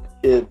look,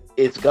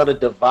 it's gonna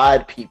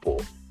divide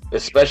people.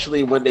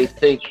 especially when they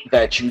think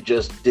that you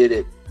just did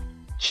it.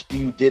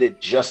 You did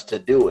it just to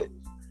do it.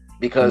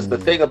 Because the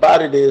thing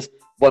about it is,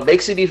 what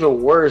makes it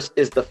even worse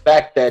is the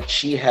fact that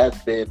she has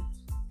been,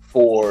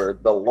 for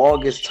the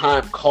longest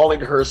time, calling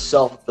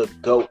herself the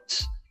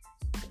GOAT.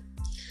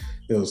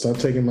 Yo, stop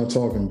taking my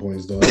talking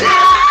points, dog.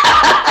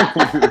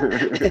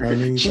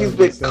 She's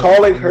been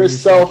calling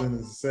herself.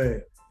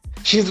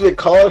 She's been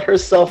calling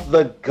herself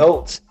the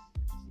GOAT.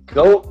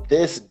 GOAT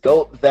this,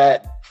 GOAT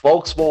that.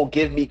 Folks won't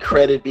give me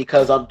credit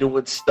because I'm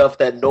doing stuff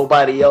that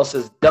nobody else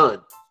has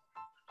done.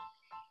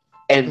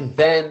 And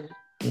then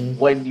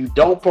when you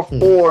don't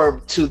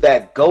perform to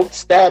that GOAT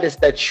status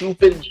that you've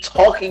been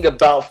talking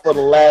about for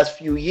the last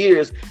few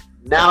years,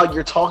 now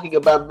you're talking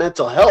about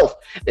mental health.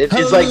 It's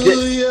like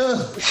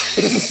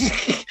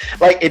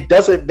like it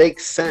doesn't make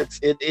sense.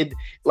 It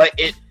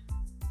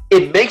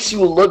makes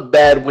you look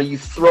bad when you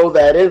throw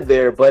that in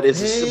there, but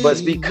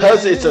it's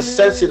because it's a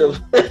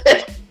sensitive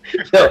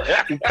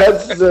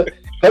because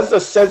it's a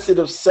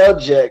sensitive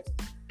subject.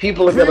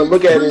 People are going to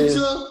look at it.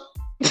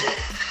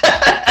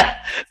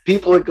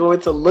 People are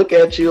going to look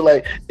at you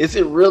like, is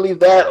it really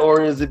that,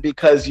 or is it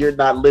because you're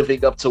not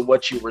living up to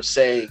what you were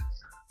saying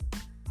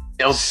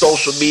on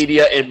social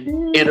media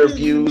and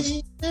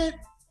interviews?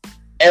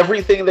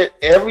 Every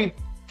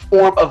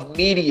form of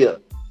media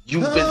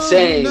you've been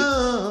saying,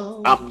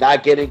 I'm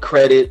not getting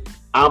credit.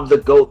 I'm the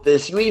GOAT.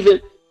 This you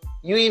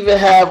even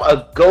have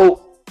a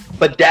GOAT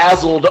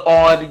bedazzled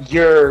on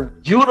your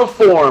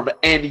uniform,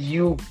 and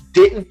you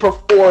didn't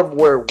perform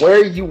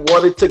where you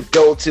wanted to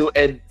go to,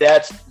 and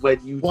that's when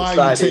you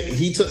decided.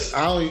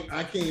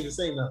 I can't even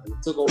say nothing.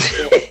 He took over.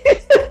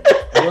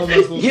 What am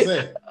I supposed to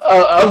say?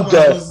 I'm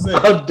done.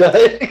 I'm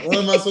done. What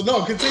am I supposed to?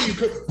 No, continue.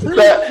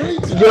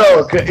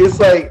 It's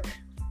like,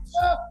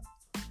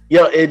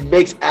 it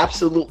makes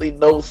absolutely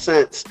no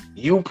sense.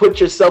 You put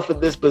yourself in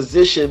this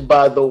position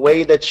by the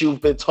way that you've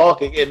been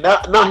talking, and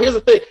now here's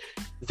the thing.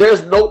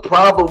 There's no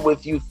problem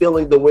with you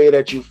feeling the way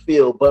that you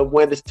feel, but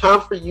when it's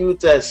time for you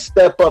to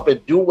step up and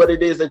do what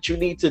it is that you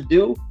need to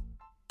do,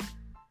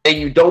 and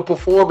you don't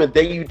perform, and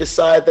then you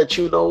decide that,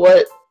 you know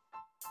what,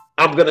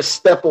 I'm gonna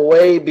step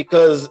away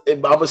because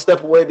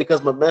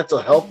my mental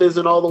health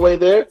isn't all the way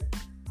there.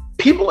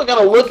 People are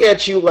gonna look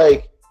at you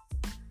like,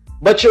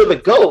 but you're the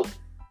GOAT.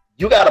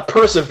 You gotta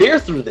persevere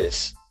through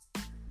this.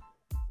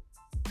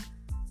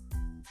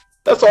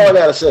 That's all I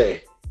gotta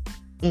say.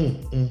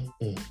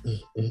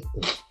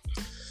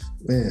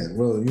 Man,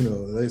 well,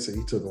 they say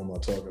he took on my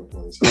talking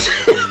points. Well,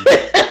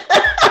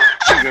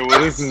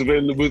 this has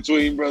been the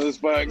Between Brothers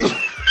podcast.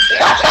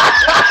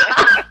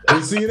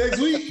 We'll see you next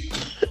week.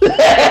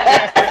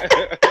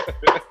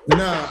 All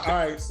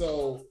right.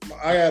 So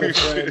I had a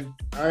friend.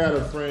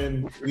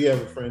 We have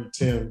a friend,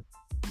 Tim,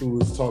 who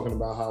was talking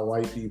about how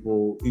white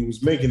people. He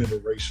was making it a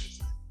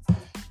racial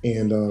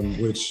thing, and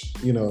which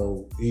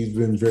he's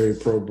been very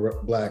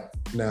pro-black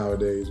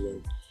nowadays.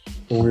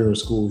 When we were in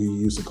school, he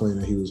used to claim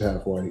that he was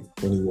half white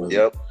when he wasn't.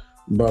 Yep.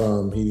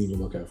 But he didn't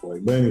even look half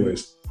white. But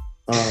anyways,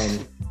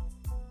 and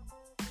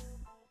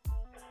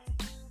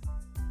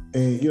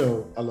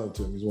I love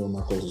Tim. He's one of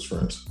my closest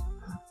friends.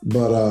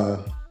 But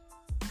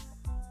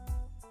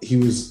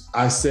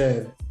I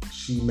said,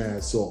 she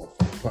mad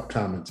soft,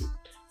 commented,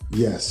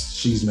 yes,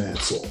 she's mad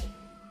soft.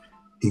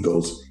 He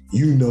goes,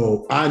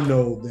 I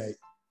know that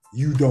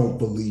you don't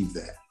believe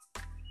that.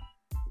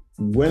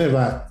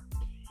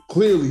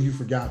 Clearly you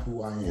forgot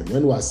who I am.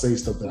 When do I say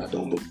stuff that I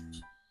don't believe?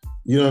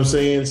 You know what I'm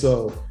saying?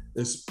 So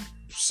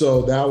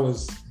that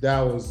was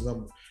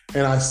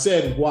and I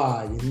said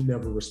why, and he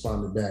never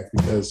responded back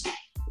because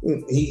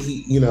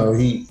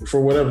he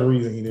for whatever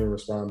reason he didn't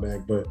respond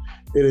back, but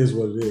it is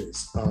what it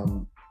is.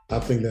 I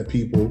think that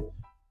people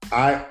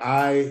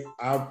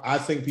I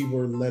think people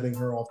are letting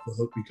her off the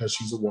hook because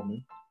she's a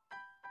woman.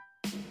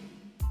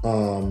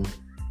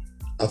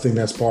 I think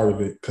that's part of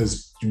it,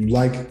 because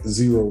like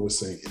Zero was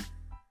saying,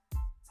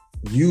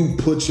 you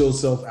put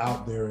yourself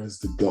out there as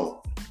the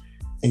GOAT,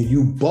 and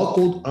you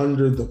buckled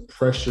under the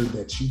pressure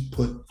that you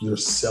put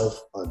yourself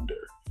under.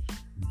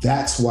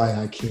 That's why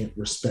I can't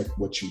respect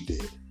what you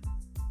did.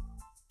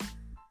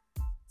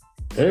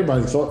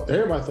 Everybody thought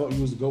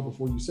you was the GOAT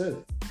before you said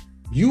it.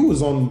 You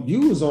was on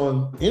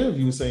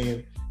interview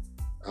saying,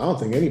 I don't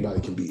think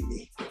anybody can beat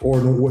me. Or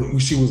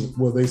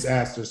they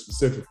asked her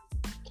specifically,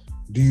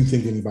 do you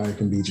think anybody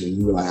can beat you? And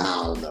you were like,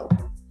 I don't know.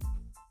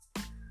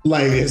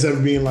 Like, instead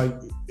of being like,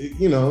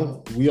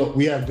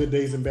 we have good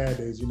days and bad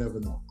days, you never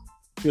know.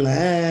 You're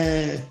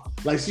like,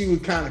 like she was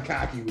kind of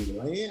cocky with it.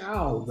 Like, I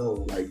don't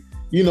know. Like,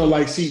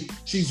 like she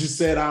just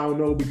said, I don't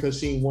know, because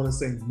she didn't want to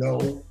say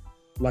no,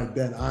 like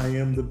that I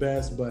am the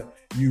best, but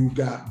you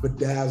got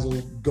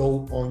bedazzled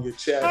GOAT on your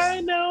chest.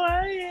 I know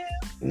I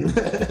am.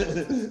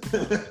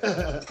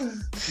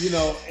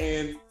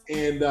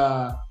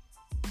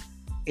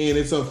 And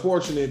it's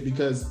unfortunate,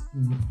 because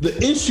the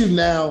issue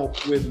now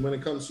when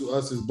it comes to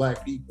us as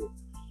Black people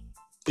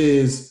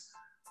is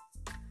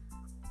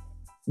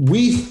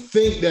we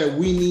think that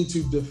we need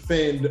to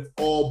defend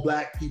all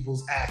Black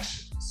people's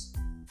actions.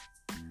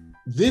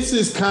 This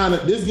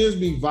gives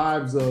me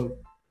vibes of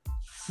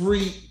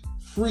free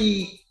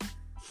free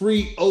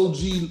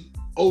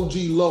OG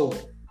Low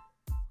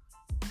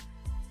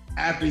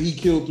after he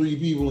killed 3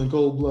 people in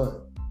cold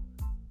blood.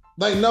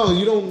 Like, no,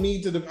 you don't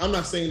need to. I'm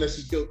not saying that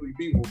she killed 3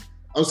 people.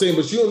 I'm saying,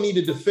 but you don't need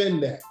to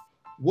defend that.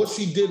 What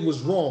she did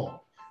was wrong.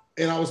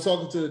 And I was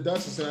talking to the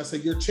Duchess and I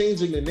said, you're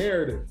changing the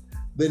narrative.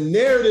 The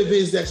narrative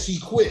is that she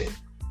quit.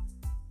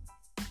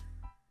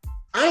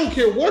 I don't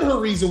care what her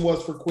reason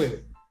was for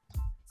quitting.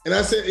 And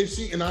I said,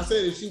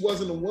 if she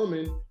wasn't a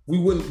woman, we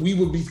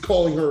would be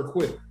calling her a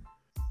quitter.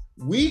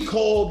 We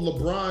called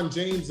LeBron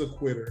James a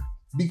quitter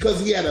because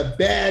he had a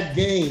bad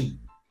game.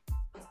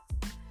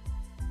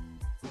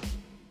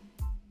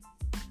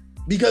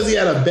 Because he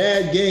had a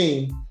bad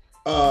game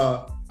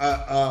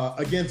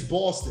against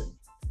Boston,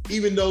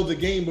 even though the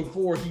game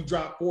before he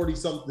dropped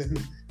 40-something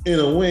in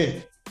a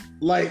win.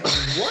 Like,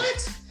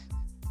 what?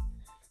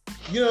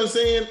 You know what I'm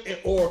saying?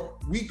 Or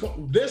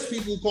there's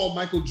people who call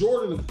Michael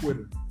Jordan a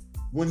quitter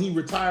when he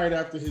retired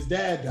after his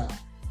dad died.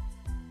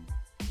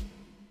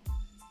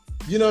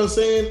 You know what I'm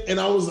saying? And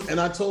I was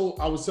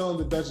telling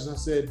the Duchess, I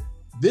said,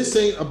 this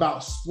ain't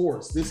about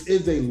sports. This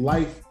is a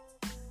life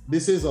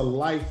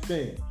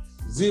thing.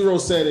 Zero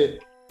said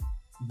it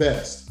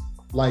best.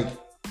 Like,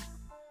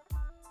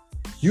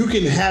 you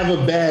can have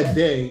a bad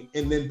day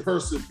and then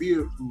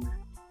persevere through it.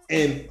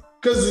 And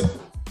because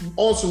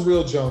on some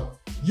real junk,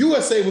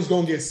 USA was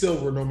going to get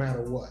silver no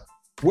matter what,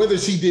 whether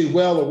she did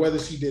well or whether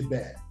she did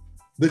bad.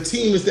 The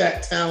team is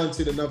that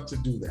talented enough to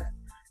do that.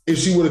 If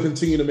she would have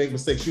continued to make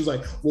mistakes, she was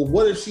like, well,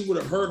 what if she would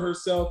have hurt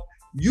herself?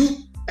 You,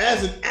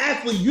 as an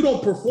athlete, you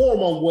don't perform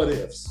on what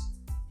ifs.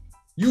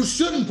 You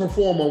shouldn't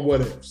perform on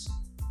what ifs.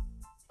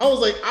 I was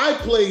like, I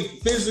play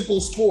physical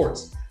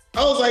sports.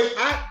 I was like,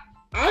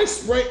 I've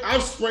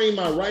sprained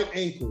my right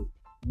ankle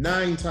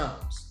 9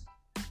 times.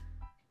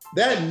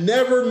 That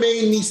never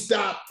made me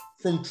stop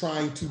from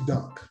trying to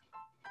dunk.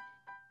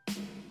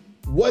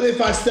 What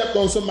if I stepped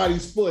on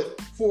somebody's foot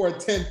for a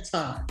 10th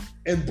time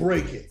and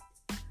break it?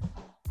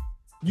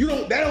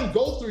 That don't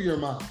go through your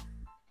mind.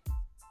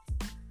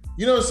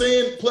 You know what I'm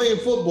saying? Playing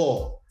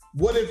football.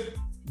 What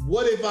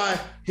if I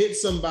hit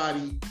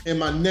somebody and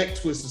my neck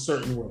twists a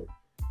certain way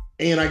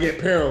and I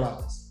get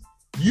paralyzed?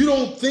 You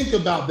don't think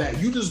about that.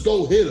 You just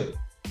go hit them.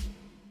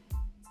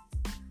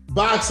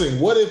 Boxing.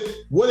 What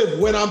if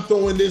when I'm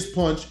throwing this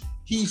punch,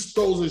 he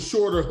throws a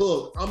shorter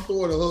hook, I'm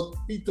throwing a hook,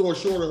 he throws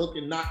a shorter hook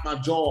and knock my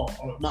jaw,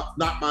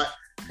 knock my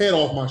head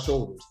off my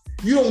shoulders.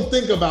 You don't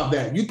think about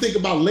that. You think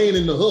about laying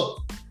in the hook.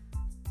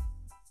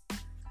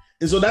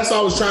 And so that's what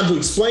I was trying to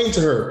explain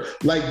to her.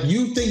 Like,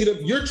 you're taking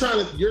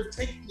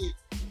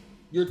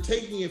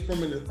it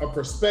from a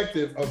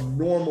perspective of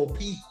normal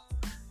people.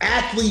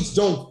 Athletes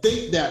don't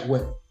think that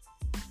way.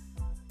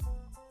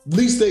 At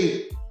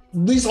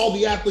least all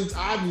the athletes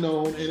I've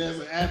known, and as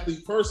an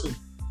athlete person,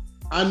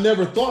 I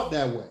never thought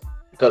that way.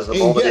 Because the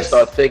moment they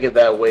start thinking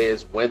that way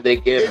is when they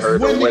get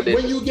hurt.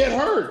 When you get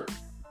hurt.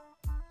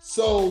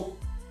 So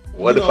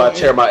what if I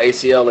tear my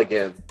ACL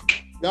again?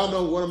 Y'all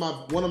know one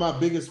of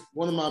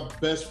my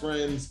best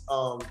friends,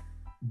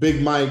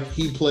 Big Mike.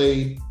 He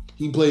played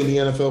in the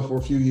NFL for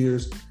a few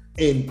years,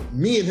 and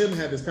me and him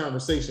had this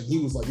conversation. He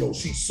was like, "Yo,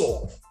 she's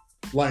soft."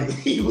 Like,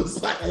 he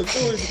was like, "Let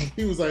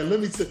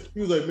me say."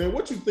 He was like, "Man,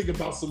 what you think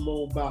about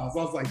Simone Biles?"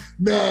 I was like,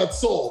 "Mad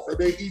soft," and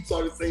then he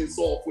started saying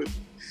soft with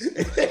me.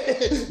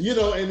 You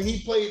know, and he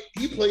played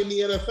in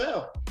the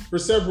NFL for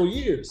several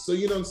years. So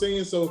you know what I'm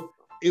saying. So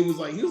it was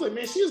like, he was like,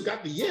 "Man, she just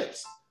got the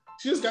yips.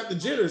 She just got the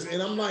jitters,"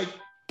 and I'm like,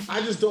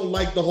 I just don't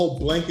like the whole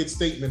blanket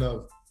statement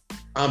of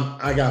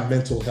I got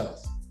mental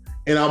health.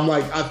 And I'm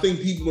like, I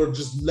think people are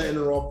just letting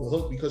her off the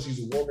hook because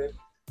she's a woman.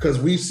 Because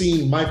we've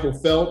seen Michael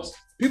Phelps.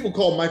 People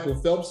call Michael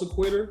Phelps a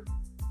quitter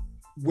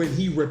when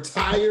he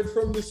retired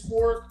from the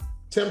sport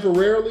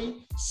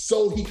temporarily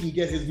so he can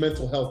get his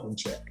mental health in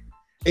check.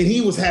 And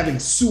he was having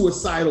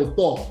suicidal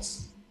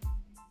thoughts.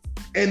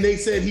 And they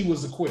said he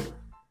was a quitter.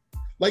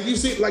 Like, you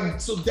see,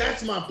 like, so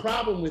that's my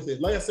problem with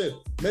it. Like I said,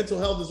 mental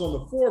health is on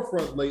the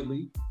forefront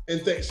lately.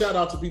 And shout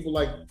out to people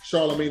like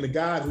Charlamagne the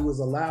God, who has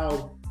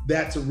allowed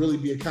that to really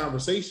be a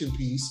conversation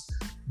piece.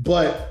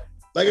 But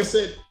like I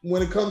said,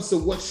 when it comes to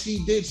what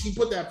she did, she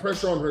put that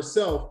pressure on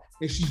herself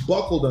and she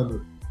buckled under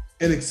it.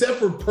 And except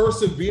for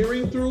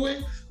persevering through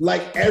it,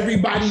 like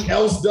everybody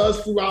else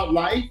does throughout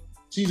life,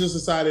 she just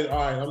decided, all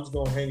right, I'm just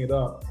gonna hang it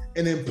up.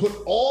 And then put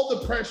all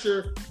the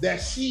pressure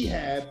that she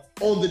had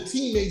on the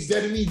teammates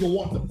that didn't even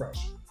want the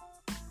pressure.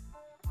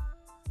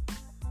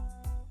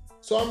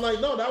 So I'm like,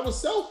 no, that was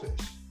selfish.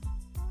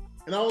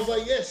 And I was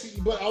like, yeah,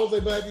 but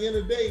at the end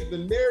of the day, the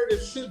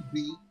narrative should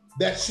be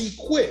that she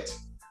quit.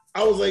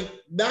 I was like,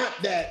 not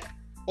that,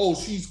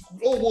 she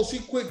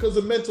quit because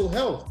of mental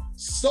health.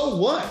 So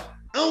what?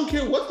 I don't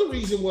care what the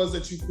reason was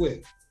that you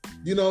quit.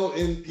 You know,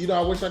 and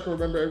I wish I could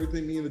remember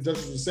everything me and the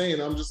Duchess was saying.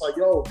 I'm just like,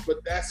 but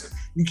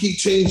you keep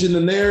changing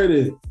the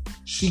narrative.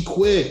 She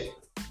quit.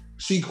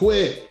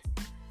 It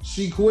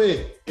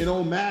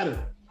don't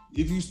matter.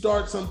 If you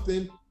start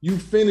something, you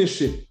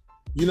finish it.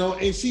 You know,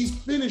 and she's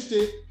finished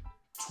it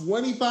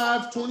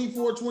 25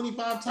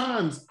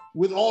 times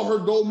with all her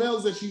gold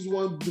medals that she's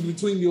won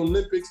between the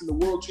Olympics and the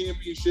World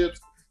Championships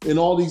and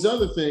all these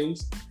other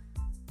things.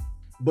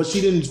 But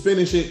she didn't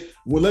finish it.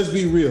 Well, let's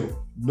be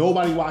real.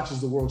 Nobody watches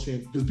the World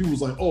Championship because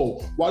people's like,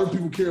 oh, why do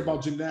people care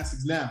about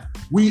gymnastics now?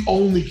 We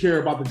only care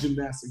about the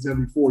gymnastics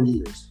every 4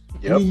 years.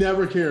 Yep. We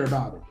never care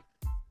about it.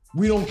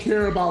 We don't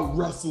care about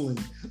wrestling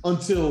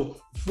until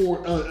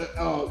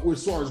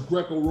as far as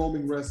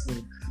Greco-Roman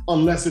wrestling,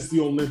 unless it's the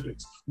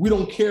Olympics. We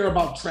don't care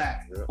about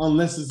track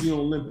unless it's the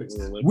Olympics.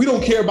 We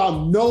don't care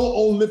about no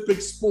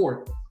Olympic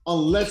sport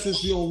unless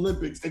it's the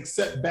Olympics,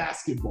 except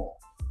basketball.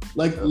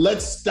 Like,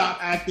 let's stop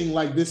acting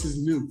like this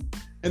is new.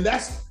 And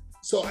that's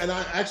so. And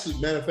I actually,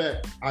 matter of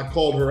fact, I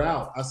called her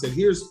out. I said,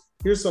 "Here's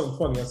something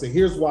funny." I said,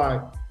 "Here's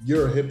why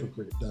you're a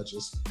hypocrite,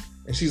 Duchess."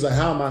 And she's like,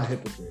 "How am I a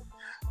hypocrite?"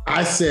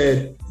 I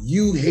said,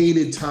 "You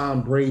hated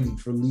Tom Brady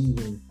for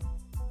leaving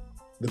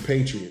the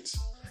Patriots.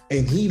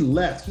 And he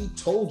left. He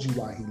told you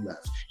why he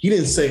left. He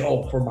didn't say,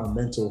 oh, for my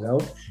mental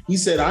health. He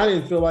said, I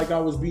didn't feel like I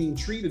was being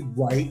treated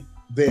right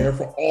there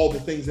for all the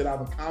things that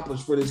I've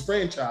accomplished for this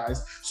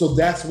franchise. So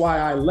that's why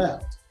I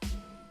left."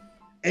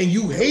 And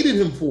you hated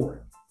him for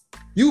it.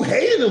 You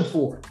hated him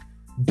for it.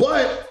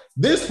 But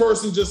this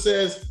person just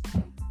says,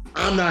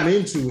 I'm not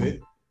into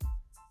it.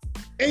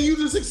 And you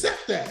just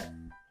accept that.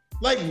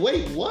 Like,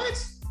 wait,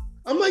 what?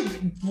 I'm like,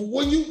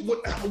 what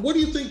do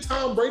you think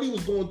Tom Brady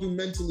was going through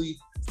mentally,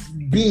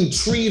 being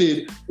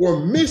treated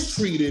or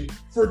mistreated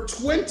for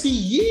 20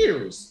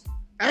 years?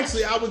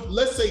 Actually,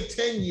 let's say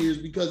 10 years,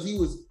 because he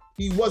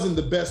wasn't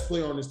the best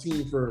player on his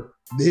team for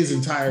his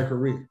entire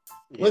career.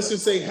 Yeah. Let's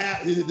just say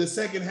the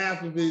second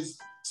half of his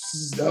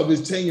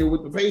tenure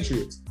with the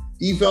Patriots.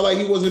 He felt like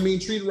he wasn't being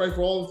treated right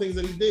for all the things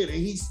that he did, and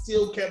he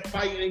still kept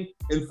fighting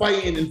and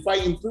fighting and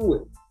fighting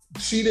through it.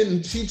 She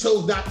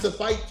chose not to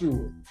fight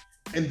through it.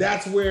 And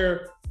that's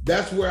where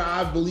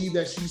I believe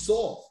that she's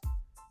soft,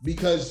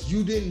 because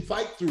you didn't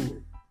fight through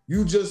it.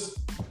 You just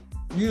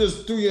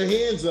threw your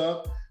hands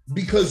up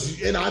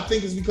and I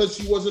think it's because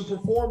she wasn't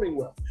performing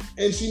well.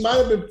 And she might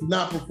have been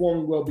not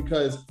performing well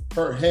because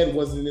her head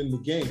wasn't in the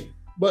game.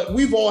 But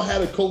we've all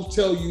had a coach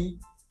tell you,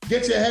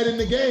 get your head in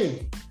the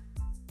game.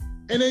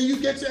 And then you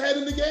get your head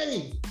in the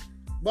game.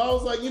 But I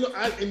was like,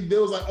 and they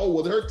was like, oh,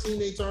 well, her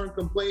teammates aren't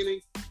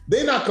complaining.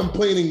 They're not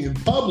complaining in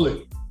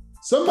public.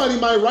 Somebody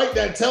might write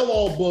that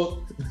tell-all book.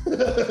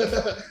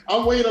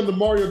 I'm waiting on the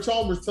Mario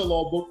Chalmers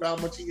tell-all book for how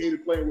much he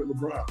hated playing with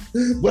LeBron.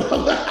 But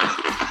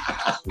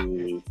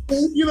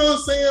you know what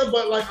I'm saying?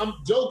 But like, I'm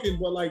joking,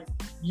 but like,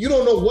 you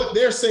don't know what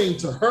they're saying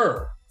to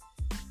her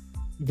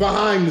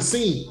behind the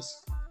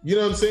scenes. You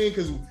know what I'm saying?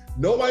 Because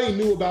nobody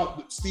knew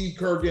about Steve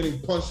Kerr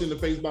getting punched in the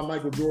face by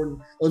Michael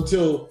Jordan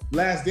until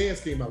Last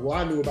Dance came out. Well,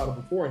 I knew about it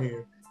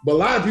beforehand, but a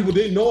lot of people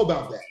didn't know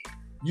about that.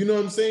 You know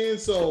what I'm saying?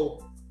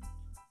 So,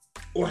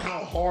 or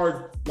how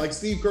hard, like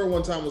Steve Kerr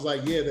one time was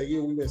like, yeah, that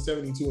year we went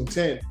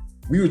 72-10.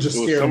 We were just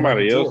scared.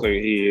 Somebody else that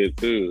he hit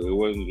too. It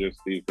wasn't just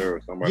Steve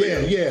Kerr. Somebody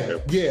else.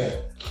 Yeah.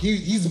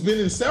 He's been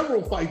in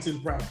several fights in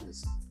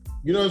practice.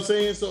 You know what I'm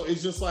saying? So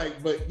it's just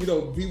like, but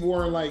people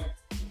weren't like,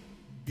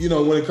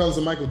 when it comes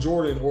to Michael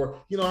Jordan, or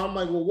I'm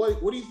like, well,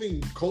 what do you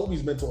think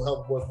Kobe's mental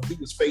health was when he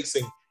was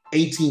facing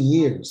 18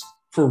 years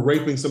for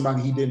raping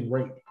somebody he didn't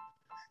rape?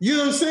 You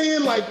know what I'm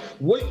saying? Like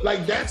what?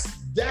 Like that's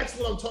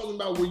what I'm talking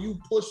about. Where you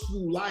push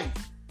through life,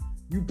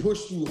 you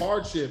push through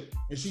hardship,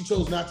 and she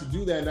chose not to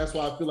do that, and that's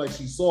why I feel like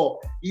she saw.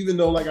 Even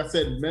though, like I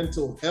said,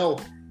 mental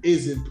health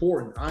is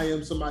important. I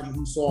am somebody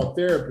who saw a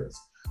therapist.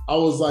 I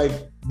was like,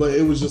 but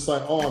it was just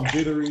like, oh, I'm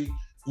jittery.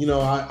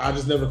 I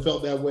just never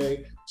felt that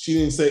way.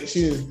 She was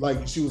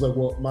like,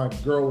 well, my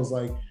girl was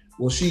like,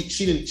 well, she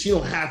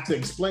don't have to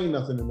explain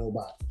nothing to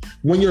nobody.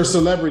 When you're a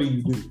celebrity,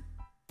 you do.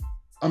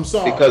 I'm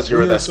sorry. Because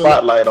you're in that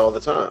spotlight all the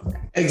time.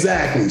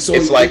 Exactly. So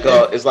it's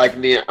like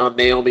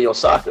Naomi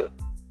Osaka.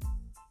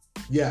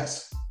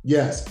 Yes.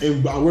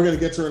 And we're going to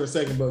get to her in a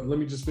second, but let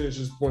me just finish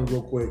this point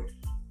real quick.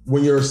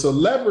 When you're a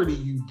celebrity,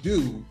 you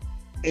do.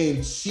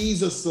 And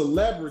she's a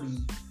celebrity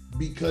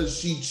because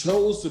she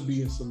chose to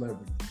be a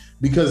celebrity.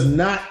 Because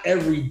not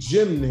every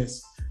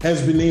gymnast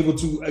has been able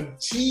to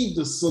achieve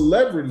the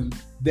celebrity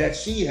that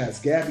she has.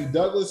 Gabby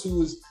Douglas,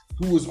 who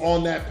was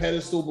on that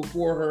pedestal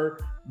before her,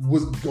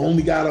 was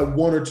only got a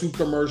 1 or 2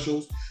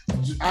 commercials.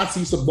 I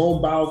see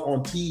Simone Biles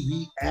on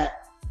TV at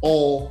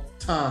all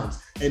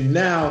times. And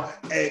now,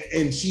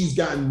 and she's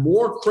gotten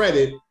more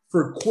credit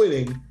for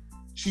quitting.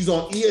 She's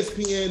on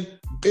ESPN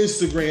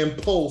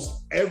Instagram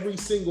posts every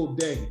single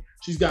day.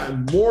 She's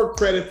gotten more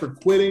credit for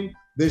quitting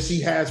than she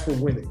has for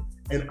winning.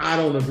 And I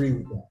don't agree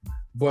with that.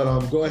 But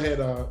go ahead,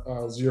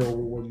 Zero,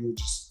 what you were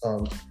just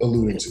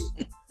alluding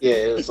to. Yeah,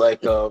 it was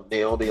like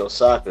Naomi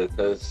Osaka,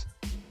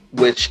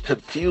 which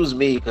confused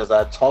me because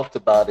I talked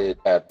about it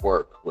at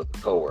work with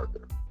a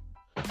coworker.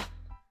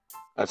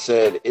 I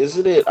said,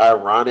 isn't it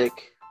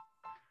ironic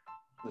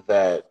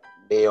that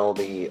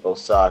Naomi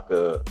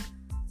Osaka,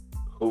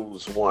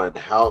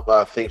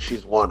 I think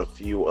she's won a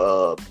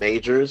few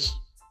majors.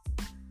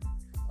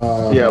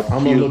 A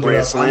few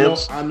Grand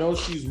Slams. I know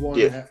she's won.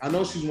 Yeah. I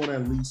know she's won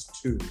at least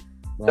 2.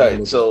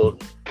 Right. So,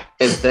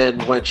 and then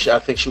when I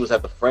think she was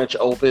at the French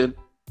Open,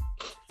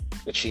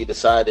 and she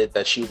decided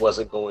that she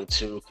wasn't going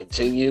to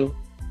continue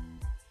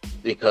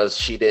because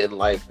she didn't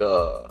like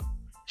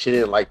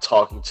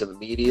talking to the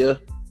media.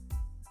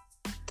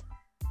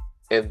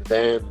 And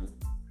then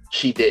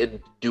she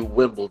didn't do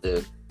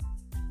Wimbledon.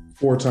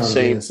 4-time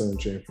Grand Slam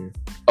champion.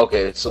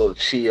 Okay, so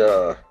she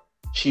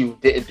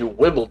didn't do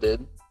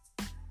Wimbledon,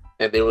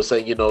 and they were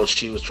saying, you know,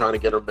 she was trying to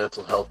get her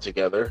mental health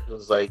together. It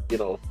was like, you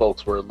know,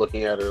 folks were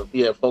looking at her.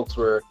 Yeah, it's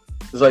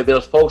like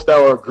there's folks that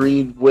were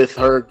agreed with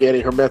her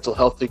getting her mental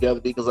health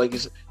together because like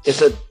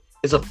it's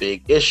a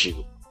big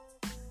issue,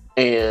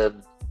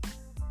 and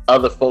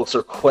other folks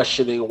are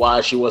questioning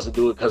why she wasn't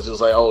doing it because it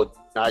was like, oh,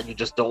 now you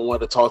just don't want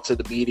to talk to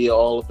the media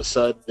all of a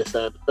sudden, this,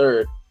 that, and the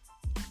third.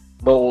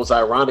 But what was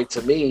ironic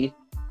to me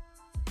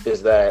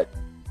is that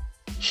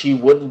she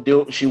wouldn't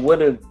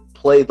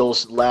play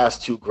those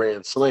last 2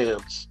 Grand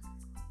Slams,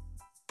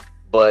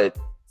 but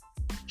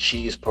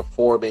she's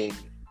performing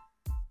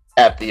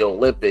at the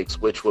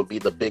Olympics, which would be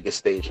the biggest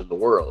stage in the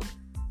world.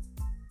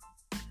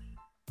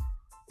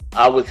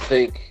 I would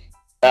think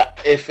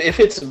if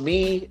it's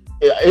me,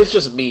 it's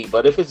just me,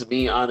 but if it's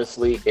me,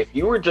 honestly, if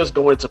you were just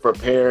going to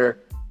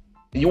prepare,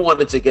 you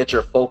wanted to get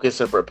your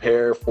focus and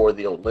prepare for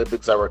the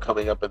Olympics that were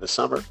coming up in the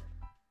summer,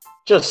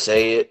 just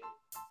say it.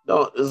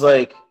 No, it's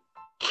like,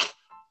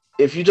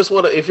 if you just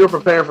want to, if you're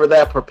preparing for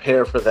that,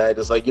 prepare for that.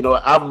 It's like, you know,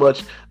 I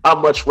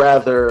much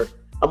rather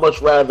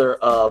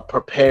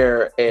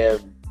prepare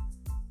and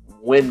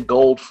win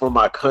gold for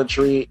my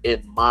country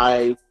in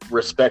my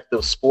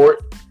respective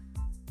sport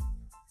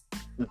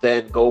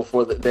than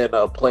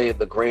play in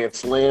the Grand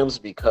Slams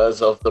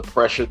because of the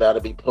pressure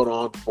that'll be put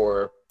on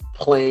for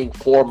playing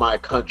for my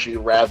country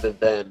rather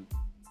than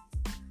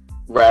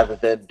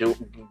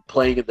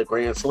playing in the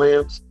Grand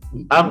Slams.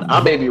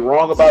 I may be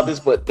wrong about this,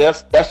 but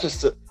that's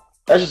just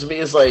me.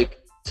 It's like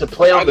to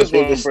play on the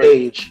biggest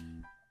stage.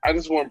 I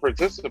just want to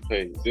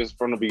participate just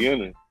from the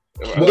beginning.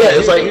 Well, yeah,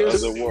 it's like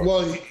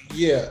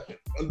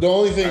the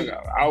only thing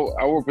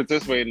I will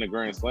participate in the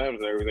Grand Slams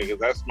and everything because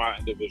that's my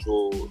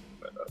individual,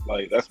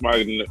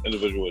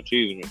 individual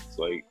achievements.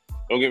 Like,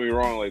 don't get me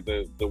wrong, like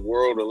the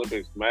World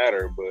Olympics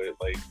matter, but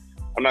like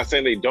I'm not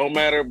saying they don't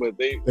matter, but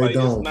they like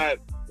don't. It's not.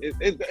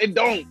 It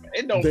don't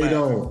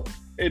matter.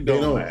 It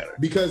don't matter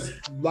because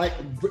like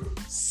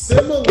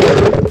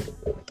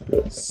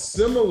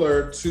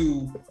similar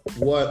to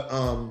what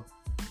I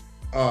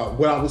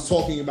was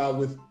talking about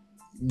with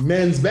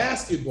men's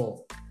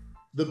basketball.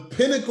 The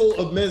pinnacle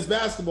of men's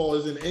basketball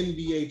is an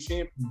NBA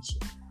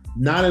championship,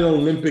 not an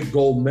Olympic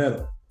gold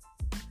medal.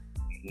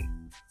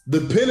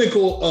 The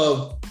pinnacle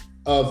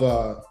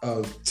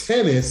of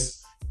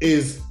tennis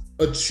is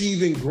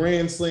achieving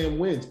Grand Slam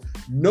wins.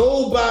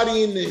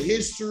 Nobody in the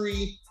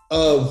history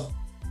of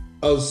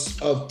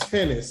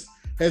tennis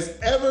has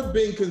ever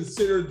been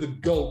considered the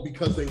GOAT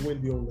because they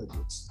win the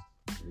Olympics.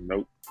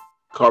 Nope.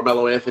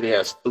 Carmelo Anthony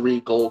has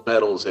 3 gold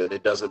medals, and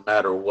it doesn't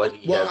matter what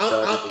he has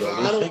done in the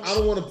Olympics. I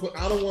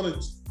don't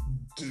want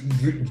to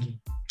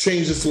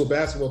change this to a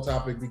basketball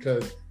topic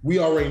because we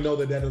already know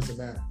that doesn't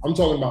matter. I'm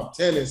talking about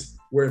tennis,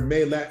 where it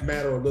may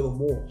matter a little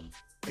more.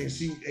 And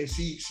she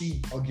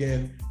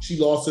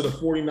lost to the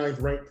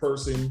 49th ranked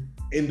person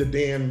in the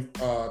damn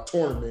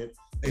tournament,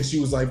 and she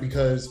was like,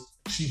 because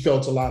she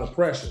felt a lot of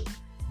pressure.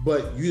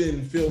 But you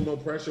didn't feel no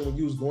pressure when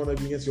you was going up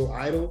against your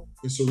idol,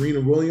 Serena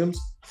Williams,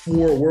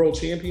 for a world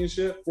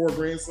championship, for a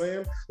Grand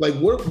Slam. Like,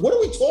 what are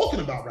we talking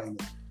about right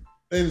now?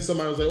 And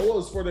somebody was like, oh,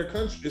 it's for their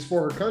country. It's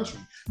for her country.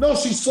 No,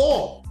 she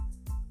saw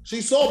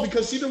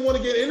because she didn't want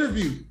to get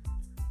interviewed.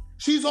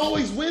 She's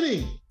always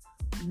winning.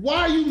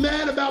 Why are you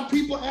mad about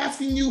people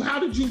asking you, how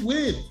did you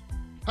win?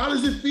 How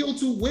does it feel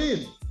to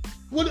win?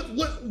 What?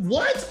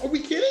 Are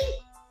we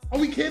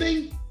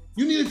kidding?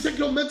 You need to check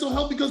your mental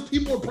health because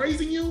people are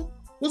praising you?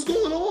 What's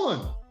going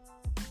on?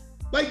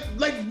 Like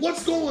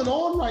what's going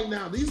on right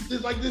now?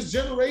 This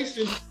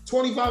generation,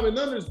 25 and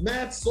under, is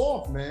mad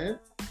soft, man.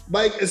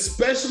 Like,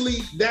 especially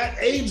that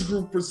age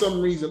group for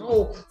some reason.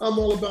 Oh, I'm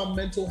all about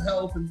mental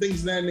health and things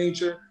of that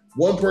nature.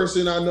 One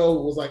person I know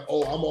was like,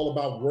 oh, I'm all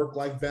about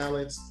work-life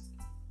balance.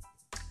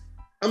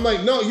 I'm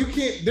like, no, you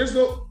can't. There's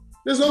no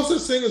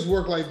such thing as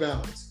work-life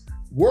balance.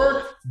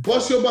 Work,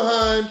 bust your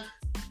behind,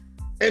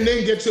 and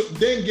then get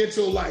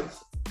your life.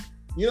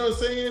 You know what I'm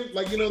saying?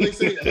 Like, you know, they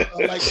say, here's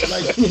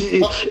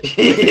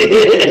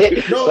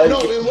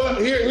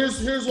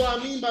what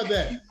I mean by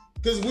that.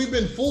 Because we've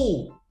been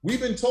fooled. We've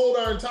been told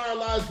our entire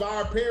lives by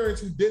our parents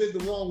who did it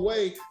the wrong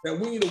way that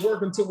we need to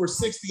work until we're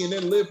 60 and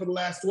then live for the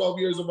last 12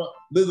 years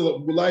live the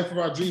life of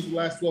our dreams for the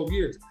last 12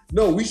 years.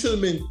 No, we should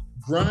have been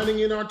grinding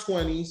in our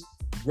 20s,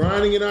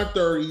 grinding in our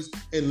 30s,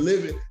 and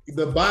living.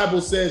 The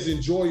Bible says,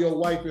 enjoy your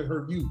wife in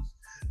her youth.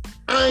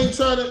 I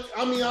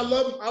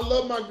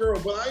love my girl,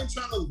 but I ain't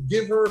trying to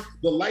give her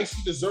the life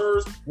she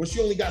deserves when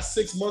she only got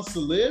 6 months to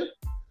live.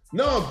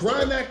 No,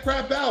 grind that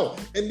crap out.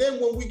 And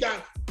then when we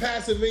got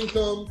passive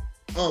income,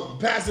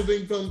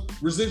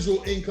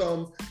 residual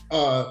income,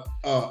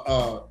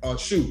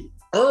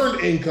 earned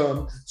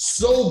income,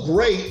 so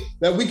great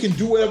that we can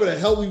do whatever the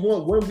hell we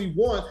want when we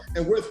want,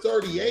 and we're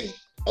 38,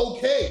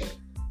 okay.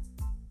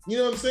 You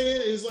know what I'm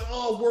saying? It's like,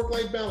 oh,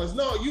 work-life balance.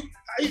 No,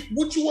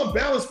 what you want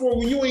balance for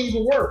when you ain't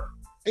even work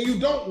and you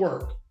don't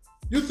work?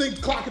 You think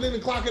clocking in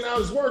and clocking out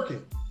is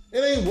working. It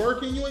ain't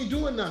working. You ain't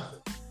doing nothing.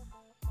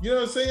 You know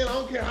what I'm saying? I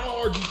don't care how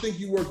hard you think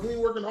you work. You ain't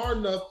working hard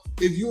enough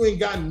if you ain't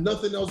got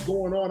nothing else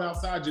going on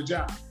outside your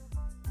job.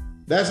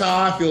 That's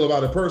how I feel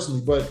about it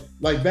personally. But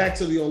like back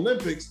to the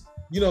Olympics,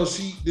 you know,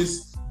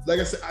 like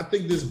I said, I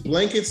think this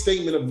blanket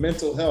statement of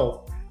mental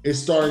health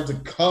is starting to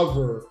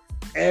cover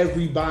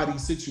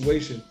everybody's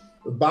situation.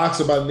 The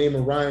boxer by the name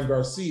of Ryan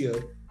Garcia,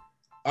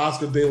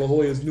 Oscar De La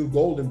Hoya's new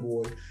golden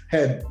boy,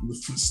 had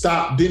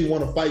stopped, didn't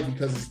want to fight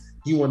because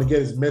he wanted to get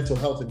his mental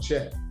health in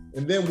check.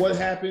 And then what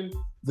happened?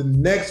 The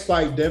next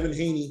fight, Devin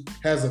Haney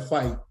has a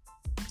fight.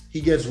 He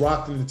gets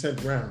rocked in the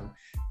 10th round.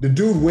 The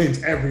dude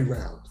wins every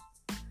round.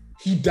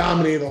 He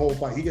dominated the whole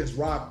fight. He gets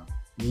rocked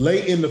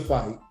late in the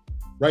fight,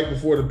 right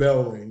before the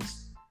bell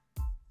rings.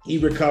 He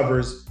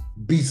recovers,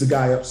 beats the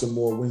guy up some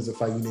more, wins the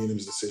fight,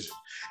 unanimous decision.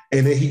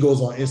 And then he goes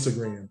on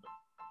Instagram.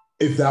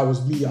 If that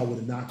was me, I would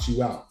have knocked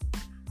you out.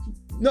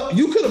 No,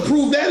 you could have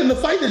proved that in the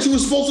fight that you were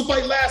supposed to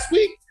fight last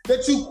week,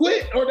 that you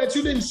quit or that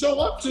you didn't show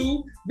up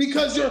to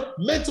because your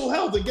mental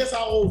health. And guess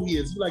how old he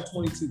is? He's like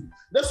 22.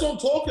 That's what I'm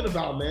talking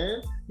about,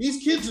 man.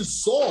 These kids are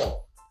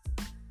soft.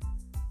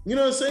 You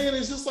know what I'm saying?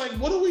 It's just like,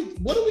 what are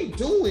we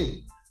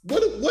doing?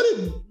 What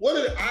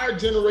did our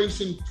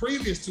generation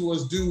previous to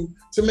us do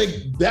to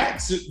make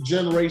that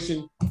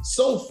generation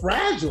so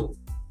fragile,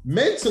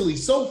 mentally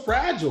so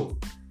fragile?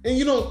 And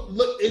you know,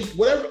 look,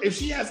 if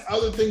she has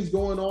other things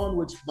going on,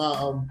 which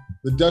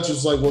the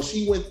Duchess was like, well,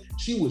 she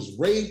was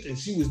raped and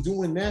she was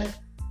doing that.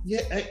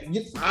 Yeah,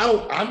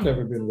 I've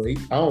never been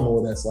raped. I don't know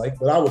what that's like,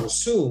 but I would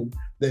assume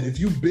that if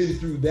you've been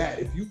through that,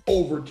 if you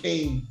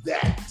overcame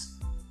that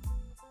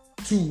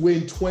to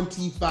win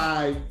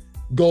 25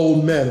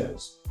 gold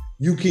medals,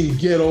 you can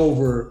get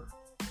over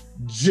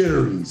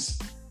jitteries.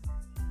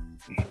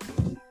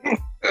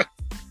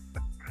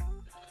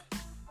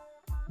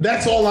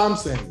 That's all I'm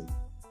saying.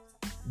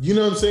 You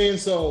know what I'm saying?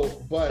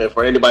 So, but and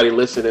for anybody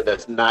listening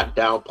that's not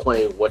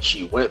downplaying what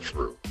she went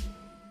through,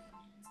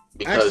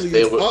 because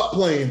actually it's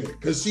upplaying it,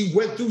 because she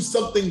went through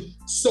something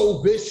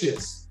so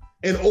vicious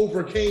and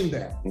overcame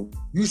that.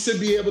 You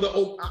should be able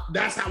to.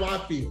 That's how I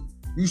feel.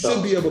 You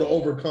should be able to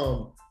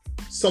overcome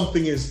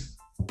something as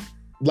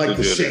like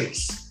the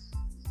shakes,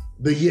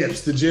 the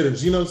yips, the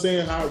jitters. You know what I'm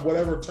saying?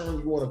 Whatever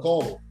term you want to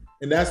call it.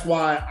 And that's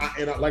why,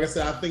 like I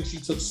said, I think she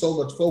took so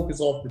much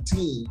focus off the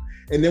team.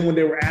 And then when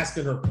they were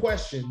asking her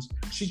questions,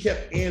 she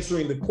kept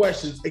answering the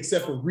questions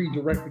except for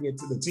redirecting it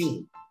to the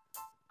team.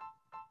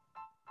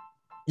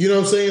 You know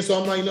what I'm saying?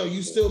 So I'm like, no,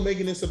 you still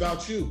making this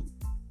about you.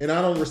 And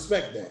I don't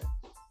respect that.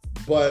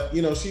 But,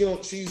 you know,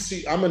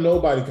 I'm a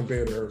nobody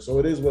compared to her. So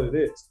it is what it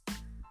is.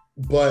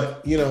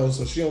 But, you know,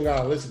 so she don't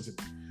got to listen to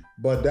me.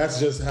 But that's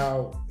just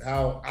how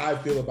I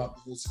feel about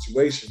the whole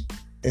situation.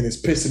 And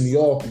it's pissing me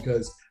off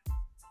because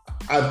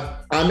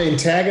I'm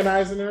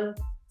antagonizing her,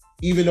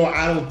 even though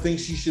I don't think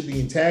she should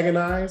be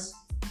antagonized,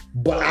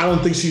 but I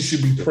don't think she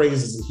should be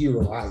praised as a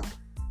hero either.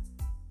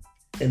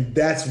 And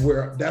that's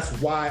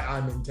why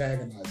I'm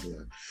antagonizing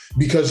her,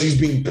 because she's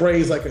being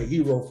praised like a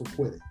hero for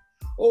quitting.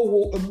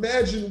 Oh, well,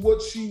 imagine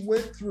what she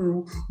went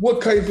through,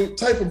 what type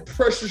of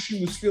pressure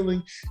she was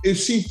feeling if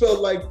she felt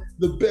like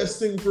the best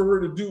thing for her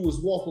to do was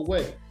walk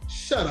away.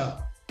 Shut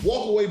up.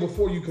 Walk away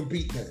before you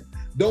compete then.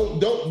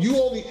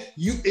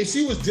 If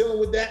she was dealing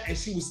with that and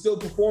she was still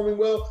performing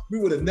well, we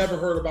would have never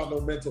heard about no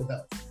mental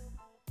health.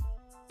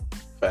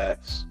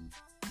 Facts.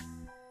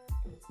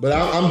 But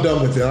I'm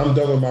done with it. I'm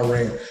done with my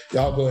rant.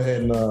 Y'all go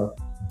ahead and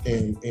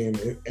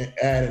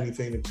add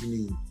anything that you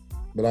need.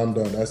 But I'm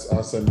done.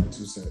 I'll send you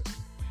 2 cents.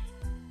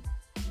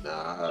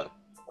 Nah,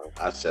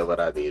 I said what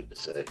I needed to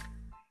say.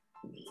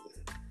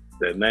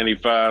 That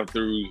 95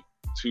 through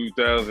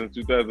 2000,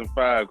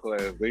 2005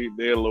 class,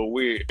 they're a little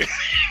weird.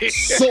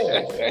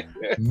 Soft.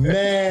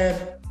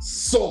 Mad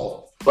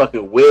soft.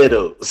 Fucking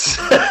weirdos.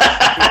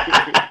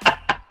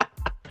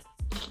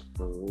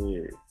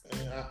 Weird.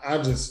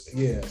 I'm just,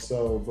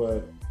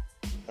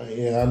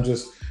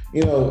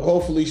 you know,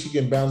 hopefully she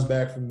can bounce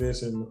back from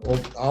this, and I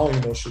don't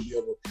even know she'll be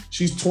able.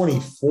 She's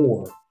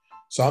 24,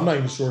 so I'm not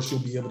even sure she'll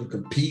be able to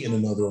compete in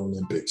another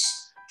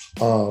Olympics.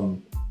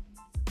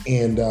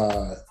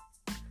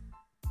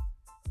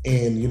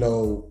 And you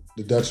know,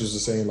 the Duchess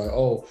is saying like,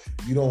 oh,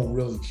 you don't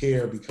really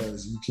care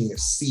because you can't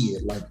see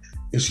it, like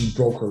if she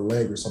broke her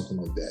leg or something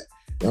like that.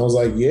 And I was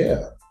like,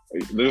 yeah.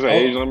 There's an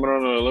age limit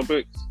on the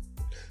Olympics?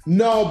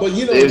 No, but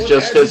you know, it's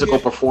just physical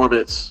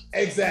performance.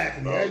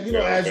 Exactly. You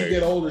know, as you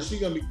get older,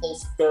 she's gonna be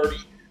close to 30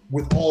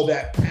 with all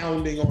that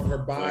pounding on her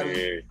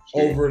body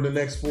over the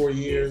next 4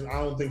 years.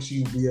 I don't think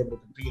she'll be able to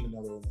compete in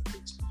another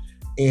Olympics.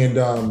 And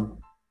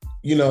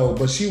you know,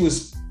 but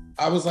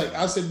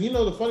I said, you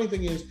know, the funny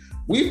thing is,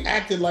 we've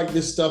acted like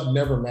this stuff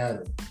never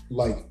mattered.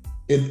 Like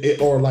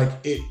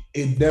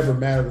it never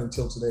mattered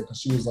until today, because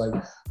she was like,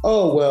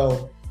 oh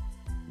well,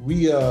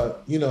 we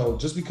you know,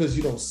 just because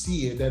you don't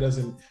see it, that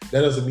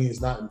doesn't mean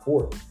it's not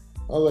important.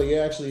 I was like, yeah,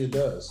 actually it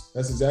does.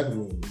 That's exactly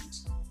what it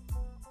means.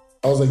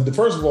 I was like,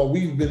 first of all,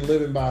 we've been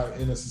living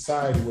in a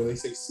society where they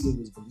say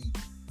seeing is believing.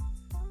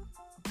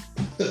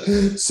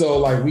 So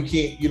like we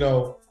can't,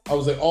 I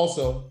was like, I'm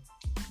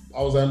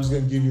just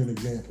gonna give you an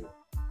example.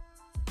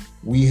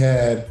 We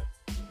had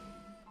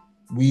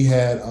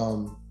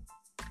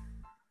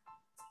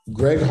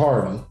Greg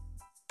Hardy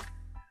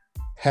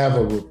have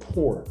a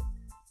report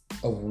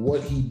of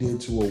what he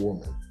did to a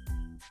woman.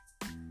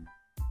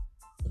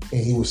 And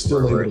he was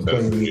still able to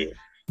blame me.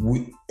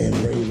 And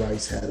Ray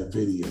Rice had a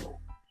video.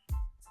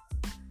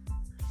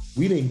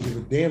 We didn't give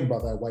a damn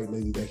about that white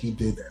lady that he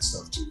did that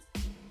stuff to.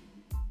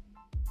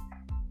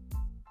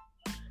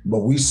 But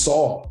we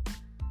saw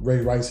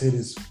Ray Rice hit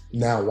his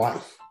now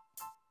wife,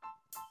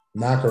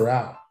 knock her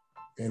out,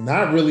 and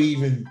not really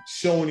even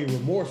show any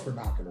remorse for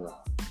knocking her out.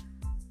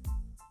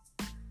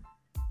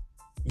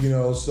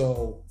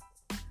 So,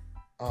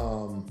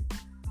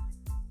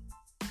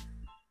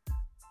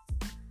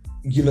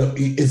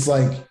 it's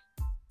like,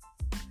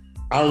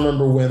 I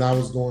remember when I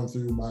was going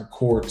through my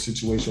court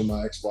situation with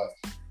my ex-wife,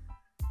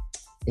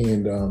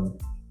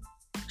 and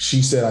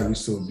she said I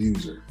used to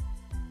abuse her.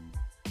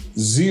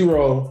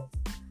 Zero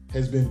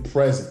has been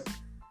present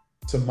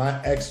to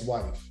my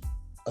ex-wife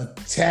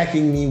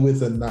attacking me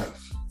with a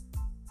knife,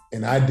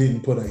 and I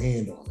didn't put a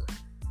hand on her.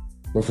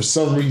 But for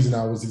some reason,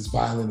 I was this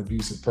violent,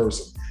 abusive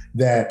person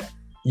that,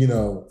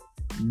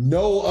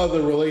 no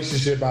other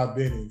relationship I've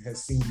been in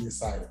has seen this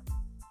side of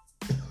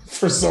me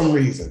for some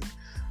reason.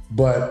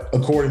 But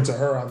according to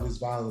her, I'm this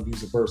violent,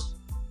 abusive person.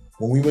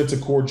 When we went to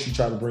court, she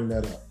tried to bring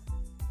that up.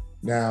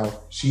 Now,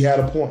 she had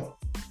a point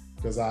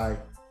because I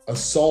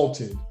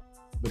assaulted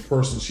the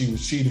person she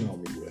was cheating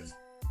on me with.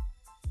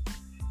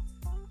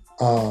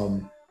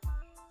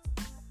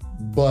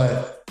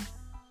 But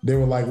they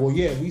were like, well,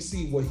 yeah, we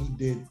see what he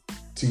did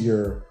to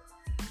your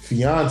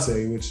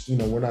fiance, which,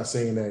 we're not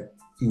saying that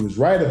he was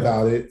right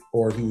about it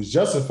or he was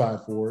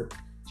justified for it.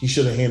 He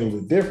should have handled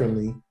it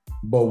differently.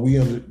 But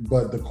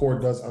but the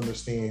court does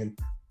understand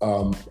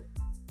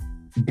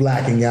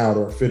blacking out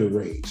or a fit of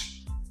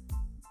rage.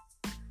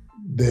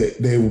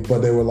 They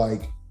were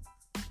like,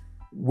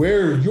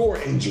 where are your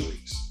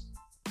injuries?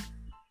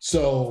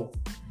 So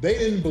they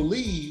didn't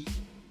believe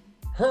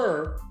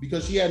her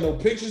because she had no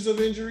pictures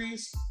of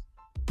injuries,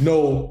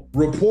 no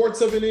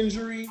reports of an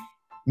injury,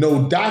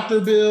 no doctor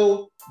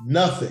bill,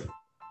 nothing.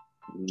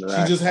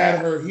 She just had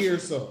her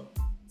hearsay.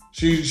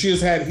 She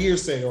just had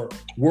hearsay or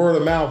word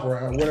of mouth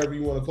or whatever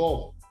you want to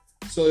call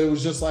it. So it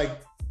was just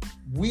like,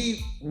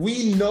 we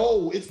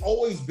know it's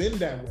always been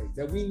that way,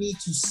 that we need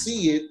to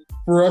see it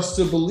for us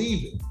to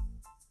believe it.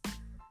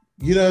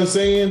 You know what I'm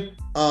saying?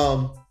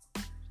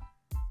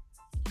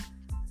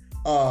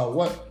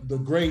 What the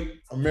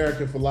great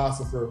American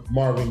philosopher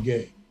Marvin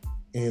Gaye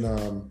in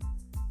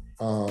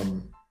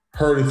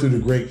Heard It Through the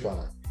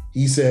Grapevine.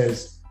 He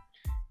says,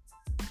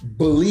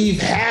 believe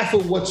half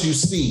of what you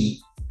see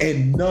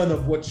and none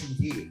of what you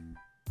hear.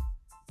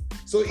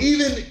 So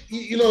even,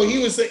 he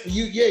was saying,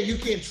 you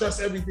can't trust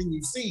everything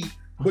you see,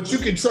 but you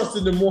can trust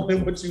it more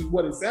than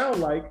what it sounds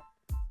like.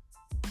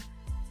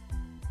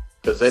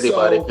 Because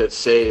anybody could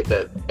say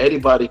that,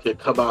 anybody could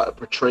come out and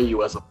portray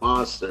you as a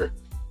monster.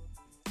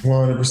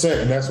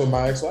 100%. And that's what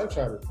my ex-wife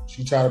tried to do.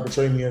 She tried to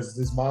portray me as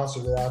this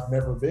monster that I've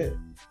never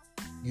been.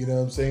 You know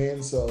what I'm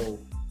saying? So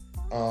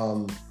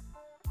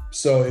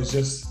it's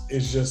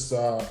just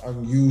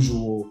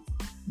unusual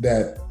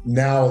that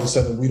now all of a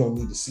sudden we don't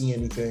need to see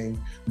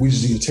anything. We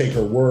just need to take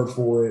her word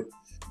for it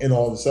and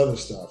all this other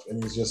stuff.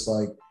 And it's just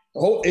like,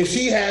 if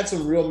she had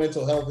some real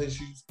mental health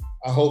issues,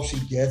 I hope she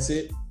gets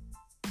it.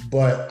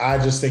 But I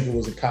just think it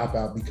was a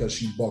cop-out because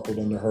she buckled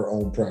under her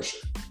own pressure.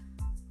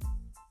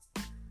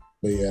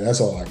 But yeah, that's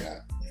all I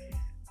got.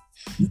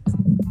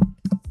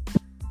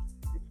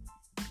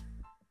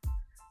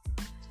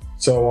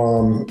 So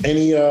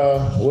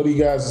what do you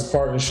guys'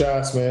 parting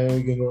shots, man?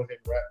 We can go ahead and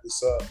wrap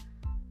this up.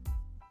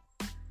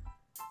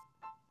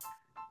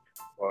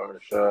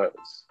 Parting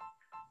shots.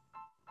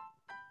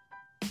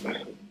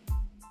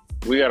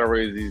 We gotta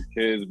raise these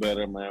kids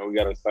better, man. We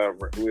gotta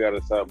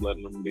stop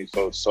letting them be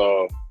so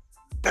soft.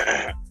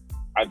 I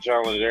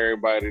challenge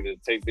everybody to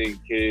take their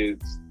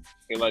kids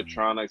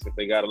electronics, if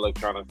they got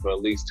electronics, for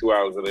at least 2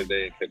 hours of the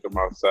day and take them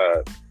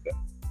outside,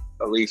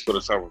 at least for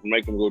the summer.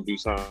 Make them go do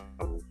something.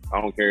 I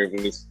don't care if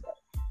it's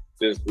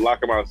just lock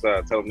them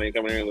outside. Tell them they ain't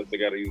coming here unless they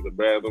got to use the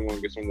bathroom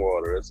and get some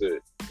water. That's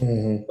it.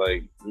 Mm-hmm.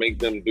 Like, make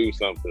them do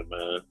something,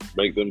 man.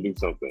 Make them do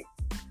something.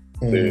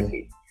 Mm-hmm.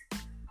 Seriously.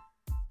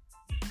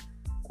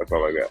 That's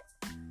all I got.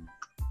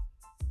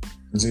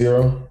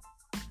 Zero.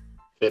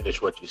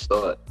 Finish what you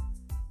start.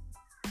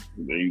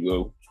 There you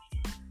go.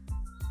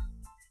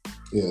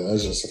 Yeah,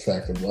 that's just a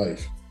fact of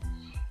life.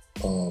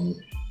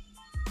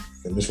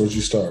 Finish what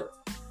you start.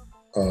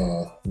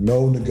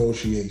 No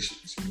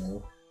negotiations,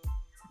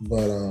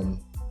 But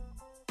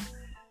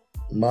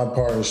my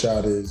parting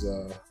shot is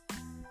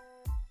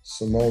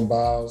Simone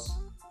Biles.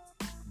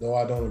 Though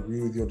I don't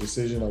agree with your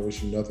decision, I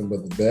wish you nothing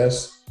but the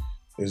best.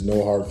 There's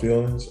no hard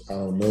feelings. I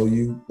don't know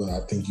you, but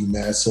I think you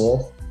mad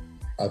soft.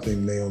 I think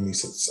Naomi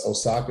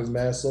Osaka's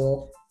mad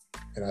soft.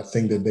 and I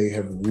think that they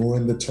have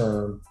ruined the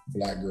term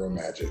Black Girl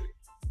Magic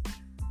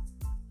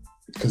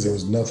because there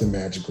was nothing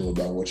magical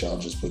about what y'all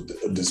just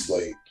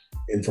displayed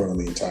in front of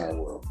the entire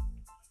world.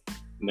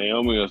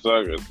 Naomi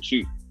Osaka,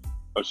 she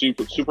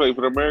played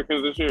for the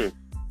Americans this year.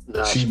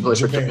 Nah, she played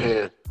for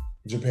Japan.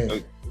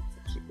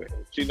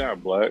 She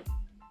not black.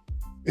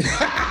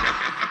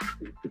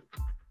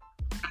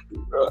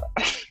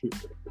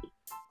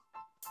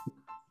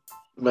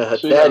 Man, her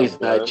daddy's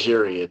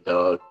Nigerian,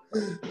 dog.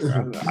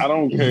 I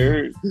don't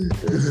care.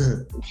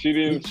 She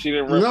didn't.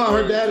 No,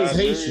 her dad is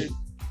Haitian.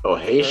 Oh,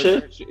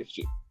 Haitian?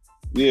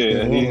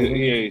 Yeah,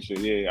 he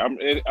Haitian. Yeah,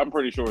 I'm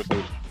pretty sure it's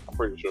Haitian. I'm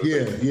pretty sure.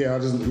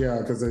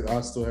 Because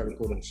I still haven't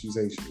put her. She's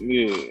Haitian.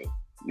 Yeah.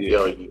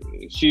 Yo,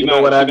 she's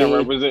not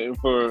representing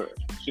for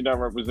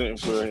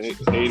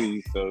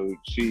Haiti, so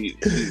she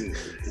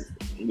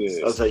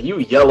yeah. I was like, you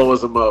yellow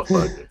as a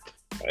motherfucker.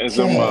 As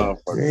a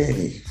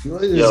motherfucker.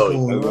 What is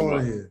going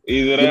on here?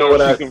 Either that or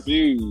she's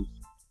confused.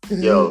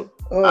 Yo.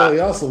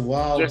 Y'all some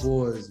wild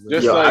boys,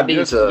 man.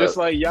 Just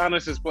like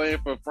Giannis is playing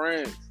for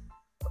France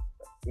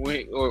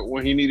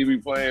when he need to be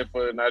playing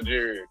for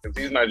Nigeria, because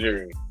he's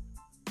Nigerian.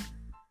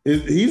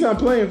 He's not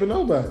playing for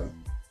nobody.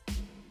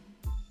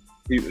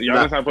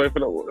 Giannis not playing for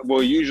no.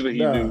 Well, usually he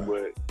do,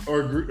 but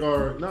or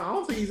no, I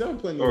don't think he's ever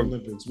playing in the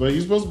Olympics. But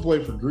he's supposed to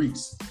play for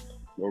Greece.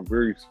 Or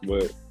Greece,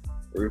 but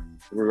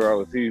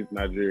regardless, he's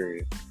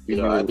Nigerian. He's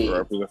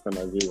representing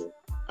Nigeria.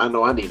 I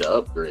know I need to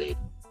upgrade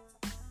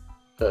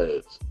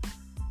because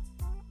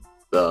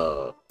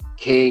the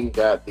King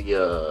got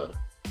the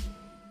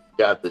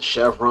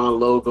chevron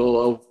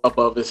logo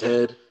above his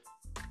head.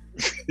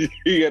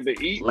 He got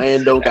to eat.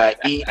 Lando got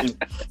eating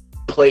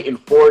plate and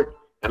fork,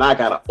 and I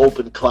got an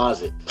open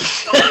closet.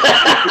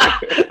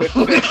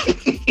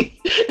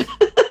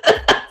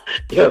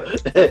 Yo,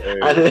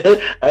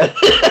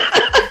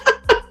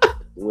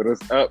 when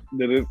it's up,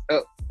 then it's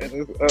up, and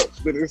it's up,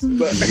 then it's up.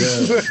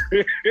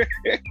 Yeah.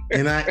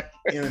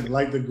 and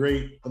like the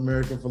great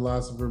American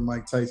philosopher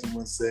Mike Tyson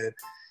once said,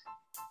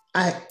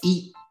 I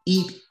eat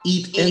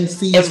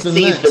MCs for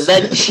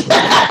lunch.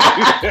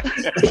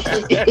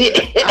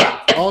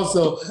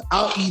 Also,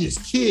 I'll eat his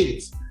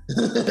kids.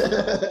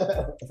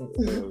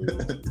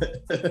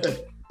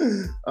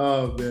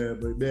 Oh man,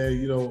 but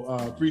man,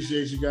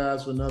 appreciate you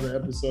guys for another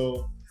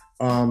episode.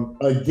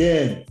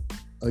 Again,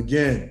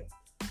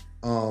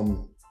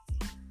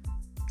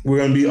 we're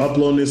gonna be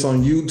uploading this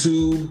on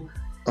YouTube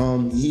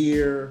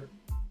here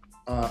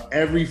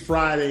every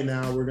Friday.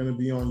 Now we're gonna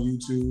be on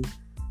YouTube,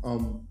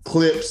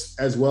 clips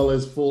as well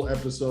as full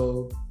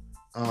episode.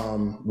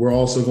 We're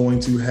also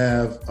going to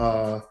have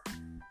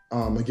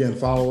again,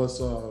 follow us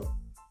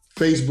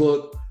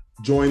Facebook,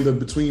 join the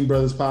Between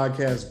Brothers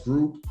Podcast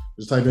group.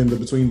 Just type in the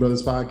Between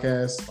Brothers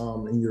Podcast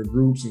in your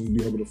groups and you'll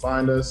be able to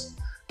find us.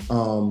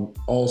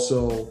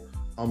 Also,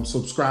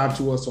 subscribe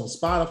to us on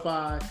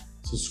Spotify,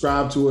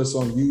 subscribe to us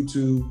on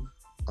YouTube,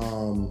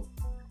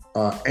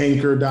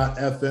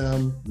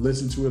 anchor.fm,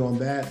 listen to it on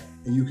that.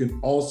 And you can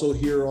also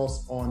hear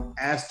us on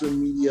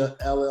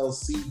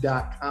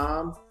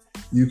AstorMediaLLC.com.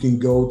 You can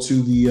go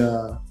to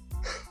the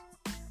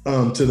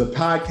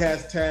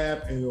podcast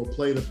tab and it'll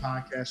play the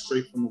podcast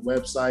straight from the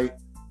website.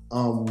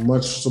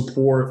 Much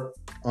support.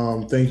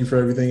 Thank you for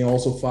everything.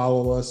 Also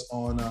follow us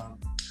on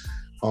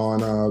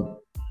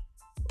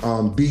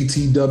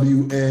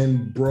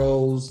BTWN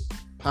Bros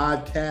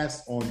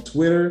Podcast on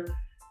Twitter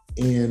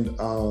and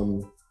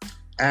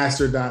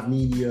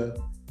Astor.media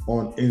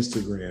on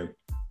Instagram.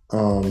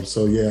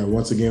 So yeah,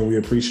 once again, we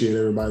appreciate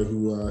everybody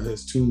who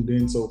has tuned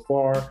in so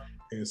far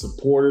and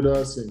supported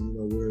us, and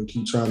we're gonna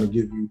keep trying to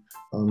give you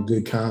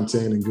good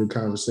content and good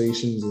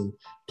conversations. And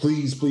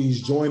please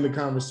join the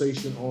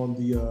conversation on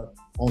the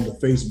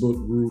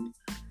Facebook group.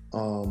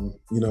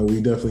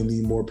 We definitely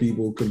need more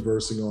people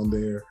conversing on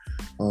there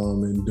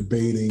and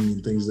debating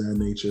and things of that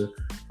nature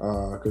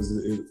because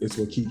it's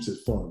what keeps it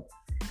fun.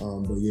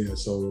 But yeah,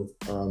 so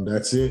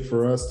that's it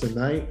for us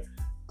tonight.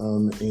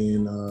 And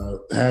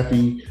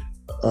happy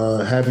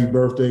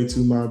birthday to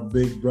my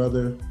big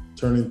brother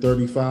turning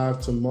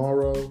 35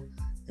 tomorrow.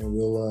 And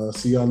we'll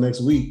see y'all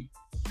next week.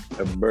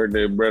 Happy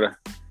birthday, brother.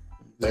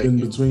 It's been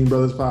Between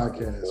Brothers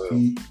Podcast.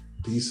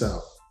 Peace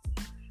out.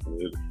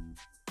 Yeah.